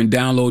everybody that's been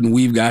downloading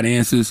We've Got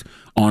Answers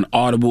on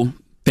Audible.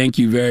 Thank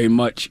you very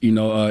much. You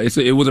know,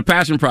 it was a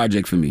passion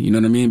project for me, you know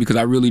what I mean? Because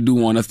I really do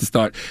want us to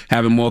start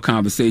having more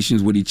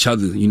conversations with each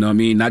other, you know what I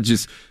mean? Not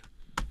just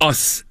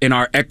us in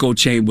our echo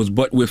chambers,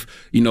 but with,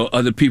 you know,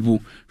 other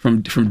people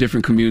from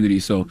different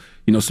communities. So,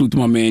 you know, salute to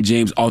my man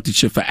James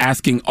Altucher for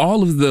asking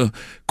all of the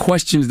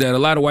questions that a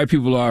lot of white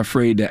people are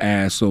afraid to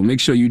ask. So make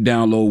sure you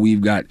download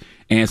We've Got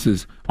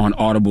Answers on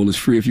Audible. It's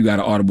free if you got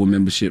an Audible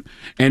membership.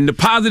 And the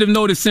positive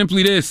note is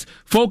simply this: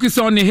 focus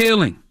on the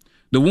healing.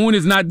 The wound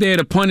is not there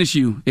to punish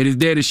you. It is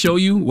there to show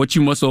you what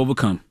you must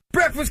overcome.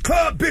 Breakfast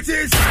Club,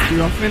 bitches!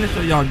 Y'all finished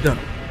or y'all done?